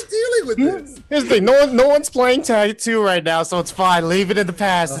 why am I dealing with this? Here's the thing: no one's playing Tag 2 right now, so it's fine. Leave it in the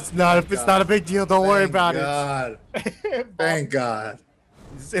past. It's not a big deal. Don't worry about it. Thank God.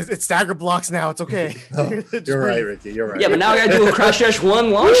 It's stagger blocks now. It's okay. You're right, Ricky. You're right. Yeah, but now I gotta do a Crash Dash 1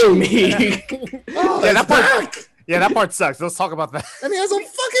 launching me. Yeah, that part. Yeah, that part sucks. Let's talk about that. And he has a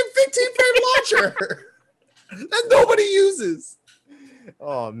fucking 15-frame launcher that nobody uses.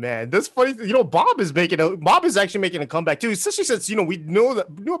 Oh man, that's funny. You know, Bob is actually making a comeback too. Especially since we knew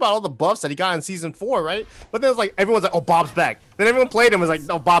about all the buffs that he got in season 4, right? But then it's like everyone's like, "Oh, Bob's back." Then everyone played him and was like,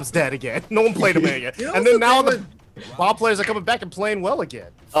 "No, Bob's dead again." No one played him again. And then now the Bob players are coming back and playing well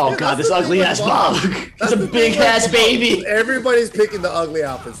again. Oh god, this ugly ass Bob. That's a big ass baby. Everybody's picking the ugly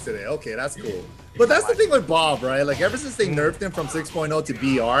outfits today. Okay, that's cool. But that's the thing with Bob, right? Like ever since they nerfed him from 6.0 to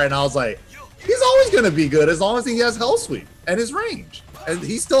BR, and I was like, he's always gonna be good as long as he has Hell Sweep and his range, and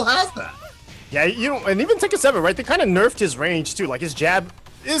he still has that. Yeah, and even Tekken 7, right? They kind of nerfed his range too. Like his jab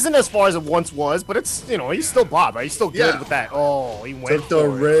isn't as far as it once was, but it's he's still Bob, right? He's still good with that. Oh, he went took the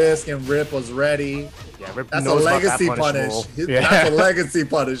risk, and Rip was ready. Yeah, Rip that's a legacy punish. That's a legacy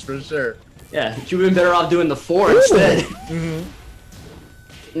punish for sure. Yeah, you've been better off doing the 4 instead.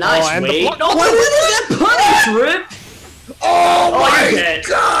 Nice wait. What is that punish, Rip? Oh my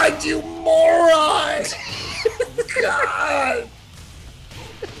god, you moron! God.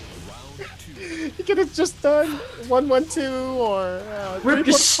 You could have just done 1-1-2 or Rip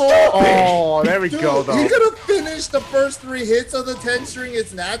is stupid. Oh, there we go though. You could have finished the first 3 hits of the 10 string.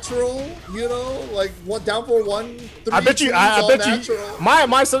 It's natural, like down for 1, 3. I bet you.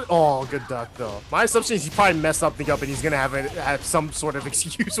 Oh, good duck though. My assumption is he probably messed something up and he's gonna have some sort of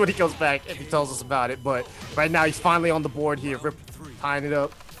excuse when he comes back if he tells us about it. But right now he's finally on the board here. Rip tying it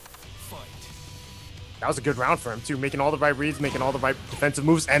up. That was a good round for him too, making all the right reads, making all the right defensive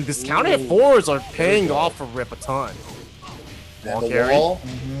moves, and this counter hit 4s are paying off for Rip a ton. And the wall,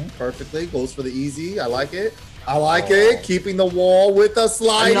 perfectly, goes for the easy. I like it. I like it. Keeping the wall with the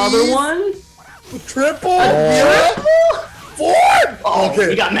slide. Another one? Triple? Triple? 4? Oh,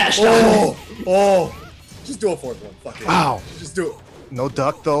 okay. He got mashed up. Just do a 4th one. Fuck it. Wow. Just do it. No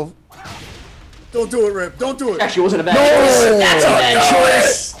duck though. Don't do it, Rip. Don't do it. Actually, wasn't a bad choice. That's a bad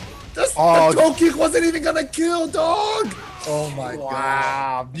choice. The toe kick wasn't even gonna kill, dog. Oh my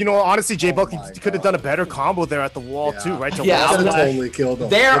god. Wow. Honestly, JBuckley could have done a better combo there at the wall too, right? Totally killed him.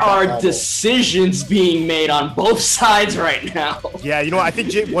 There are decisions being made on both sides right now. Yeah, I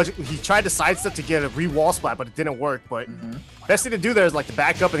think he tried to sidestep to get a re-wall splat, but it didn't work. But best thing to do there is like to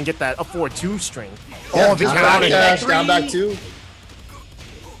back up and get that up forward 2 string. Yeah, the counter dash down back 2.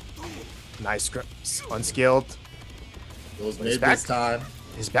 Nice, unskilled. Goes mid this time.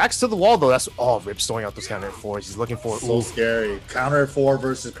 His back's to the wall though. That's Rip's throwing out those counter hit 4s. He's looking for so scary. Counter 4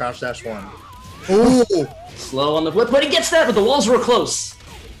 versus crouch dash 1. Ooh, slow on the flip, but he gets that. But the walls were close.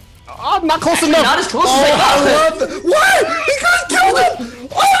 Not close enough. Not as close as I thought. What? He couldn't kill him.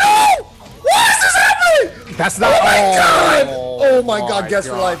 Oh no! Why is this happening? That's not. Oh my god! Oh my god! Guess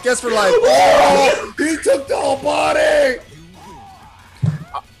for life. Guess for life. Oh! He took the whole body.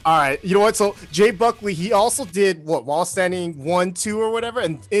 All right, you know what? So JBuckley, he also did while standing 1-2 or whatever,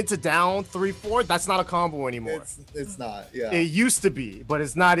 and into down 3-4. That's not a combo anymore. It's not. Yeah. It used to be, but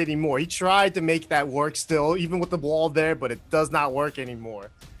it's not anymore. He tried to make that work still, even with the wall there, but it does not work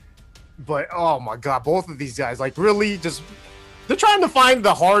anymore. But oh my god, both of these guys, like really, they're trying to find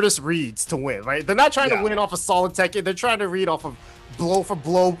the hardest reads to win, right? They're not trying to win off a solid Tekken. They're trying to read off of blow for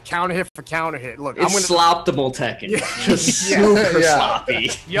blow, counter hit for counter hit. Look, it's sloptimal Tekken. Just super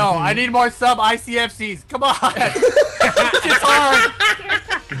sloppy. Yo, I need more sub ICFCs. Come on. It's hard.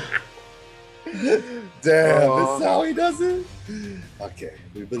 Damn, this is how he does it? Okay,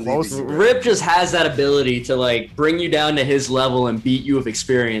 we believe you. Rip just has that ability to like bring you down to his level and beat you with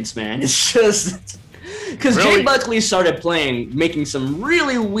experience, man. It's just because JBuckley started making some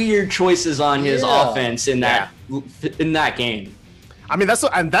really weird choices on his offense in that game. I mean, that's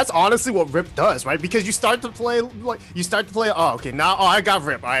honestly what Rip does, right? Because you start to play, oh, okay, now, I got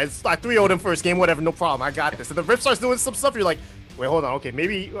Rip. I 3-0'd him first game, whatever, no problem, I got this. And the Rip starts doing some stuff, you're like, wait, hold on, okay,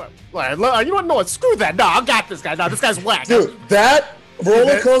 maybe, you know what, no, screw that, no, I got this guy, no, this guy's whack. Dude, that,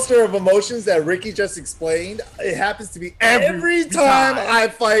 roller coaster of emotions that Ricky just explained. It happens to be every time I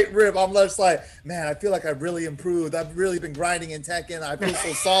fight Rip. I'm just like, man, I feel like I've really improved. I've really been grinding in Tekken. I feel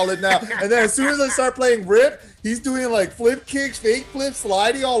so solid now. And then as soon as I start playing Rip, he's doing like flip kicks, fake flips,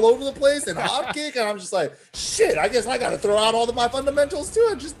 slidey all over the place, and hop kick. And I'm just like, shit, I guess I got to throw out all of my fundamentals too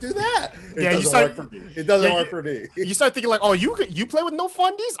and just do that. It doesn't work for me. It doesn't work for me. You start thinking like, oh, you play with no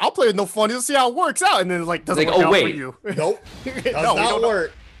fundies? I'll play with no fundies. Let's see how it works out. And then like, doesn't work out for you. Nope. Does not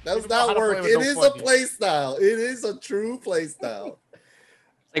work. Does not work. It is a play style. It is a true play style.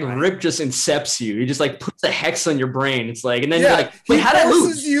 Like Rip just incepts you. He just like puts a hex on your brain. It's like, and then you're like, wait, how did I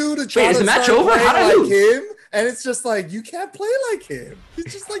lose? You to try is the match over? How did I lose? Him, and it's just like you can't play like him.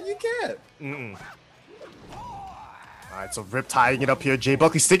 It's just like you can't. All right, so Rip tying it up here.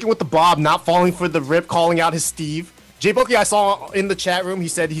 JBuckley sticking with the Bob, not falling for the Rip, calling out his Steve. JBuckley, I saw in the chat room, he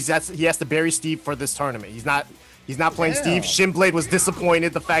said he has to bury Steve for this tournament. He's not playing Steve. Shinblade was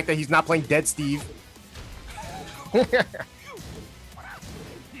disappointed the fact that he's not playing Dead Steve.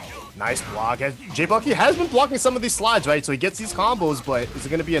 Nice block. JBuckley has been blocking some of these slides, right? So he gets these combos, but is it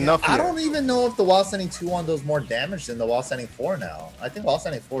going to be enough here? I don't even know if the while standing 2-1 does more damage than the while standing 4 now. I think while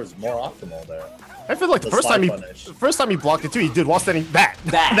standing 4 is more optimal there. I feel like the first time he blocked it too, he did while standing that.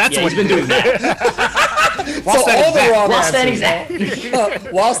 That's what he's been doing. That.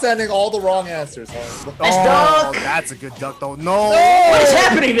 While standing all the wrong answers. Duck. That's a good duck though. No. What is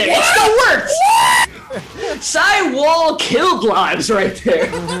happening there? It still works. Side wall killed lives right there.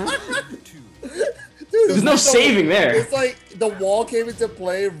 Dude, there's no saving there. It's like the wall came into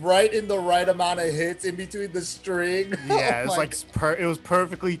play right in the right amount of hits in between the string. Yeah, it's like it was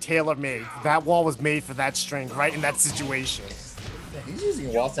perfectly tailor-made. That wall was made for that string, right in that situation. Yeah, he's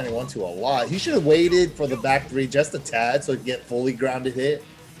using wall standing 1-2 a lot. He should have waited for the back 3 just a tad so he'd get fully grounded hit.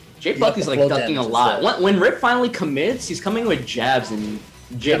 JBuckley's like ducking a lot. When Rip finally commits, he's coming with jabs, and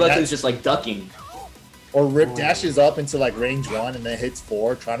JBuckley's just like ducking. Or Rip dashes up into like range 1 and then hits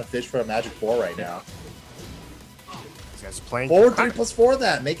 4, trying to fish for a magic 4 right now. Playing forward 3+4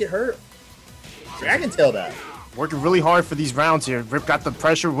 that, make it hurt. Dragon tail that. Working really hard for these rounds here. Rip got the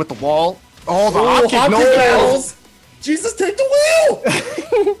pressure with the wall. Oh, the hop kick, no! Jesus, take the wheel!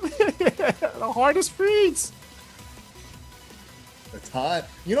 The hardest reads. The time.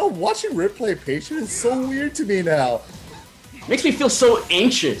 You know, watching Rip play patient is so weird to me now. Makes me feel so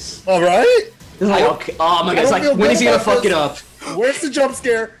anxious. All right. Like, okay. Oh my god, it's like, when is he gonna fuck it up? Where's the jump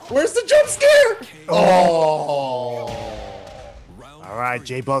scare? Where's the jump scare? Oh. All right,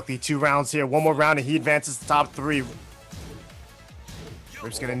 JBuckley, 2 rounds here. 1 more round and he advances to top 3.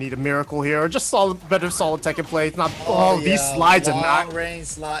 Rip's gonna need a miracle here, or just better solid Tekken play. It's not. These slides are not. Long range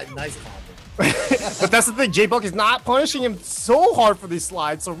slide, nice combo. But that's the thing, JBuckley's not punishing him so hard for these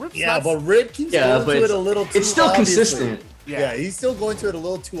slides. So Rip's but Rip keeps going to it a little too. It's still obviously. Consistent. Yeah, he's still going to it a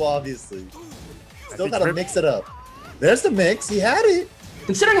little too obviously. Still gotta mix it up. There's the mix. He had it.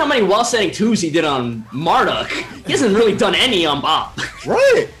 Considering how many wall setting 2s he did on Marduk, he hasn't really done any on Bob.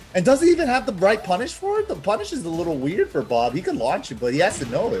 Right. And doesn't he even have the right punish for it? The punish is a little weird for Bob. He can launch it, but he has to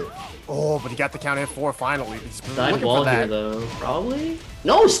know it. Oh, but he got the count at 4 finally. He's side wall here, though. Probably?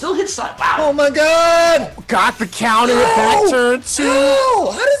 No, still hits side. Wow. Oh my god! Got the counter at back turn 2.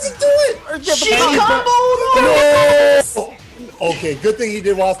 No! How does he do it? Shit combo! No! Okay, good thing he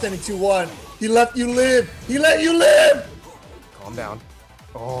did while standing 2-1. He let you live. He let you live. Calm down.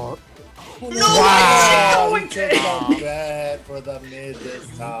 Oh. No! Wow, he took the bad for the mid this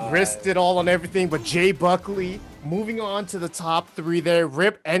time. Risked it all on everything, but JBuckley moving on to the top 3 there.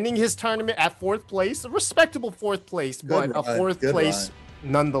 Rip ending his tournament at 4th place. A respectable 4th place, but a 4th place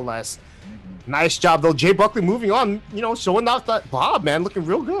nonetheless. Nice job, though. JBuckley moving on, you know, showing off that Bob, man, looking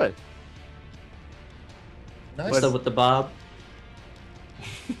real good. Nice. What's up with the Bob?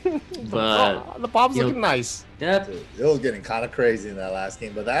 But the Bob's looking nice. Yep. It was getting kind of crazy in that last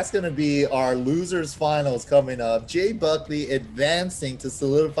game, but that's going to be our losers finals coming up. JBuckley advancing to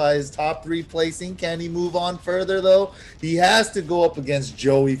solidify his top 3 placing. Can he move on further though? He has to go up against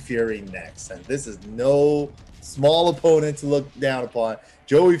Joey Fury next, and this is no small opponent to look down upon.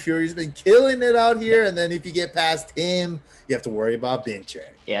 Joey Fury's been killing it out here, and then if you get past him, you have to worry about Binchang.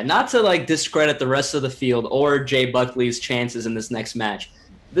 Yeah, not to like discredit the rest of the field or JBuckley's chances in this next match.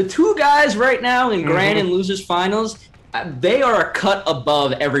 The 2 guys right now in Grand and Losers Finals, they are a cut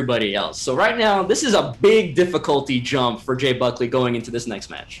above everybody else. So right now, this is a big difficulty jump for JBuckley going into this next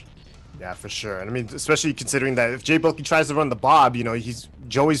match. Yeah, for sure. And I mean, especially considering that if JBuckley tries to run the Bob, you know,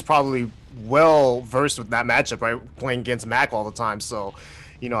 Joey's probably well versed with that matchup, right? Playing against Mac all the time. So,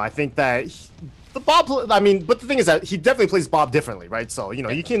 you know, I think that the Bob, I mean, but the thing is that he definitely plays Bob differently, right? So, you know,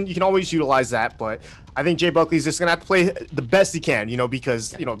 you can always utilize that, but I think JBuckley's just gonna have to play the best he can, you know,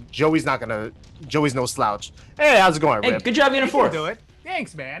 because you know Joey's no slouch. Hey, how's it going, Hey, Rip? good job getting a fourth. Do it.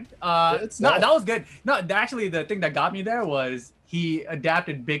 Thanks, man. No, that was good. No, actually, the thing that got me there was he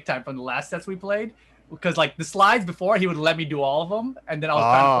adapted big time from the last sets we played. Because like the slides before, he would let me do all of them, and then I was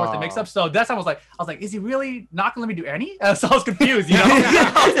trying to force the mix up. So that time I was like, is he really not gonna let me do any? So I was confused, you know.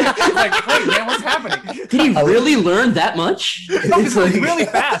 I was like, wait, man, what's happening? Did he really learn that much? It's like really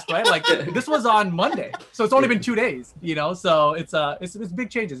fast, right? Like this was on Monday, so it's only been 2 days, you know. So it's big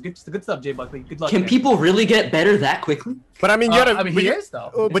changes. Good stuff, JBuckley. Good luck. Can people really get better that quickly? But I mean, he is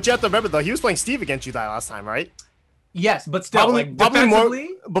though. But you have to remember though, he was playing Steve against you that last time, right? Yes, but still, probably more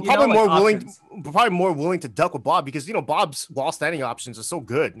willing to duck with Bob because you know Bob's wall standing options are so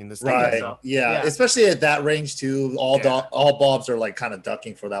good in this right. thing. So. Yeah, especially at that range too. All Bobs are like kind of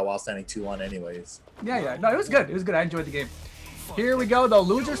ducking for that wall standing 2-1 anyways. Yeah. No, it was good. It was good. I enjoyed the game. Here we go, the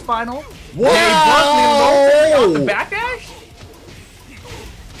losers final. Whoa! The backdash.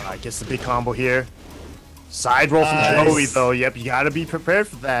 I guess the big combo here. Side roll from Joey though. Yep, you gotta be prepared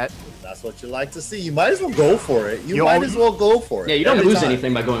for that. That's what you like to see. You might as well go for it. You might as well go for it. Yeah, you don't lose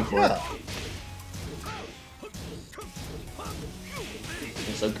anything by going for it.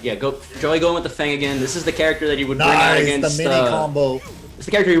 So yeah, Joey going with the Fang again. This is the character that he would bring out against the mini combo. It's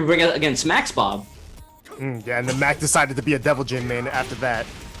the character he would bring out against Max Bob. Yeah, and then Mac decided to be a Devil Jin man after that.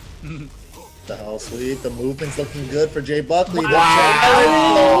 The hell sweet. The movement's looking good for JBuckley.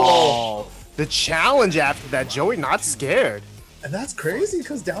 Wow! The challenge after that, Joey not scared. And that's crazy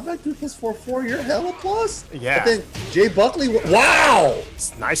because down back 3+4-4, you're hella plus. Yeah. But then JBuckley, wow!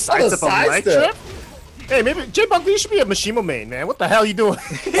 It's nice sidestep on leg trip. Hey, maybe JBuckley, you should be a Mishima main, man. What the hell are you doing?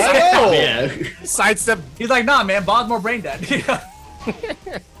 I know. Yeah. Sidestep. He's like, nah, man. Bob's more brain dead.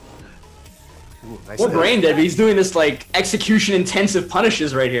 Ooh, nice We're brain dead, but he's doing this like execution intensive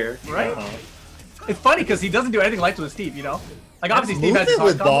punishes right here. Right. It's funny because he doesn't do anything like with Steve, you know. Like obviously Steve has his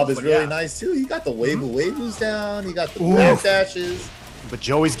with Bob combos, is really nice too. He got the wavus down. He got the back dashes. But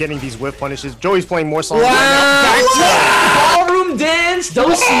Joey's getting these whiff punishes. Joey's playing more songs Wow! Ballroom dance,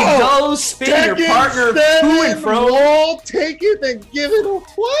 do-si-do, spin your partner to and fro. Take it and give it a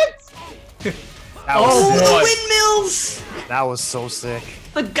what? The windmills! That was so sick.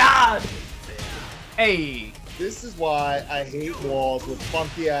 The god! Hey. This is why I hate walls with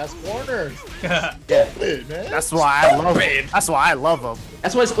funky ass corners. Man. That's why I love him. That's why I love him.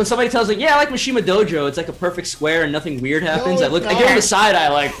 That's why when somebody tells me, yeah, I like Mishima Dojo, it's like a perfect square and nothing weird happens. I give him the side eye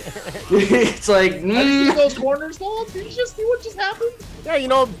like, it's like, Have you seen those corners though? Did you just see what just happened? Yeah, you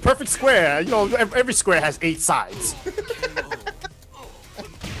know, perfect square. You know, every square has 8 sides.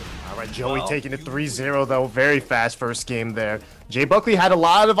 All right, Joey taking it 3-0 though. Very fast first game there. JBuckley had a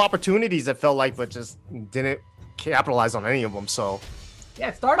lot of opportunities that felt like, but just didn't capitalize on any of them. So yeah,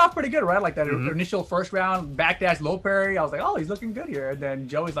 it started off pretty good, right? Like that initial first round backdash low parry. I was like, oh, he's looking good here. And then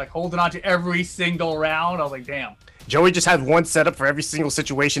Joey's like holding on to every single round. I was like, damn. Joey just had one setup for every single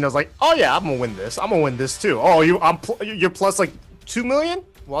situation. I was like, oh yeah, I'm gonna win this. I'm gonna win this too. Oh, you're plus like 2 million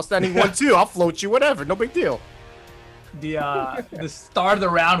while standing 1-2. I'll float you, whatever. No big deal. The start of the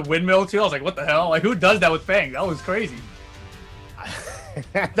round windmill too. I was like, what the hell? Like, who does that with Fang? That was crazy.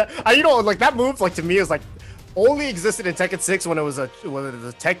 You know, like that move, like to me, is like only existed in Tekken 6 when it was a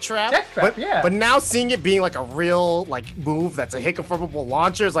tech trap. But now seeing it being like a real like move that's a hit confirmable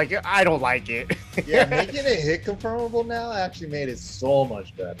launcher is like I don't like it. Yeah, making it hit confirmable now actually made it so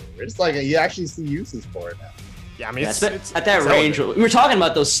much better. It's like you actually see uses for it now. Yeah, I mean, it's at that range. We were talking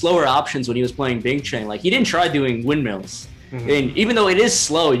about those slower options when he was playing Binchang. Like he didn't try doing windmills, and even though it is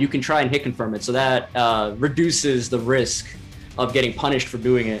slow, you can try and hit confirm it, so that reduces the risk of getting punished for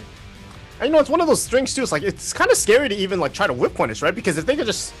doing it. And you know, it's one of those strings too. It's like it's kind of scary to even like try to whip punish, right? Because if they could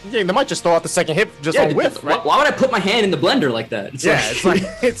just, they might just throw out the second hit just on whiff, right? Why would I put my hand in the blender like that? It's like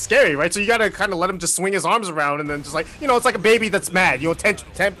it's scary, right? So you gotta kind of let him just swing his arms around and then just like, you know, it's like a baby that's mad, you know,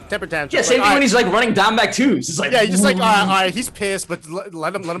 temper tantrum. Yeah, same thing when he's like running down back twos. It's like, yeah, he's just like, all right, he's pissed, but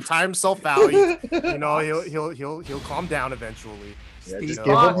let him tire himself out. You know, he'll calm down eventually. Yeah, just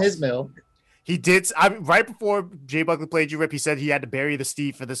give him his milk. He did. Right before JBuckley played you, Rip, he said he had to bury the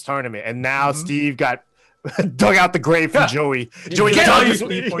Steve for this tournament, and now Steve got dug out the grave from Joey. Joey, get out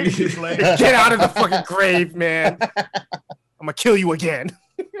of the fucking grave, man! I'm gonna kill you again.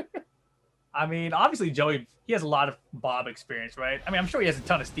 I mean, obviously Joey, he has a lot of Bob experience, right? I mean, I'm sure he has a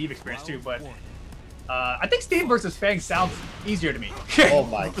ton of Steve experience too, but I think Steve versus Fang sounds easier to me. Oh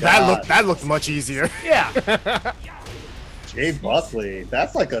my god, that looked much easier. Yeah. JBuckley,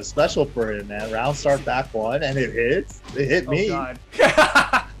 that's like a special for him, man. Round start back one, and it hits. It hit me. God.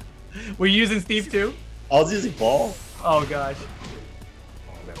 Were you using Steve too? I was using ball. Oh gosh.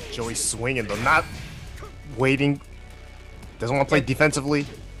 Oh, man. Joey's swinging though, not waiting. Doesn't want to play defensively.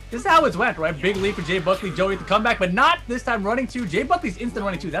 This is how it went, right? Big lead for JBuckley, Joey to come back, but not this time running two. JBuckley's instant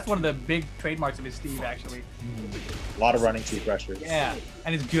running two. That's one of the big trademarks of his Steve, actually. A lot of running two pressure. Yeah,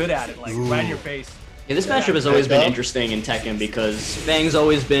 and he's good at it, like right in your face. Yeah, this matchup has always been interesting in Tekken because Fang's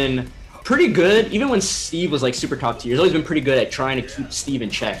always been pretty good. Even when Steve was like super top tier, he's always been pretty good at trying to keep Steve in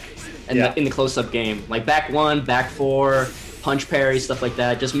check and in the close-up game. Like back one, back four, punch parry, stuff like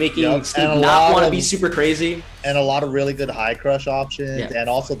that. Just making Steve not want to be super crazy. And a lot of really good high crush options, and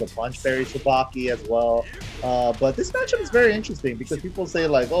also the punch parry for Baki as well. But this matchup is very interesting because people say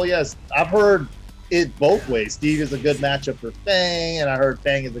like, oh yes, I've heard it both ways. Steve is a good matchup for Fang, and I heard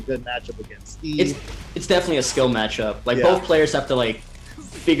Fang is a good matchup against Steve. It's definitely a skill matchup. Like both players have to like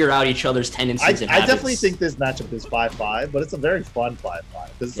figure out each other's tendencies and I habits. definitely think this matchup is 5-5, but it's a very fun 5-5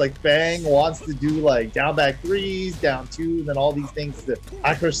 because it's like Fang wants to do like down back threes, down twos, and all these things to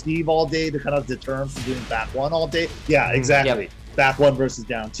high crush Steve all day to kind of deter him from doing back one all day. Yeah, exactly. Back one versus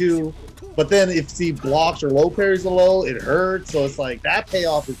down two. But then if Steve blocks or low parries the low, it hurts. So it's like that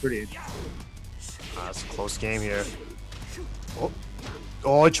payoff is pretty interesting. It's a close game here.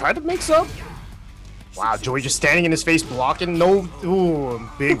 Oh, he tried to mix up. Wow, Joey just standing in his face, blocking. No, ooh,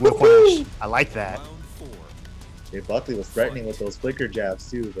 big whip punish. I like that. JBuckley was threatening with those flicker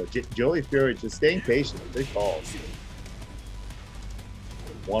jabs too, but Joey Fury just staying patient. Big calls.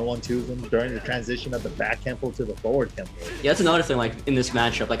 1-1-2 them during the transition of the back tempo to the forward tempo. Yeah, that's another thing. Like in this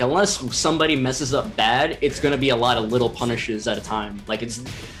matchup, like unless somebody messes up bad, it's gonna be a lot of little punishes at a time. Like it's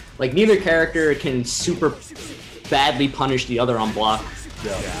like neither character can super badly punish the other on block.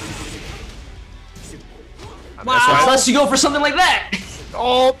 Wow. Unless you go for something like that.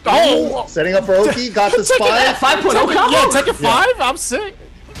 Oh! Setting up for Oki, got the spike. 5.0 combo? Yeah, Tekken 5, I'm sick.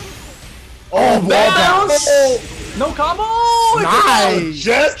 Oh, bounce! No combo! Nice!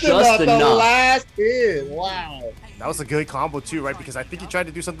 Just enough, the last hit. Wow. That was a good combo too, right? Because I think he tried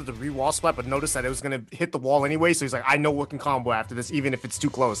to do something to re-wall splat, but noticed that it was going to hit the wall anyway, so he's like, I know what can combo after this, even if it's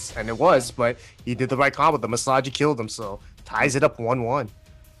too close. And it was, but he did the right combo. The massage killed him, so ties it up 1-1.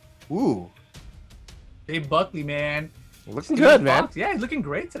 Ooh. JBuckley, man. Looking good, man. Yeah, he's looking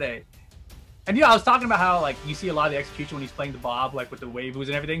great today. And yeah, I was talking about how like you see a lot of the execution when he's playing the Bob, like with the wave moves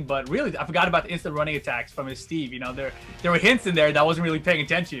and everything. But really, I forgot about the instant running attacks from his Steve. You know, there were hints in there that I wasn't really paying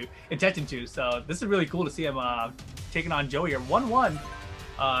attention to. So this is really cool to see him taking on Joey here, 1-1.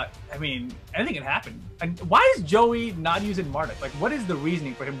 I mean, anything can happen. And why is Joey not using Marduk? Like, what is the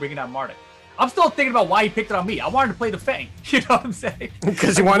reasoning for him bringing out Marduk? I'm still thinking about why he picked it on me. I wanted to play the Fang. You know what I'm saying?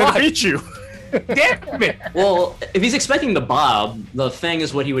 Because he wanted to beat you. Damn it! Well, if he's expecting the Bob, the Fang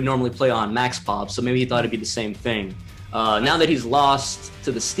is what he would normally play on Max Bob, so maybe he thought it'd be the same thing. Now that he's lost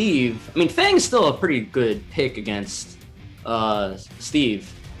to the Steve, I mean, Fang's still a pretty good pick against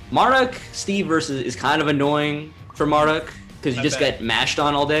Steve. Marduk, Steve versus is kind of annoying for Marduk, because you just get mashed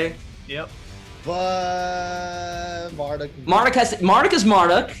on all day. Yep. But Marduk is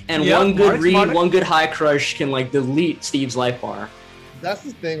Marduk, and one good read, one good high crush can like delete Steve's life bar. That's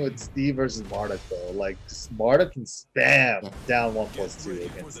the thing with Steve versus Marduk though. Like Marduk can spam down 1+2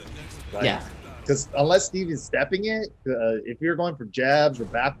 against him. Right? Yeah. Because unless Steve is stepping it, if you're going for jabs or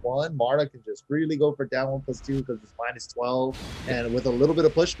back one, Marduk can just freely go for down 1+2 because it's -12 and with a little bit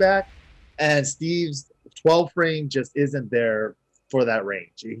of pushback. And Steve's 12 frame just isn't there for that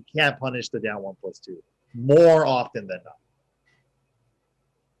range. He can't punish the down 1+2 more often than not.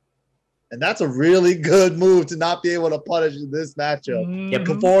 And that's a really good move to not be able to punish in this matchup.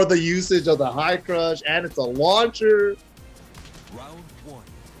 Before the usage of the high crush, and it's a launcher. Round 1.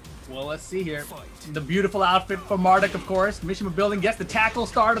 Well, let's see here. The beautiful outfit for Marduk, of course. Mishima Building gets the tackle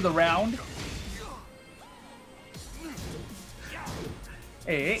start of the round.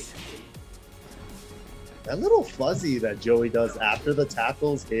 Hey. That little fuzzy that Joey does after the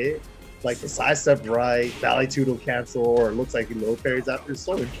tackles hit, like the side step right, valley tudo cancel, or it looks like he low parries after, is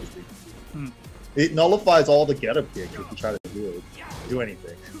so interesting. It nullifies all the get up kicks if you try to do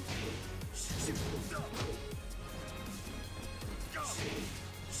anything.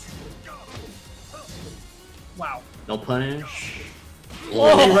 Wow. No punish.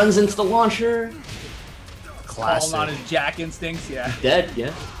 Oh, he runs into the launcher. Classic. Calling on his Jack instincts, yeah. Dead,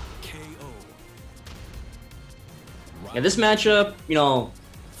 yeah. Yeah, this matchup, you know,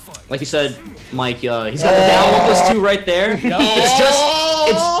 like you said, Mike, he's got the down 1+2 right there.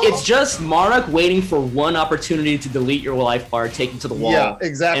 It's just Marduk waiting for one opportunity to delete your life bar, take him to the wall. Yeah,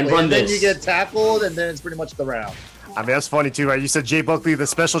 exactly. And run then this. you get tackled, and then it's pretty much the round. I mean, that's funny too, right? You said JBuckley, the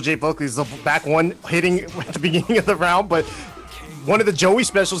special JBuckley is the back one hitting at the beginning of the round, but one of the Joey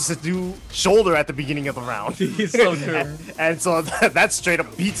specials is to do shoulder at the beginning of the round. He's so true. And so that straight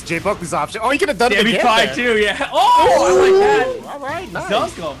up beats JBuckley500's option. Oh, he could have done it Damn, he again tried there. too, yeah. Oh, I like that. All right, nice.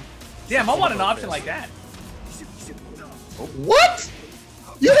 Dunk him. Damn, I want an option like that. What?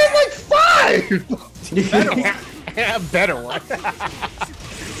 You had like 5! Better one. Yeah, better one.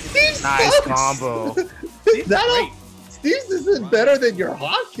 Steve Nice sucks. combo. Steve's isn't better than your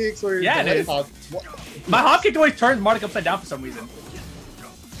hot kicks or your Yeah, it delayed is. hot. My hop kick always turns Martic upside down for some reason.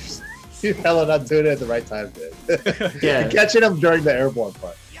 You're hella not doing it at the right time, dude. Yeah. You're catching him during the airborne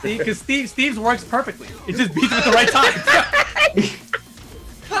part. See, because Steve's works perfectly. It just beats him at the right time.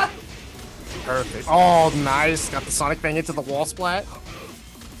 Perfect. Oh, nice. Got the Sonic Bang into the wall splat.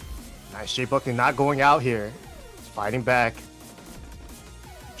 Nice. JBuckley not going out here. Fighting back.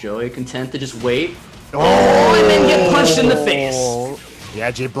 Joey content to just wait. Oh, and then get punched in the face. Yeah,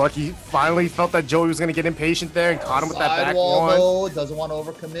 JBuckley finally felt that Joey was going to get impatient there and caught him with that back Sidewall, one. though, doesn't want to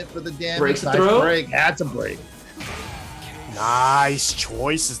overcommit for the damage. Breaks the Nice throw. break. Had to break. Nice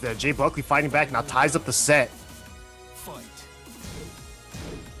choices there. JBuckley fighting back now, ties up the set. Fight.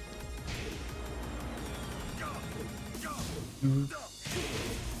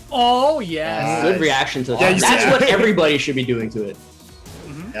 Oh, yes. Good reaction to that. Yeah, you That's see- what everybody should be doing to it.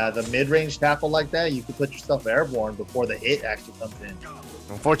 Yeah, the mid-range tackle like that, you can put yourself airborne before the hit actually comes in.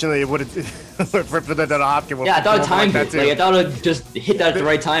 Unfortunately, it would have ripped it at Hopkins. Yeah, I thought it timed that it. too. Like, I thought it would just hit that at the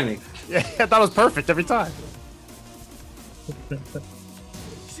right timing. Yeah, I thought it was perfect every time.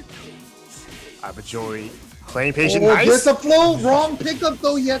 But Joey playing patient, Oh, nice. gets a flow. Wrong pickup,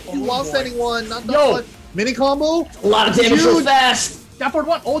 though. He had two while setting one. Not the Yo. one. Mini combo. A lot of damage so Huge. fast. Down forward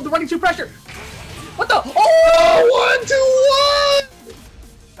one. Oh, the running two pressure. What the? Oh! Oh, 1, 2,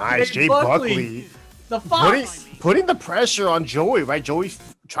 1. Nice, Jay JBuckley. Buckley. The Fox. Putting the pressure on Joey, right? Joey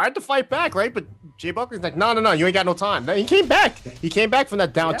tried to fight back, right? But JBuckley's like, no, you ain't got no time. He came back. He came back from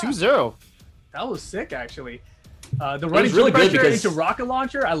that down Yeah. 2-0. That was sick, actually. The running really two good pressure because- into rocket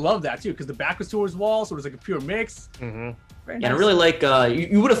launcher. I love that too, because the back was towards wall, so it was like a pure mix. Mm-hmm. Very Yeah, nice. I really like,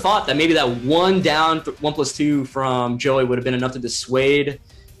 you would have thought that maybe that one down, 1+2 from Joey would have been enough to dissuade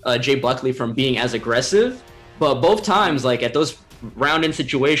JBuckley from being as aggressive. But both times, like at those round-in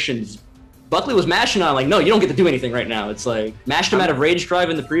situations, Buckley was mashing on, like, no, you don't get to do anything right now. It's like, mashed him out of Rage Drive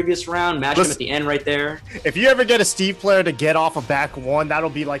in the previous round, mashed him at the end right there. If you ever get a Steve player to get off a back one, that'll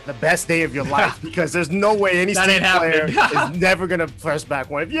be like the best day of your life because there's no way any That Steve ain't player happening. is never gonna press back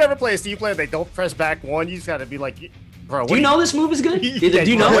one. If you ever play a Steve player, they don't press back one. You just gotta be like, bro. Do you know this move is good? Do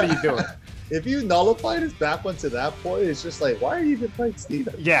you know What it? are you doing? If you nullified his back one to that point, it's just like, why are you even playing Steve?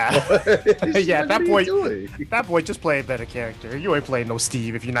 Yeah. It's just Yeah, like, that what are you point- doing? That boy, just play a better character. You ain't playing no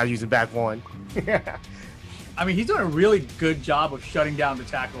Steve if you're not using back one. I mean, he's doing a really good job of shutting down the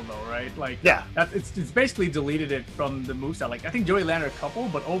tackle, though, right? Like, Yeah. it's basically deleted it from the moveset. Like, I think Joey landed a couple,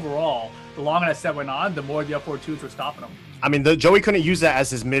 but overall, the longer that set went on, the more the up 4-2s were stopping him. I mean, the Joey couldn't use that as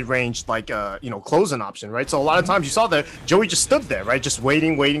his mid-range, like, closing option, right? So a lot of times you saw that Joey just stood there, right? Just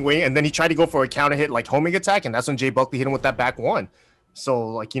waiting, and then he tried to go for a counter hit, like homing attack, and that's when JBuckley hit him with that back one. So,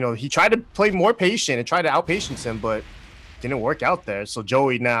 like, he tried to play more patient and try to outpatience him, but didn't work out there. So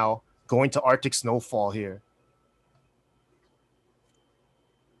Joey now going to Arctic Snowfall here.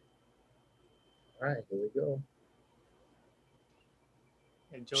 All right, here we go.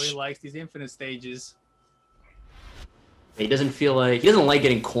 And Joey likes these infinite stages. He doesn't like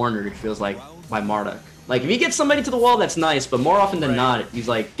getting cornered, it feels like, by Martic. Like, if he gets somebody to the wall, that's nice, but more often than not, he's,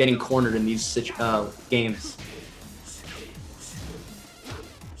 like, getting cornered in these games.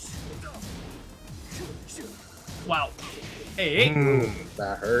 Wow. Hey.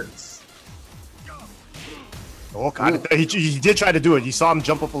 That hurts. Oh, God. He did try to do it. You saw him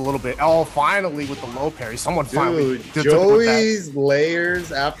jump up a little bit. Oh, finally with the low parry. Someone finally Dude, did something with that. Joey's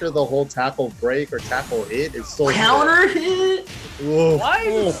layers after the whole tackle break or tackle hit is so Counter hit? good. Whoa. Why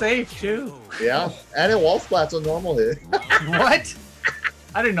is it safe, too? Yeah, and it wall splats a normal hit. What?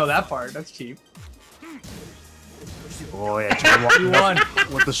 I didn't know that part. That's cheap. Oh, yeah. Joey He won.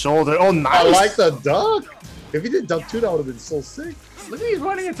 with the shoulder. Oh, nice. I like the dunk. If he did dunk 2, that would have been so sick. Look at these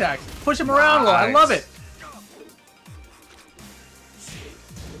running attacks. Push him around, Will. I Nice. love it.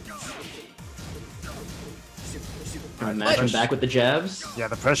 Match him back with the jabs. Yeah,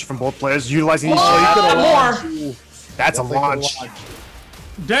 the pressure from both players utilizing each Oh, other. you could've more. launched. Ooh, That's a definitely could've launch. launched.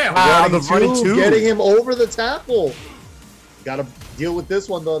 Damn. Wow, the Getting running two. Getting him over the tackle. Got to deal with this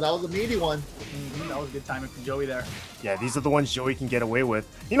one, though. That was a meaty one. That was good timing from Joey there. Yeah, these are the ones Joey can get away with.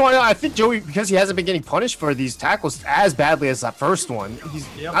 You know, I think Joey, because he hasn't been getting punished for these tackles as badly as that first one, he's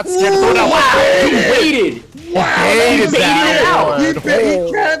not scared to throw that one. He waited. He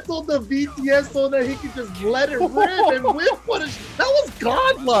canceled the VTS so that he could just let it rip and whip punish. That was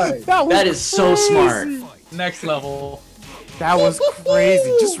godlike. That is so smart. Next level. That was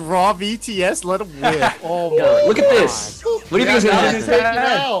crazy. Just raw VTS, let him whip. Oh my God. Look at this. What do you think is now going he's to faking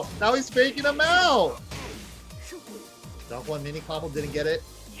happen? out. Now he's faking him out. That one mini combo didn't get it.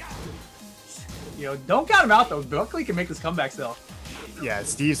 Yo, don't count him out though. Buckley can make this comeback still. Yeah,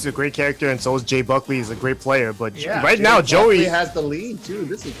 Steve's a great character, and so is JBuckley. He's a great player, but Yeah, right now Joey has the lead too.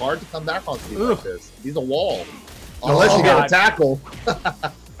 This is hard to come back on Steve like this. He's a wall. Oh, Unless you get God. a tackle.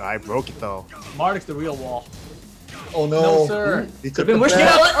 I broke it though. Marduk's the real wall. Oh no. No, sir. He took been the wishing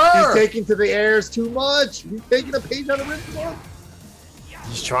bet. it He's taking to the airs too much. He's taking a page out of Rickstah.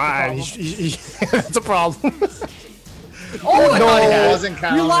 He's trying. That's a problem. Oh No, my it God. wasn't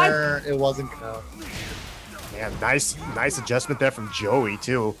counter. It wasn't counter. Man, nice adjustment there from Joey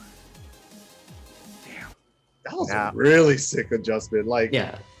too. That was Yeah. a really sick adjustment. Like,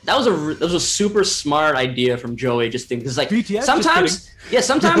 Yeah, that was a super smart idea from Joey. Just because like BTS,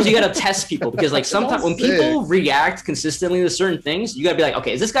 sometimes you gotta test people because like sometimes when sick. people react consistently to certain things, you gotta be like,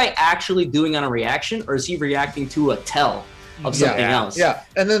 okay, is this guy actually doing on a reaction or is he reacting to a tell of something else? Yeah,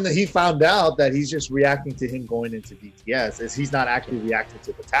 and then he found out that he's just reacting to him going into BTS, is he's not actually reacting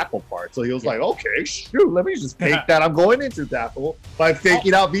to the tackle part. So he was like, okay, shoot, let me just fake that I'm going into tackle by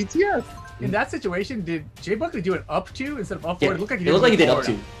faking out BTS. In that situation, did JBuckley do an up two instead of up Yeah, forward? It looked like he it did. looked like he did move up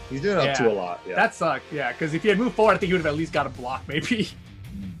forward. two. He's doing up to a lot. Yeah. That sucked. Yeah, because if he had moved forward, I think he would have at least got a block, maybe.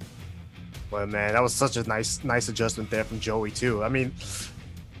 But man, that was such a nice adjustment there from Joey too. I mean,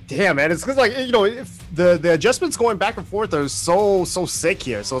 damn man, it's because like if the adjustments going back and forth are so sick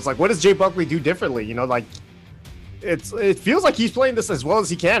here. So it's like, what does JBuckley do differently? Like it feels like he's playing this as well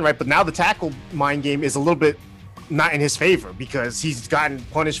as he can, right? But now the tackle mind game is a little bit not in his favor because he's gotten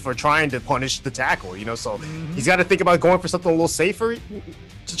punished for trying to punish the tackle. So he's got to think about going for something a little safer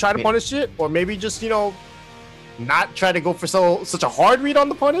to try to punish it, or maybe just not try to go for such a hard read on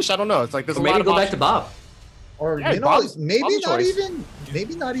the punish. I don't know. It's like there's Or a maybe lot of go back to Bob. Or Yeah, Bob's maybe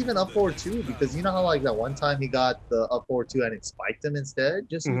not even up forward two, because you know how like that one time he got the up forward two and it spiked him instead.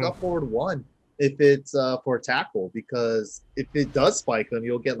 Just use up forward one if it's for a tackle, because if it does spike him,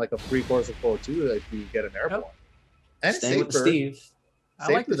 you'll get like a free course of forward two if you get an airborne. And Staying with Steve. I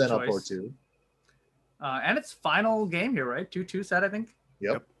like safer this than choice. up forward two. And it's final game here, right? 2-2 set, I think.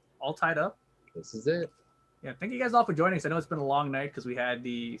 Yep. All tied up. This is it. Yeah, thank you guys all for joining us. I know it's been a long night because we had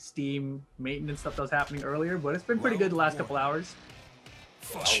the Steam maintenance stuff that was happening earlier, but it's been pretty good the last couple hours.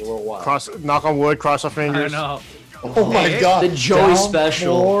 A little while. knock on wood, cross our I fingers. know. Oh my god. The Joey down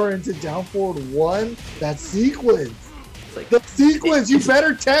special. 4 into down forward 1. That sequence. Like, The sequence. You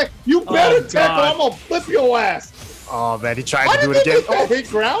better tech. You better tech or God. I'm gonna flip your ass. Oh man, he tried Why to do did it they again. make that hit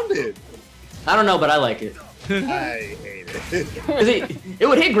grounded? I don't know, but I like it. I hate it. 'Cause it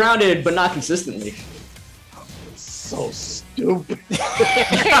would hit grounded, but not consistently. So stupid.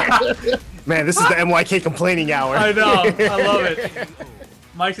 Man, this is the MYK complaining hour. I know. I love it.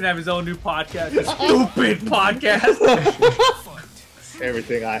 Mike's gonna have his own new podcast. The stupid podcast.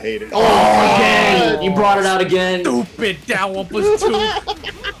 Everything I hated. Oh, again! You brought it out again. Stupid down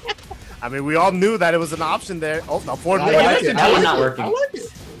 1+2. I mean, we all knew that it was an option there. Oh, now Ford I Wayne like it. That was not working. I like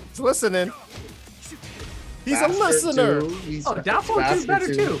it. is listening. He's Faster a listener. too. He's Oh, down 4-2 faster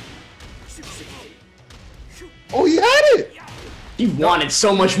better too. Oh, he had it. He wanted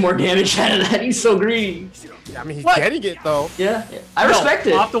so much more damage out of that. He's so greedy. I mean, he's What? getting it though. Yeah, I respect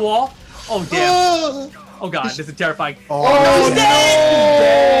it. Off the wall. Oh damn. Oh, Oh god, this is terrifying. no.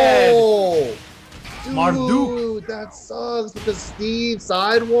 Dude, Marduk. that sucks because Steve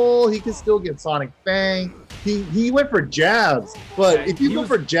sidewall, he can still get Sonic Fang. He went for jabs, but Yeah, if you he go was-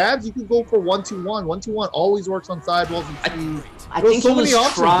 for jabs, you can go for 1-2-1. 1-2-1 always works on sidewalls and Steve. I There's think so he was many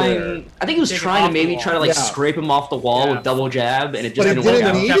options trying. there. I think he was Take him trying off to the maybe wall. try to like Yeah. scrape him off the wall Yeah. with double jab, and it just But it didn't work didn't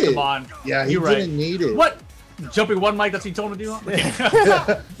out. need Kept it. him on. Yeah, he You're right. didn't need it. What? Jumping one mic that's he told him to do?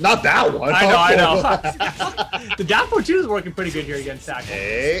 Not that one. I know. The down 4-2 is working pretty good here against Tackle.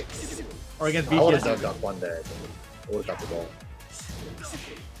 Hey, Or against I would have BTS. done that one there. I would have got the ball.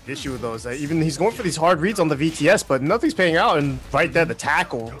 The issue with those, even he's going for these hard reads on the VTS, but nothing's paying out. And right there, the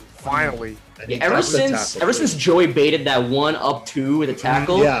tackle finally. And Yeah, he ever got the since tackle. Joey baited that 1-up-2 with a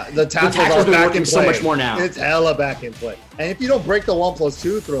tackle, Yeah, the tackle's tackle's been back working in so play. much more now. It's hella back in play. And if you don't break the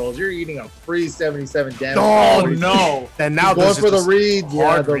 1+2 throws, you're eating a free 77 damage. Oh no. And now Going there's for the just reads. Yeah,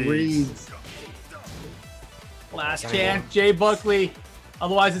 hard the reads. reads. Last chance, Jay Buckley.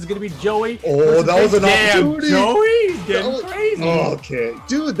 Otherwise, it's gonna be Joey. Oh, that was an opportunity. Joey getting crazy. Okay,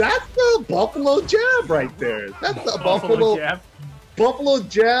 dude, that's the Buffalo jab right there. That's the Buffalo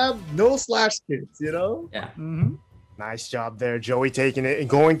jab, no slash kicks, you know? Yeah. Nice job there, Joey taking it and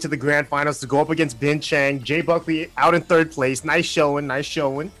going to the grand finals to go up against Binchang. Jay Buckley out in third place. Nice showing, nice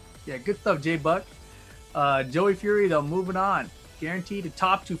showing. Yeah, good stuff, Jay Buck. Joey Fury, though, moving on. Guaranteed the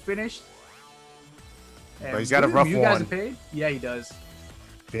top 2 finish. But he's got a rough you one. guys are paid? Yeah, he does.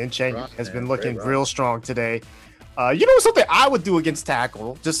 Binchang has been looking real strong today. You know something I would do against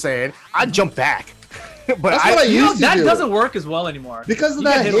tackle? Just saying, I'd jump back. But that's what I used to that do. doesn't work as well ananymore because of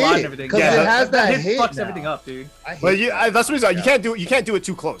that hit. And everything. Because it has that hit. Fucks now. everything up, dude. But that's the reason you can't do it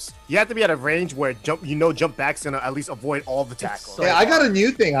too close. You have to be at a range where jump back's gonna at least avoid all the tackles. Yeah, I got a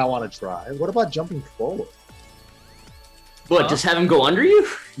new thing I want to try. What about jumping forward? What? Just have him go under you?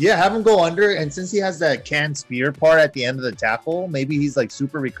 Yeah, have him go under, and since he has that canned spear part at the end of the tackle, maybe he's like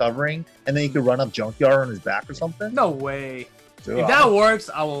super recovering, and then he could run up junkyard on his back or something. No way. Dude, if that works,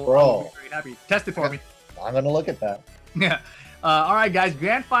 I will be very happy. Test it for me. I'm gonna look at that. Yeah. All right, guys.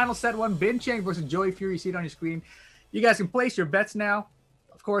 Grand final set 1. Binchang versus Joey Fury. You see it on your screen. You guys can place your bets now.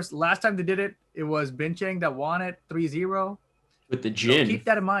 Of course, last time they did it, it was Binchang that won it 3-0. With the Jin. So keep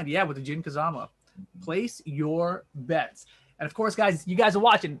that in mind. Yeah, with the Jin Kazama. Place your bets. And of course, guys, you guys are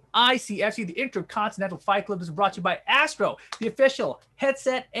watching ICFC, the Intercontinental Fight Club. This is brought to you by Astro, the official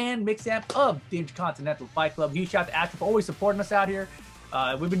headset and mix amp of the Intercontinental Fight Club. Huge shout out to Astro for always supporting us out here.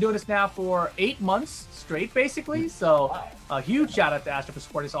 We've been doing this now for 8 months straight, basically. So a huge shout out to Astro for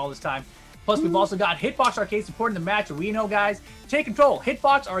supporting us all this time. Plus, we've also got Hitbox Arcade supporting the match arena, guys. Take control.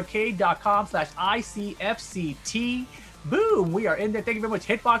 Hitboxarcade.com/ICFCT. Boom. We are in there. Thank you very much,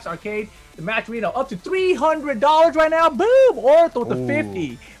 Hitbox Arcade. The match arena up to $300 right now. Boom. Ortho with the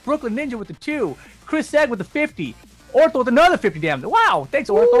 50. Brooklyn Ninja with the 2. Chris Egg with the 50. Ortho with another 50 damn. Wow.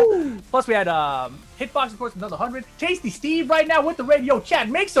 Thanks, Ortho. Woo. Plus, we had Hitbox, of course, another 100. Tasty Steve right now with the radio chat.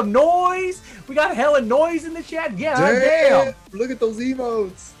 Make some noise. We got hella noise in the chat. Yeah, damn. Look at those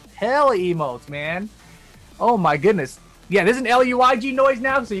emotes. Hella emotes, man. Oh, my goodness. Yeah, there's an LUIG noise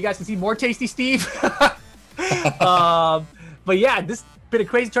now, so you guys can see more Tasty Steve. But yeah, this been a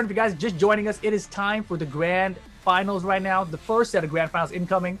crazy turn for you guys just joining us. It is time for the grand finals right now. The first set of grand finals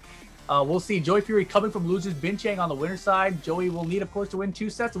incoming. We'll see Joey Fury coming from losers, Binchang on the winner's side. Joey will need, of course, to win 2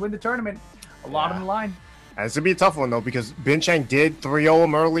 sets to win the tournament. A lot on the line. And it's gonna be a tough one though, because Binchang did 3-0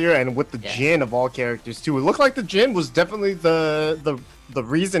 him earlier, and with the Jin of all characters too. It looked like the Jin was definitely the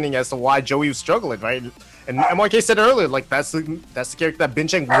reasoning as to why Joey was struggling, right? And MYK said earlier, like that's the character that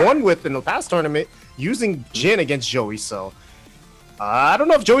Binchang won with in the past tournament, using Jin against Joey. So I don't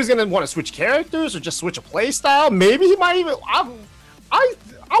know if Joey's gonna want to switch characters or just switch a play style. Maybe he might even. I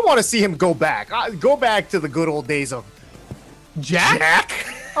want to see him go back. Go back to the good old days of Jack.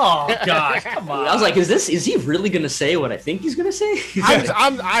 Oh gosh, come on. I was like, is he really gonna say what I think he's gonna say?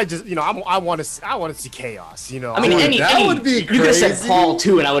 I want to see chaos. You know, I mean, that would be you could have said Paul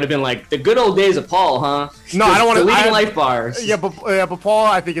too, and I would have been like, the good old days of Paul, huh? No, I don't want to. Deleting life bars. Yeah, but Paul,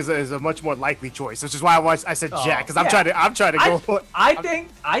 I think is a much more likely choice, which is why I said Jack, because I'm trying to go.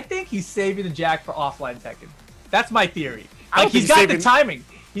 I think he's saving the Jack for offline Tekken. That's my theory. Like he's got the timing.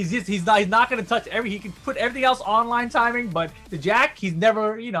 He's not going to touch he can put everything else online timing, but the Jack, he's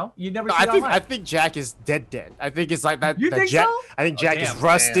never, you never see it I think Jack is dead. I think it's like that. You think Jack, so? I think Jack is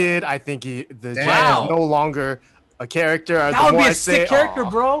rusted. I think Jack is no longer a character. That would be a sick character,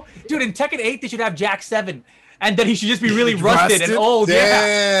 bro. Dude, in Tekken 8, they should have Jack 7. And then he should just be really rusted and old.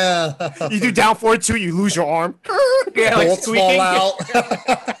 Damn. Yeah. You do down forward 2, you lose your arm. Yeah, like bolts fall out.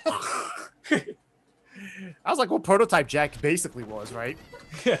 That was like what Prototype Jack basically was, right?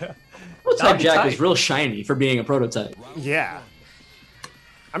 Prototype Jack was real shiny for being a prototype. Yeah.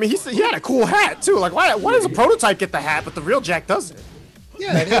 I mean, he had a cool hat too. Like, why does a prototype get the hat, but the real Jack doesn't?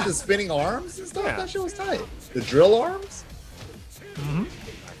 Yeah, and he had the spinning arms and stuff. Yeah. That shit was tight. The drill arms.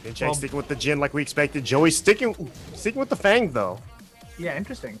 Binchang sticking with the Jin like we expected. Joey sticking with the Fang though. Yeah,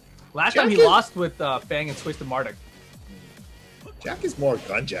 interesting. Last time he lost with Fang and switched to Marduk. Jack is more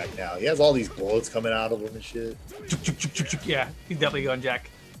gun Jack now. He has all these bullets coming out of him and shit. Yeah, he's definitely gun Jack.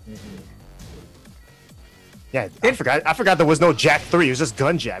 Yeah, I forgot there was no Jack 3. It was just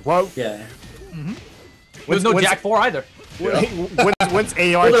gun Jack. Well, yeah. There's no Jack 4 either. Yeah. When's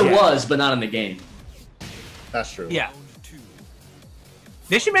AR? Well, there was, but not in the game. That's true. Yeah.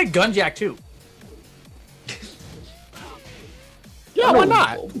 They should make gun Jack 2. Yeah, why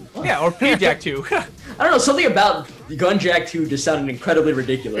not? Yeah, or P-Jack 2. I don't know, something about Gun Jack 2 just sounded incredibly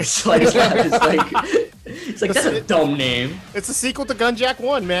ridiculous. Like, it's like, that's a dumb name. It's a sequel to Gun Jack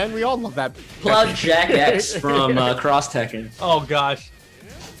 1, man. We all love that. Pull out Jack X from Cross Tekken. Oh, gosh.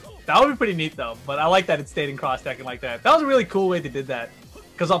 That would be pretty neat though. But I like that it stayed in cross Tekken like that. That was a really cool way they did that.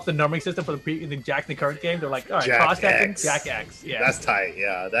 Because off the numbering system for the Jack in the current game, they're like, all right, cross Tekken, Jack X. Yeah, that's tight.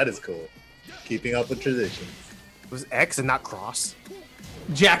 Yeah, that is cool. Keeping up with traditions. It was X and not cross.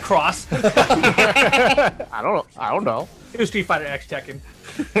 Jack Cross. I don't know. It was Street Fighter X Tekken.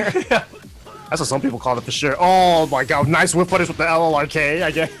 That's what some people call it for sure. Oh my god, nice whip punish with the LLRK,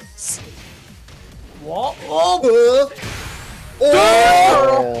 I guess. What? Oh!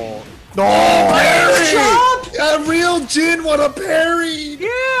 No! A real Jin, what a parry!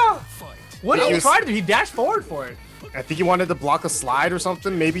 Yeah! What did he try to do? He dashed forward for it. I think he wanted to block a slide or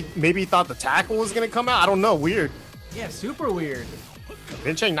something. Maybe he thought the tackle was gonna come out. I don't know. Weird. Yeah, super weird.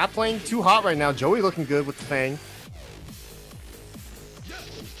 Binchang not playing too hot right now. Joey looking good with the Fang.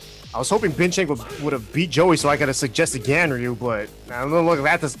 I was hoping Binchang would have beat Joey so I could have suggested Ganryu, but I don't look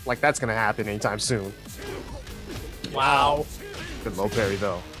like that's gonna happen anytime soon. Wow. Good low parry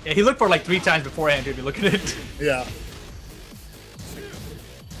though. Yeah, he looked for like 3 times beforehand to be looking at it. Yeah.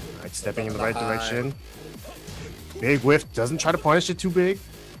 Alright, stepping in the right direction. Big whiff, doesn't try to punish it too big.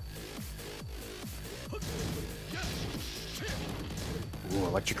 Ooh,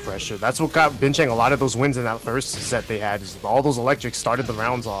 electric pressure. That's what got Binchang a lot of those wins in that first set they had. Is all those electrics started the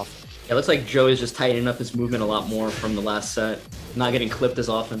rounds off. Yeah, it looks like Joey's just tightening up his movement a lot more from the last set. Not getting clipped as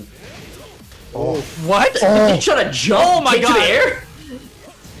often. Oh. What? He tried to jump into the air?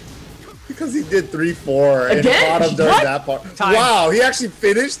 Because he did 3-4 and Again? caught him during that part. Time. Wow, he actually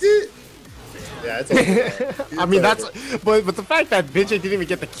finished it? Yeah, it's okay. I mean, that's... But the fact that Binchang didn't even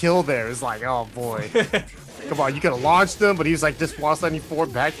get the kill there is like, oh boy. Come on, you could have launched him, but he was like, just whilst letting you forward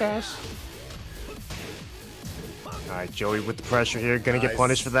backdash. Alright, Joey with the pressure here. Gonna get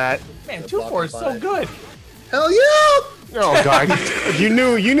punished for that. Man, 2-4 is so good. Hell yeah! Oh god, you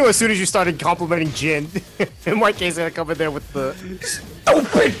knew as soon as you started complimenting Jin. In my case, I come in there with the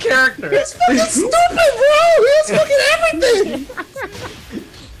stupid character. He's fucking stupid, bro! He's fucking everything!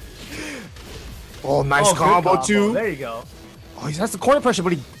 Oh, nice combo too. There you go. Oh, he has the corner pressure,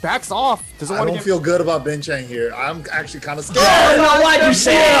 but he backs off. Doesn't I want to don't get... feel good about Binchang here. I'm actually kind of scared. Oh, why'd you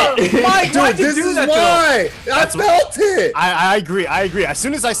say it? Why'd you Dude, this do is that why! I felt it! I agree. As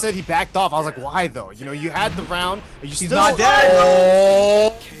soon as I said he backed off, I was like, why though? You know, you had the round. You still not dead.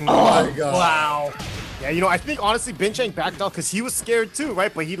 Oh my god. Wow. Yeah, you know, I think honestly Binchang backed off because he was scared too,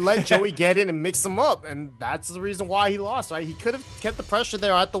 right? But he let Joey get in and mix him up, and that's the reason why he lost, right? He could have kept the pressure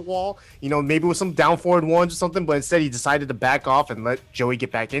there at the wall, you know, maybe with some down forward ones or something, but instead he decided to back off and let Joey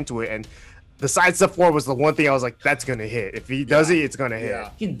get back into it. And the side step forward was the one thing I was like, that's gonna hit. If he does it, it's gonna hit.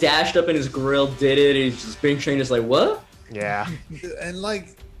 Yeah. He dashed up in his grill, did it, and he's just Binchang just like, what? Yeah. And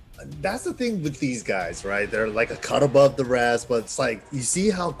like, that's the thing with these guys, right? They're like a cut above the rest, but it's like, you see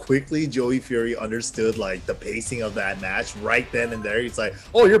how quickly Joey Fury understood like the pacing of that match right then and there. He's like,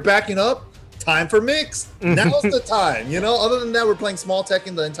 oh, you're backing up? Time for mix. Now's the time, you know? Other than that, we're playing small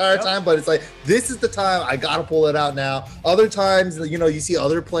Tekken the entire time, but it's like, this is the time. I gotta pull it out now. Other times, you know, you see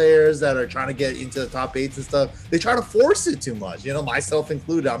other players that are trying to get into the top 8s and stuff. They try to force it too much, you know, myself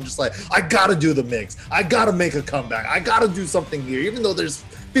included. I'm just like, I gotta do the mix. I gotta make a comeback. I gotta do something here. Even though there's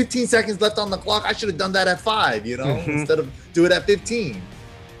 15 seconds left on the clock, I should have done that at 5, you know, instead of do it at 15.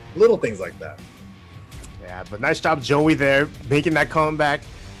 Little things like that. Yeah, but nice job, Joey, there, making that comeback.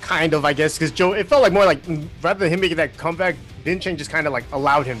 Kind of, I guess, because Joe, it felt like more like rather than him making that comeback, Binchang just kind of like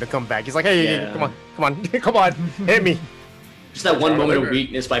allowed him to come back. He's like, hey, come on, come on, hit me. Just that one moment of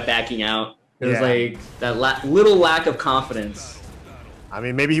weakness by backing out. It was like that little lack of confidence. I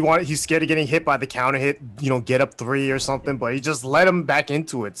mean, maybe he's scared of getting hit by the counter hit, you know, get up 3 or something, but he just let him back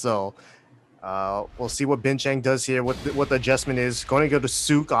into it. So we'll see what Binchang does here, what the adjustment is. Going to go to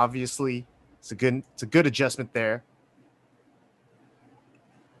Sook, obviously. It's a good adjustment there.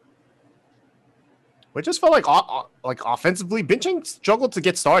 But it just felt like offensively, Binchang struggled to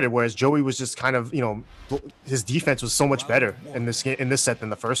get started, whereas Joey was just kind of, you know, his defense was so much better in this set than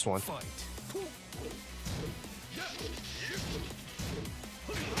the first one.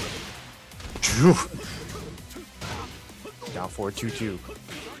 Down forward 2-2.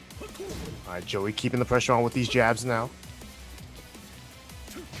 All right, Joey keeping the pressure on with these jabs now.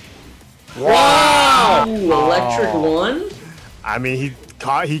 Wow! Ooh, electric one. I mean,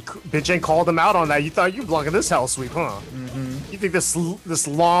 Binchang called him out on that. You thought you were blocking this hell sweep, huh? You think this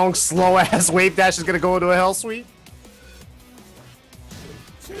long, slow ass wave dash is gonna go into a hell sweep?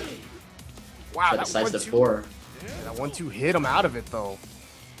 Wow, that 1-2. Yeah, that 1-2 hit him out of it though.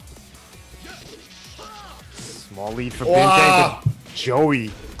 Small lead for Binchang, but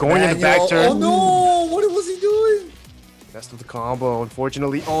Joey going in the back turn. Oh no! What was he doing? Best of the combo,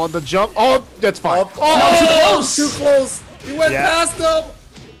 unfortunately. On the jump. Oh, that's fine. Oh, too close! He went past him!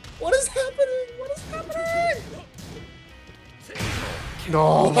 What is happening? What is happening?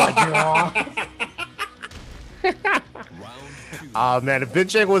 Oh my god. Man, if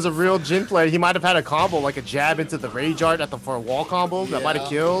Binchang was a real Jin player, he might have had a combo like a jab into the rage art for a wall combo that might have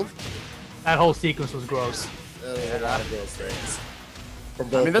killed. That whole sequence was gross. A lot of those things. From I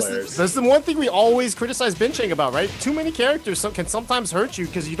both mean, players. that's the one thing we always criticize Binchang about, right? Too many characters can sometimes hurt you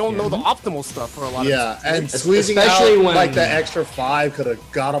because you don't know the optimal stuff for a lot of and squeezing especially out when, like the extra 5 could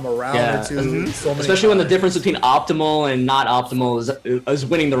have got him around or two. So many especially when the times. difference between optimal and not optimal is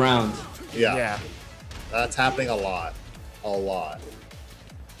winning the round. Yeah, that's happening a lot. A lot.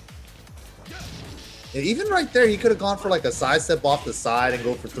 Yeah, even right there, he could have gone for like a sidestep off the side and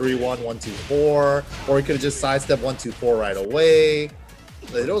go for 3-1, 1-2-4, or he could have just sidestep 1-2-4 right away.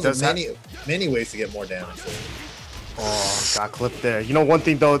 There was many ways to get more damage. Oh, got clipped there. You know, one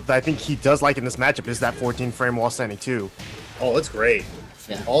thing though that I think he does like in this matchup is that 14 frame wall standing too. Oh, it's great.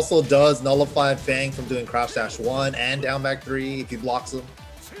 Yeah. Also does nullify Fang from doing crouch dash 1 and down back 3 if he blocks him.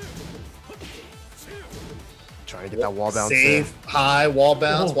 Trying to get that wall bounce. Safe, high wall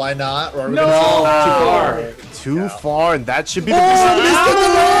bounce. Why not? Or are we No! gonna Too far, and that should be the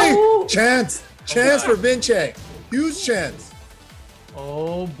oh, chance for Binchang. Huge chance.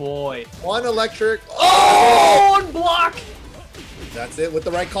 Oh boy. One electric. Oh, one block. That's it with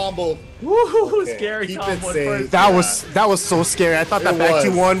the right combo. Woohoo! Okay, Scary keep it combo. safe. First. That was so scary. I thought that It back was.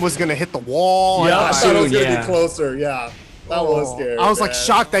 2-1 was gonna hit the wall. Yeah, I thought it was gonna yeah. be closer. Yeah, that was scary. I was like man.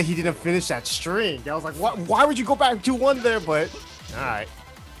 shocked that he didn't finish that string. I was like, what? Why would you go back 2-1 there? But all right,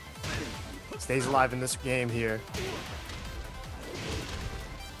 stays alive in this game here.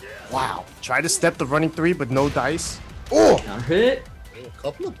 Wow, try to step the running 3, but no dice. Oh, Counter hit. A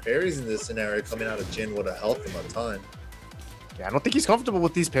couple of parries in this scenario coming out of Jin would have helped him a ton. yeah, I don't think he's comfortable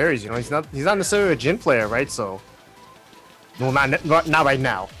with these parries. You know, he's not necessarily a Jin player, right? So, no, not right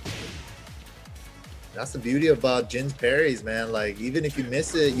now. That's the beauty about Jin's parries, man. Like, even if you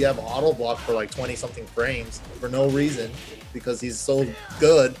miss it, you have auto block for like 20-something frames for no reason because he's so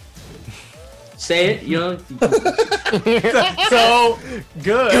good. Say it, you know. So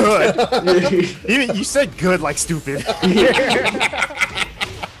good. Good. You said good like stupid.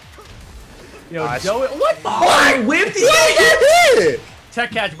 Yo, Joey, what? Oh, whipped Hey!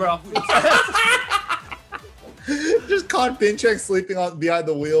 Tech catch, bro. Just caught Binchang sleeping behind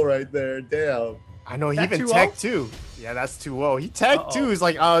the wheel right there. Damn. I know he That even 2-0? tech too. Yeah, that's 2-0. He tech too. Uh-oh. He's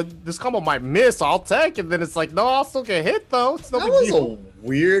like, this combo might miss. I'll tech, and then it's like, no, I'll still get hit though. It's no That big was deal. a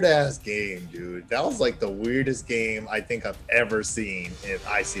weird ass game, dude. That was like the weirdest game I think I've ever seen in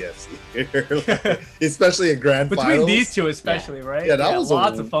ICFC. Like, especially in grand Between finals. these two, especially, right? Yeah, that was a-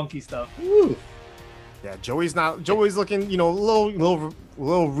 lots of funky stuff. Woo. Yeah, Joey's looking, you know, a little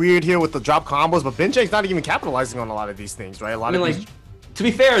weird here with the drop combos, but Binchang's not even capitalizing on a lot of these things, right? A lot I mean, of like, these. to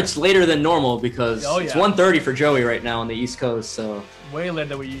be fair, it's later than normal because Oh, it's yeah. 1:30 for Joey right now on the East Coast. So Way later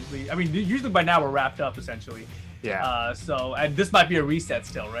than we usually. I mean, usually by now we're wrapped up essentially. Yeah. So and this might be a reset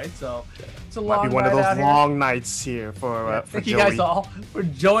still, right? So it's a Might long be one of night those out here. long nights here for Thank Joey. you guys all for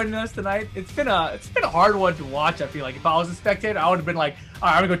joining us tonight. It's been a hard one to watch. I feel like if I was a spectator, I would have been like, all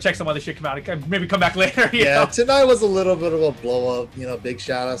right, I'm gonna go check some other shit come out. And maybe come back later. You Yeah, know? tonight was a little bit of a blow up. You know, big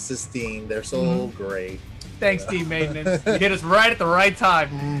shout outs to Steam. They're so great. Thanks, Team Maintenance. You hit us right at the right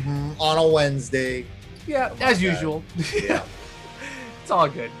time. On a Wednesday. Yeah, Oh my as God. usual. Yeah. It's all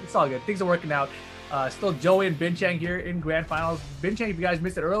good. It's all good. Things are working out. Still Joey and Binchang here in grand finals. Binchang, if you guys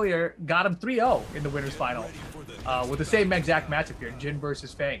missed it earlier, got him 3-0 in the winners final with the same exact matchup here, Jin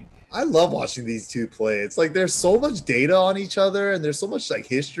versus Fang. I love watching these two play. It's like there's so much data on each other and there's so much like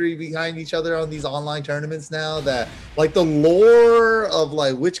history behind each other on these online tournaments now that like the lore of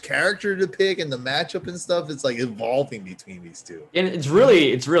like which character to pick and the matchup and stuff, it's like evolving between these two. and it's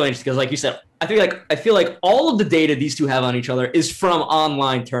really interesting because, like you said, I feel like all of the data these two have on each other is from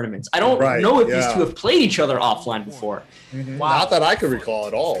online tournaments. I don't Right, know if yeah. these two have played each other offline before. Wow. Not that I could recall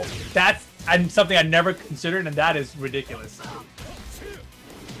at all. That's something I never considered, and that is ridiculous.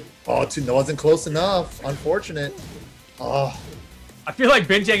 Oh, it wasn't close enough. Unfortunate. Oh. I feel like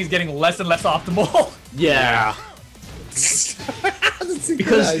Binchang is getting less and less optimal. Yeah.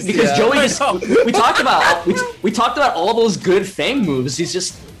 Because yeah. Joey just we talked about all those good Fang moves.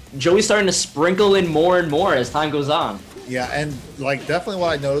 Joey's starting to sprinkle in more and more as time goes on. Yeah, and like definitely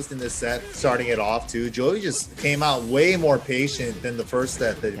what I noticed in this set, starting it off too, Joey just came out way more patient than the first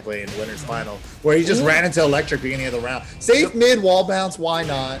set that he played in Winners Final, where he just ran into electric beginning of the round. Safe mid wall bounce, why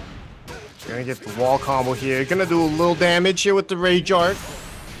not? Gonna get the wall combo here. Gonna do a little damage here with the rage art.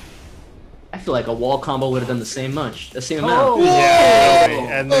 I feel like a wall combo would have done the same amount. Oh. Yeah.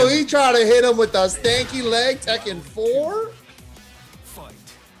 And Oh, then, he tried to hit him with a stanky leg, Tekken 4?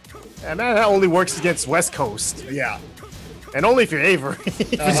 And that only works against West Coast. Yeah. And only if you're Avery,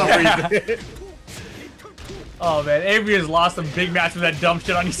 for some reason. Oh man, Avery has lost some big matches with that dumb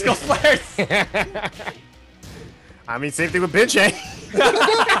shit on East Coast players. I mean, same thing with Binchang.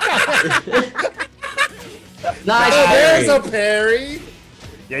 Nice. Oh, there's parry. a parry.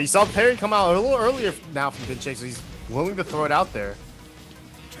 Yeah, you saw Perry come out a little earlier now from Binchang, so he's willing to throw it out there.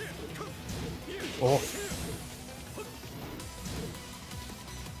 Oh.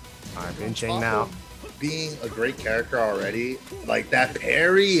 Alright, Binchang now. Being a great character already, like that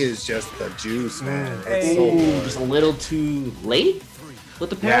parry is just the juice, man. It's so Ooh, good. just a little too late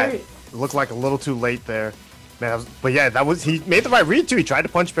with the Yeah, parry. it looked like a little too late there. Man, but yeah, he made the right read too. He tried to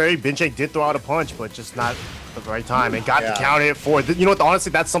punch Perry. Binchang did throw out a punch, but just not at the right time, and got to counter it for. You know what?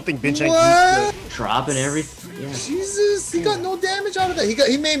 Honestly, that's something Binchang What? Dropping everything. Yeah. Jesus, he got no damage out of that.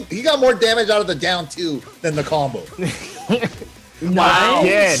 He got more damage out of the down 2 than the combo. Wow.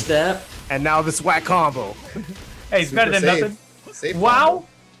 Again. Step. And now this whack combo. Hey, it's better than Super nothing. Safe Wow. combo.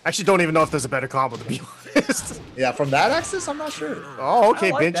 Actually, don't even know if there's a better combo, to be honest. Yeah, from that axis, I'm not sure. Oh, okay,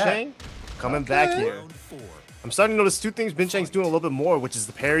 I like that. Binchang coming back here. I'm starting to notice two things Binchang's doing a little bit more, which is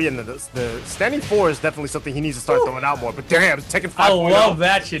the parry and the standing 4 is definitely something he needs to start throwing out more. But damn, Tekken 5.0. I love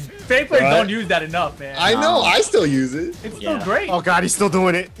that shit. Fake players Right? don't use that enough, man. I know, I still use it. It's Yeah. still great. Oh god, he's still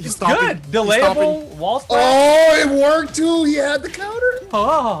doing it. He's stomping. Good. He's Delayable stomping. wall spread. Oh, it worked too. He had the counter.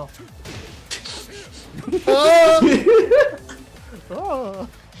 Oh. Oh.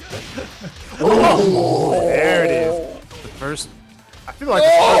 Oh, there it is. The first. I feel like the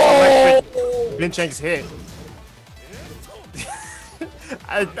first electric Binchang's hit.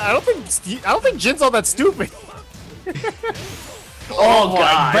 I don't think Jin's all that stupid. Oh,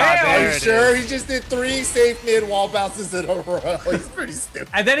 God. there Are you it sure? He just did 3 safe mid wall bounces in a row. He's pretty stupid.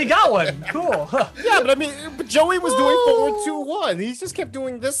 And then he got one. Cool. Yeah, but I mean, but Joey was doing forward 2-1. He just kept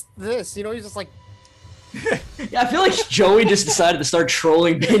doing this. You know, he's just like. Yeah, I feel like Joey just decided to start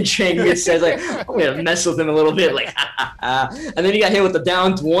trolling Binchang. It says like, I'm gonna mess with him a little bit, like, ha, ha, ha. And then he got hit with the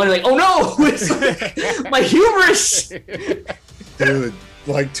down 1, like, oh no, it's like, my hubris. Dude,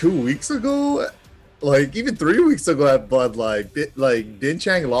 like 2 weeks ago, like even 3 weeks ago at Bud, like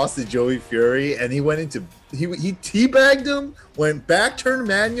Binchang lost to Joey Fury, and he went into he teabagged him, went back turn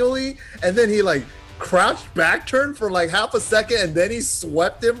manually, and then he like crouched back turn for like half a second, and then he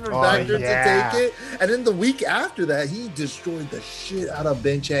swept him from back turn to take it. And then the week after that, he destroyed the shit out of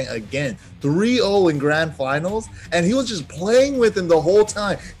Binchang again, 3-0 in grand finals, and he was just playing with him the whole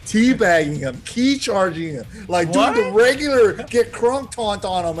time, teabagging him, key charging him, like doing the regular get crunk taunt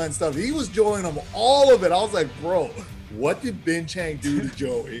on him and stuff. He was joining him all of it. I was like, bro, what did Binchang do to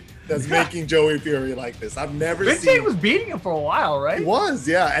Joey that's making Joey Fury like this? I've never seen. Binchang was beating him for a while, right? He was,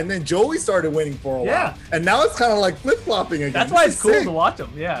 yeah. And then Joey started winning for a Yeah. while. And now it's kind of like flip-flopping again. That's This why is it's cool sick. to watch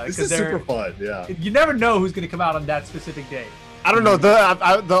them. Yeah, This because is they're super fun, yeah. you never know who's gonna come out on that specific day. I don't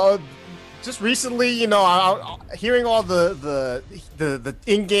know just recently, you know, hearing all the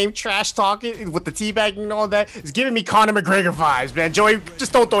in-game trash talking with the teabagging and all that is giving me Conor McGregor vibes, man. Joey,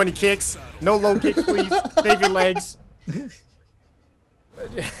 just don't throw any kicks. No low kicks, please. Save your legs.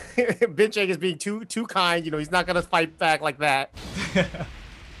 Binchang is being too kind. You know, he's not gonna fight back like that.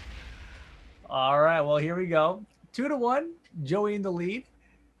 All right, well here we go. 2-1, Joey in the lead.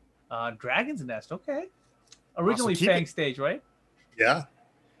 Dragon's Nest, okay. Originally keep Fang it- stage, right? Yeah.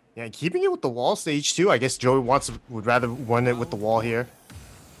 Yeah, and keeping it with the wall stage too. I guess Joey would rather run it with the wall here.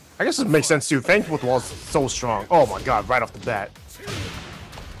 I guess it makes sense too. Fang with the wall is so strong. Oh my god, right off the bat.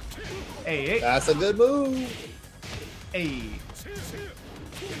 Hey, That's a good move. hey.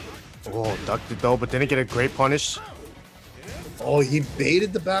 Oh, ducked it though, but didn't get a great punish. Oh, he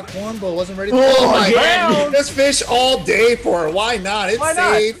baited the back one, but wasn't ready to Oh, God. Just fish all day for it. Why not? It's Why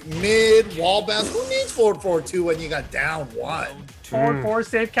not? safe, mid, wall bounce. Who needs forward 2 when you got down 1? Forward 4,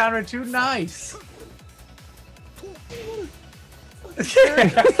 safe counter 2, nice.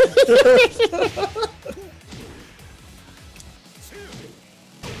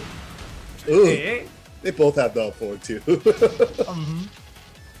 Ooh, Hey, they both have the up forward 2.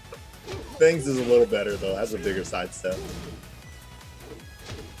 Things is a little better though. Has a bigger side step.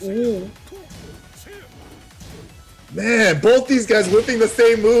 Ooh. Man, both these guys whipping the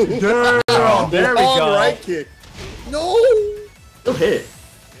same move. there we Long go. right kick. No. Still hit.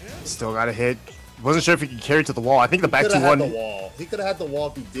 Still got a hit. Wasn't sure if he could carry to the wall. I think the back Could have had the 2-1. wall. He could have had the wall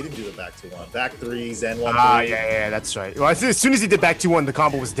if he didn't do the back 2-1. Back 3, Zen 1. Ah, 3. yeah, that's right. Well, as soon as he did back 2-1, the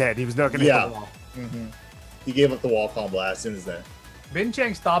combo was dead. He was not gonna hit Yeah. the wall. He gave up the wall combo as soon as that.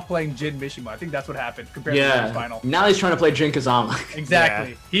 Binchang stopped playing Jin Mishima. I think that's what happened compared to the Yeah. final. Now he's trying to play Jin Kazama.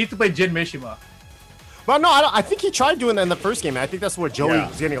 Exactly. He used to play Jin Mishima. But Well, no, I think he tried doing that in the first game. And I think that's where Joey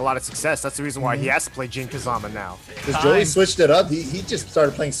was getting a lot of success. That's the reason why he has to play Jin Kazama now. Because Joey switched it up. He just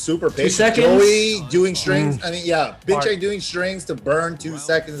started playing super patient. 2 seconds. Joey doing strings. I mean, yeah, Binchang doing strings to burn 2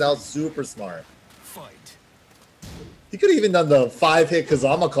 seconds out. Super smart. He could have even done the 5-hit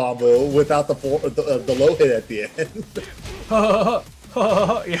Kazama combo without the low hit at the end.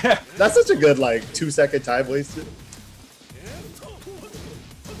 Yeah. That's such a good, like, 2-second time wasted.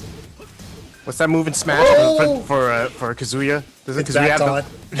 What's that move in Smash for Kazuya? Does it Kazuya have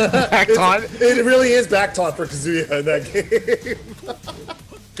the back taunt? It really is back taunt for Kazuya in that game.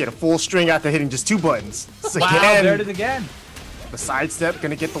 Get a full string after hitting just 2 buttons. Wow, Again, there it is again. the sidestep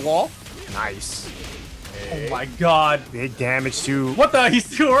gonna get the wall. Nice. Oh my god. Big damage too. What the?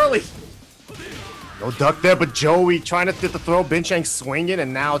 He's too early. No duck there, but Joey trying to get the throw. Binchang swinging,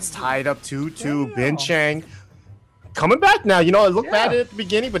 and now it's tied up 2-2. Binchang coming back now. You know, it looked bad at the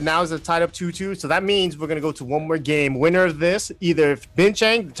beginning, but now it's tied up 2-2. So that means we're going to go to one more game. Winner of this, either if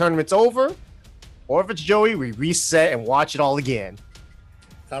Binchang, the tournament's over, or if it's Joey, we reset and watch it all again.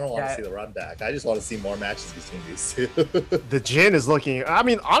 I don't want to see the run back. I just want to see more matches between these two. The Jin is looking. I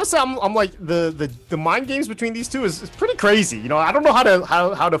mean, honestly, I'm like the mind games between these two is pretty crazy. You know, I don't know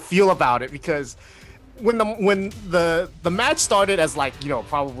how to feel about it because when the match started as like, you know,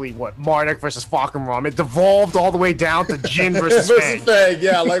 probably what, Marduk versus Falkenrom, it devolved all the way down to Jin versus Fang.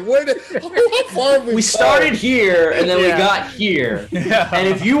 Yeah, like how far have we started here and then we got here. And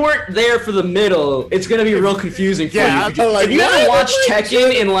if you weren't there for the middle, it's gonna be real confusing for you. Like, if you haven't watched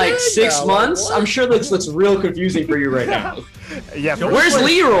Tekken in like 6 months, I'm sure this looks real confusing for you right now. Yeah, where's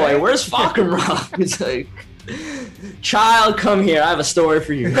Leroy? Where's Falkenrom? It's like, child, come here. I have a story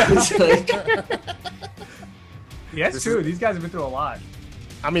for you. It's like, yeah, it's true. These guys have been through a lot.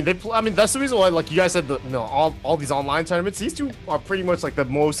 I mean, that's the reason why, like you guys said, all these online tournaments. These two are pretty much like the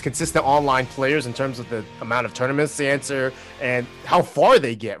most consistent online players in terms of the amount of tournaments they enter and how far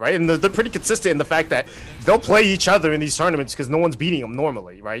they get, right? And they're pretty consistent in the fact that they'll play each other in these tournaments because no one's beating them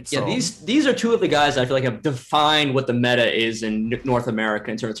normally, right? Yeah, so, these are two of the guys I feel like have defined what the meta is in North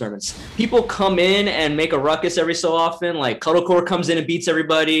America in terms of tournaments. People come in and make a ruckus every so often. Like Cuddlecore comes in and beats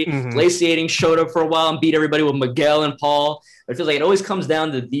everybody. Glaciating showed up for a while and beat everybody with Miguel and Paul. It feels like it always comes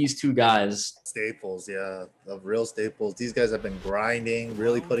down to these two guys. Staples, yeah, of real staples. These guys have been grinding,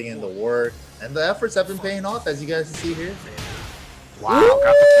 really putting in the work, and the efforts have been paying off, as you guys can see here. Wow,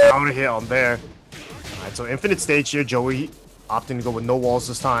 got the counter hit on there. All right, so infinite stage here. Joey opting to go with no walls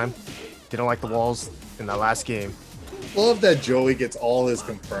this time. Didn't like the walls in that last game. Love that Joey gets all his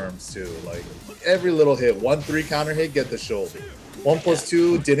confirms too. Like every little hit, 1-3 counter hit, get the shoulder.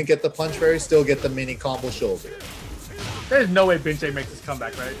 1+2, didn't get the punch fairy, still get the mini combo shoulder. There's no way Binchang makes this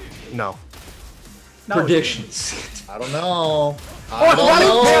comeback, right? No. Predictions. I don't know. Why don't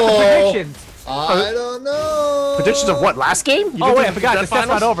you have the predictions? I don't know. Predictions of what? Last game? Oh wait, I forgot. The set's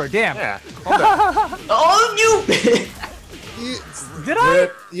not over. Damn. Yeah. Oh, you! Did I?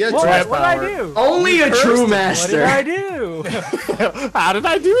 Yeah, what did I do? Only a true master. What did I do? How did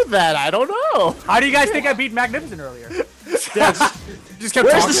I do that? I don't know. How do you guys think I beat Magnificent earlier? Just kept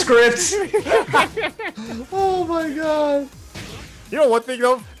Where's talking. the scripts? Oh my god. You know one thing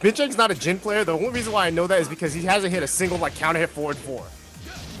though? Binchang's not a Jin player. The only reason why I know that is because he hasn't hit a single like counter hit forward 4.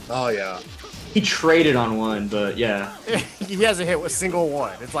 Oh yeah. He traded on one, but yeah. He hasn't hit a single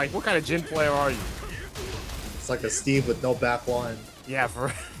one. It's like, what kind of Jin player are you? It's like a Steve with no back one. Yeah,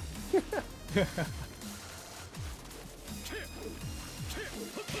 for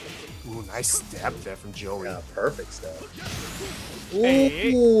Ooh, nice step there from Joey. Yeah, perfect stuff.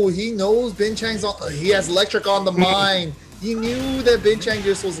 Hey. Ooh, he knows Binchang's on. He has electric on the mind. He knew that Binchang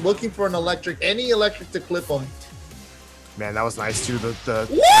just was looking for an electric, any electric to clip him. Man, that was nice too.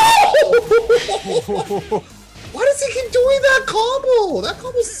 Whoa! Why does he keep doing that combo? That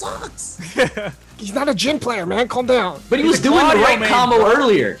combo sucks. He's not a Jin player, man. Calm down. But he was doing the Claudio, right man. combo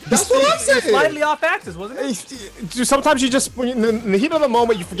earlier. That's what I'm saying. Slightly off axis, wasn't it? Sometimes you just, in the heat of the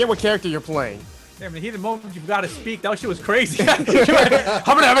moment, you forget what character you're playing. Damn, in the heat of the moment, you've got to speak. That shit was crazy. In the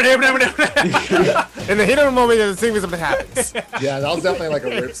heat of the moment, the thing is something happens. Yeah, that was definitely like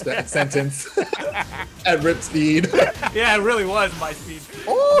a rip sentence at rip speed. Yeah, it really was my speed.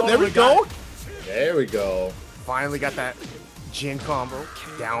 Oh, there we go. There we go. Finally got that Jin combo.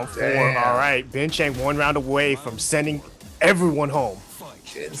 Down 4. Damn. All right, Binchang 1 round away from sending everyone home.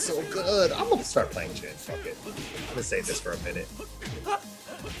 Jin's so good. I'm gonna start playing Jin. Fuck it. I'm gonna save this for a minute.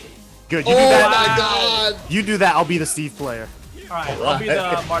 Good. You Oh do that. my god. You do that. I'll be the Steve player. All right, I'll be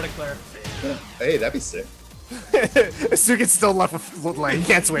the Marduk player. Hey, that'd be sick. Sugin's still left with lane. He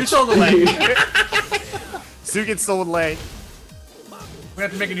can't You switch. sold the leg. Sugin's still with lane. We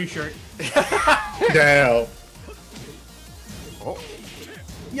have to make a new shirt. Damn. Oh.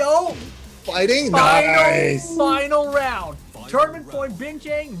 Yo, Fighting? Nice. final round. Tournament point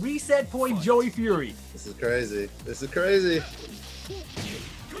Binchang, reset point Joey Fury. This is crazy. This is crazy.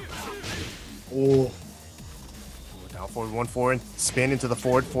 Ooh. Down forward 1-4 and spin into the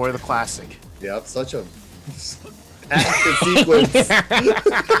forward 4 of the classic. Yep, such a action sequence.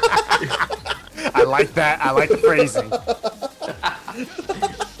 I like that. I like the phrasing.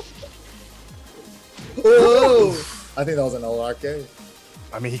 Whoa! I think that was an LRK.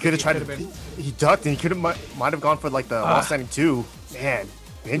 I mean, he could have tried to. He ducked and he could have might have gone for like the wall standing 2. Man,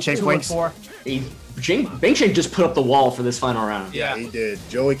 Binchang 2 playing. and 4. Binchang just put up the wall for this final round. Yeah, he did.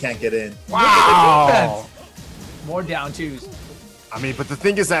 Joey can't get in. Wow. More down 2s. I mean, but the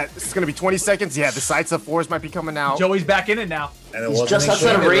thing is that it's gonna be 20 seconds. Yeah, the sides of 4s might be coming out. Joey's back in it now. And it He's wasn't just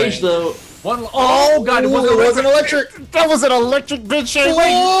outside of extended rage, range. though. Oh god, it wasn't electric. That was an electric Binchang.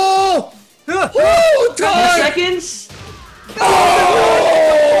 Oh! Oh, 2 time! seconds?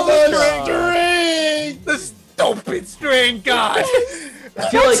 Oh, the string! The stupid string, god. I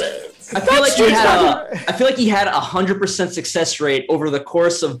feel like he had a 100% success rate over the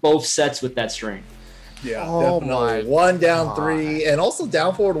course of both sets with that string. Yeah, Oh definitely. my 1 down God. 3, and also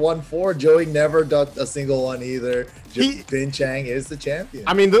down forward 1-4. Joey never ducked a single one either. Binchang is the champion.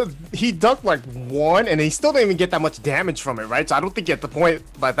 I mean, he ducked like 1, and he still didn't even get that much damage from it, right? So I don't think at that point,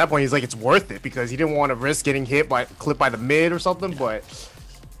 he's like, it's worth it because he didn't want to risk getting clipped by the mid or something. But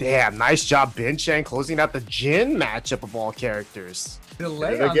damn, nice job, Binchang, closing out the Jin matchup of all characters.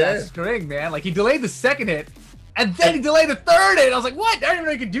 Delay Did it on that again. string, man. Like he delayed the second hit, and then he delayed the third hit. I was like, what? I didn't even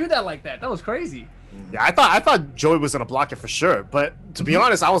know he could do that like that. That was crazy. Yeah, I thought Joey was gonna block it for sure, but to be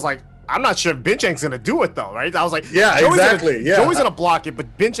honest, I was like, I'm not sure if Binchang's gonna do it though, right? I was like, Yeah, exactly, yeah. Joey's gonna block it,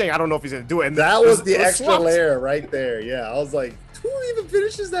 but Binchang, I don't know if he's gonna do it. And that was the it extra swapped. layer right there. Yeah, I was like, who even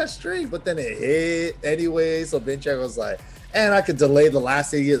finishes that string? But then it hit anyway, so Binchang was like, and I could delay the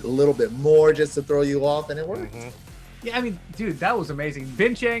last hit a little bit more just to throw you off, and it worked. Yeah, I mean, dude, that was amazing.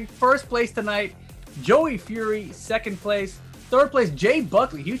 Binchang, first place tonight. Joey Fury, second place. Third place,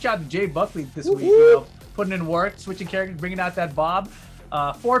 JBuckley. Huge shout out to JBuckley this week. You know, putting in work, switching characters, bringing out that Bob.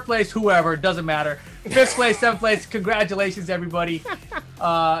 Fourth place, whoever, doesn't matter. Fifth place, seventh place, congratulations, everybody. It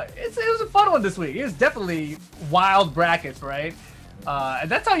was a fun one this week. It was definitely wild brackets, right?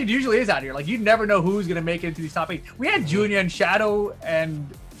 And that's how it usually is out here. Like, you never know who's going to make it into these top 8. We had Junior and Shadow and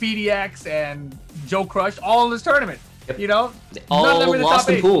FDX and Joe Crush all in this tournament. Yep. You know? All None of them were in the lost top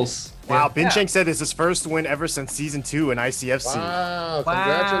in 8. pools. Wow, Yeah. Binchang said it's his first win ever since season 2 in ICFC. Wow, Wow,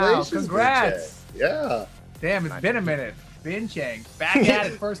 congratulations. congrats. Binchang. Yeah. Damn, it's been a minute. Binchang, back at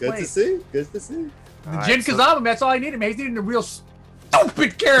it, first Good to place. see. Good to see. All right, Jin so- Kazama, man, that's all I needed, man. He's needing a real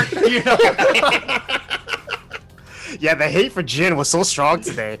stupid character, you know? Yeah, the hate for Jin was so strong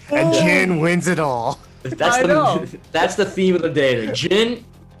today, and Jin wins it all. I know. That's the theme of the day. Jin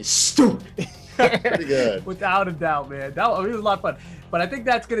is stupid. Pretty good. Without a doubt, man. It was a lot of fun. But I think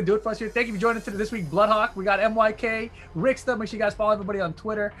that's going to do it for us here. Thank you for joining us today this week, Bloodhawk. We got MYK, Rickstah. Make sure you guys follow everybody on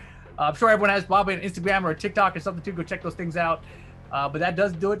Twitter. I'm sure everyone has probably an Instagram or a TikTok or something too. Go check those things out. But that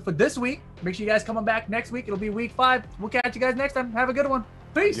does do it for this week. Make sure you guys coming back next week. It'll be week 5. We'll catch you guys next time. Have a good one.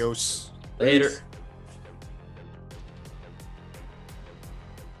 Peace. Adios. Later.